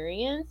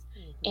experience.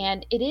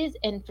 And it is,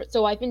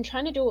 so I've been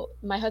trying to do,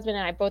 my husband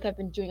and I both have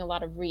been doing a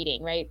lot of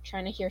reading, right?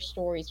 Trying to hear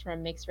stories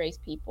from mixed race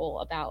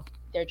people about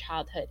their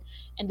childhood.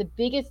 And the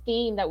biggest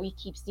theme that we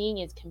keep seeing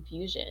is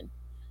confusion,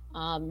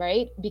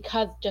 right?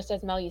 Because just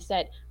as Mel, you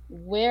said,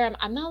 where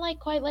I'm not like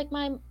quite like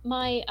my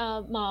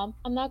mom,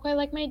 I'm not quite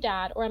like my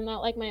dad, or I'm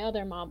not like my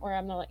other mom, or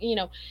I'm not like,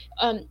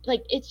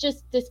 like, it's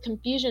just this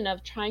confusion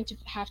of trying to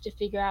have to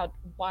figure out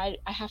why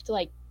I have to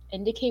like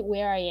indicate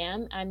where I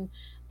am.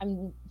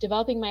 I'm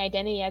developing my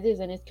identity as is,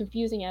 and it's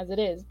confusing as it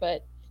is,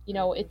 but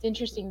it's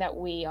interesting that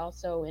we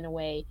also in a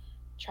way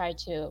try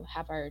to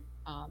have our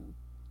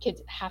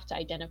kids have to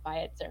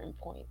identify at certain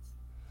points.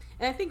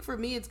 And I think for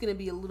me, it's going to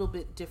be a little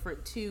bit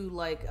different too,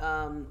 like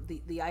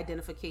the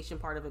identification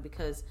part of it,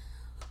 because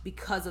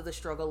of the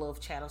struggle of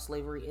chattel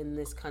slavery in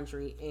this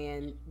country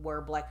and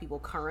where Black people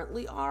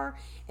currently are,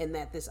 and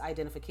that this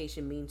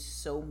identification means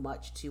so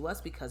much to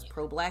us because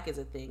pro-Black is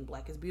a thing,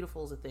 Black is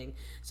beautiful is a thing.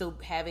 So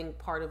having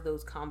part of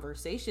those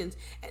conversations,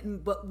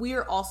 but we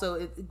are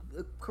also,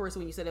 Carissa,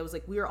 when you said it, was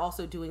like we are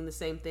also doing the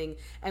same thing.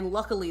 And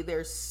luckily,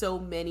 there's so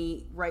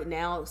many right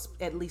now,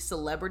 at least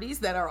celebrities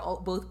that are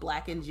both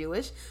Black and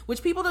Jewish,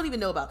 which people don't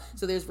even know about.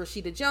 So there's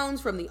Rashida Jones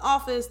from The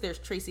Office, there's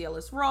Tracee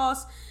Ellis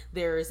Ross,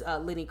 there's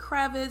Lenny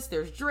Kravitz,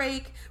 there's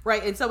Drake,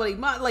 right? And somebody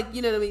like,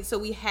 you know what I mean? So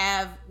we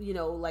have, you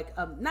know, like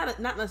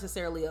not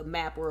necessarily a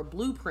map or a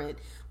blueprint,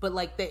 but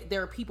like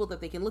there are people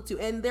that they can look to.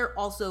 And they're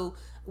also,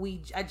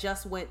 I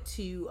just went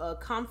to a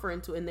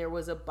conference and there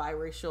was a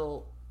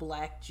biracial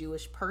Black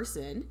Jewish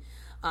person.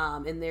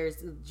 And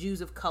there's Jews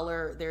of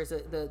Color, there's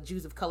the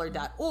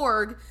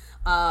jewsofcolor.org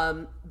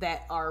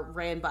that are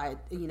ran by,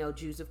 you know,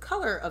 Jews of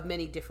color of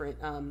many different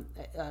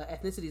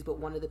ethnicities, but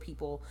one of the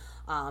people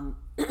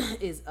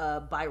is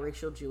a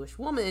biracial Jewish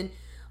woman,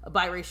 a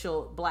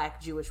biracial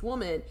Black Jewish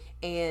woman,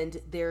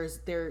 and there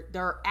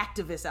are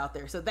activists out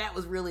there. So that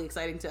was really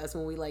exciting to us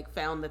when we like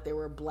found that there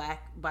were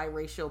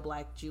biracial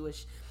Black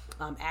Jewish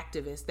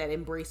activists that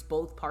embrace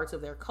both parts of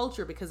their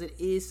culture, because it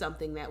is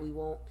something that we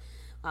won't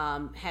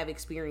have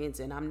experience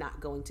in. I'm not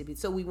going to be.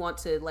 So we want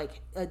to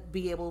like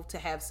be able to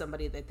have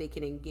somebody that they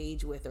can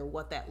engage with, or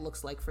what that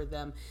looks like for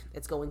them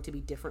that's going to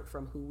be different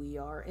from who we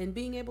are, and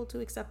being able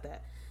to accept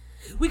that.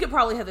 We could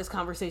probably have this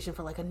conversation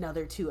for like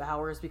another 2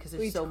 hours because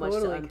there's so much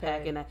to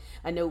unpack. And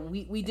I know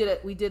we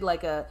did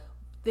like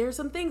there's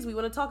some things we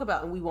want to talk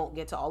about, and we won't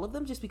get to all of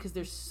them just because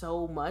there's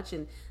so much.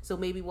 And so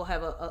maybe we'll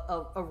have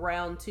a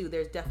round two.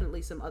 There's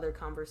definitely some other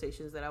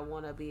conversations that I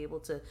want to be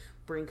able to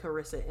bring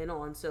Carissa in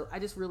on. So I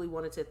just really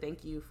wanted to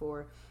thank you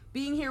for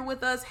being here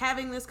with us,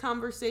 having this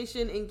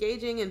conversation,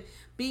 engaging, and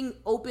being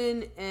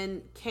open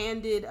and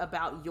candid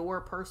about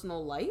your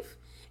personal life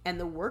and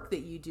the work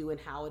that you do and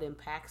how it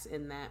impacts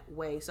in that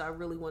way. So I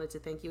really wanted to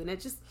thank you. And I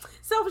just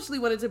selfishly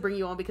wanted to bring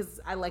you on because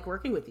I like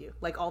working with you,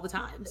 like all the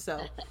time. So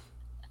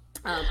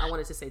I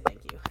wanted to say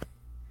thank you.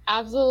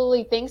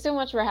 Absolutely. Thanks so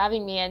much for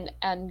having me.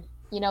 And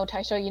you know,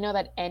 Taisho, you know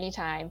that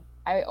anytime.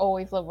 I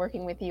always love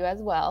working with you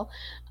as well.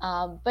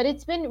 But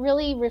it's been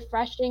really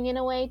refreshing in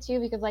a way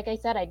too, because like I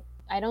said,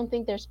 I don't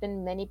think there's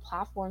been many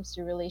platforms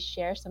to really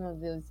share some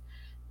of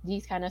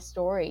these kind of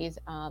stories.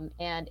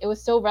 And it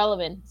was so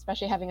relevant,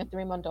 especially having a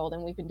 3-month-old.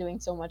 And we've been doing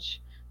so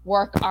much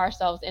work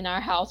ourselves in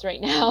our house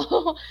right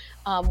now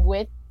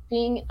with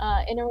being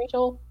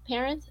interracial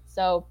parents.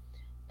 So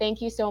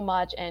thank you so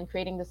much, and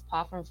creating this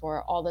platform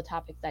for all the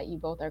topics that you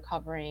both are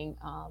covering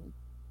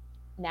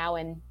now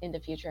and in the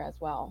future as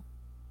well.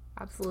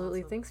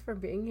 Absolutely. Awesome. Thanks for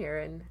being here.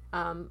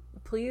 And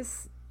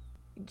please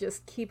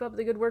just keep up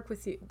the good work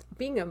with you.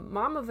 Being a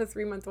mom of a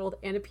 3-month-old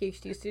and a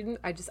PhD student,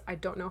 I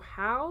don't know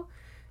how.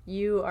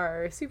 You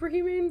are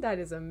superhuman. That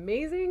is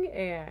amazing,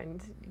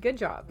 and good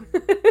job.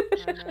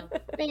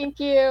 Thank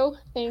you.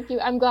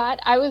 I'm glad.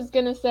 I was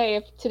gonna say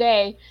if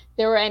today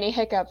there were any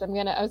hiccups, I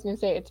was gonna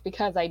say it's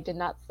because I did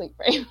not sleep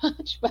very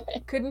much, but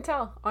couldn't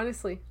tell,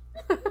 honestly.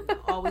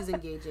 Always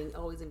engaging.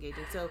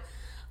 So,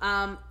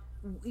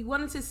 we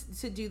wanted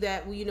to do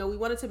that. We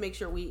wanted to make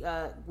sure we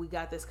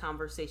got this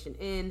conversation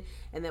in,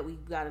 and that we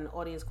got an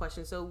audience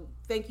question. So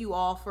thank you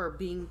all for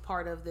being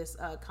part of this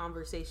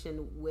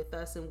conversation with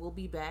us, and we'll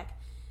be back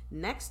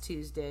next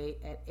Tuesday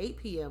at 8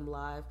 p.m.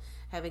 live,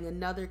 having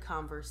another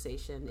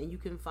conversation. And you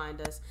can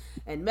find us,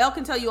 and Mel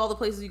can tell you all the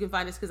places you can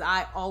find us, because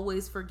I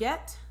always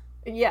forget.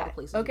 Yeah.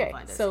 Okay.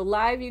 So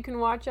live, you can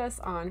watch us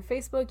on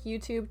Facebook,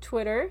 YouTube,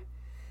 Twitter.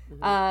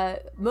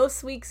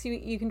 Most weeks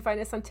you can find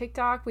us on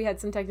TikTok. We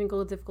had some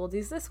technical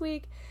difficulties this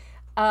week.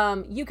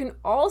 You can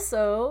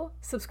also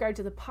subscribe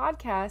to the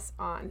podcast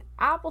on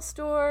Apple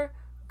Store,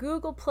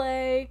 Google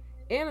Play,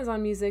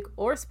 Amazon Music,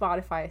 or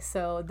Spotify.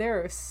 So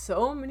there are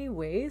so many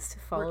ways to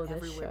follow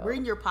this show. We're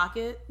in your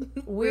pocket.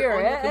 We're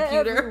on your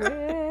computer.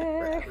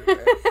 We're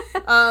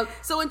everywhere.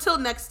 So until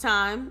next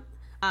time,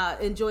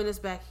 and join us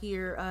back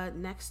here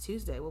next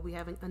Tuesday. We'll be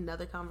having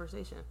another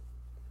conversation.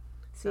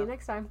 See you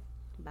next time.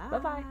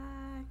 Bye.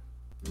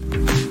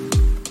 Bye-bye.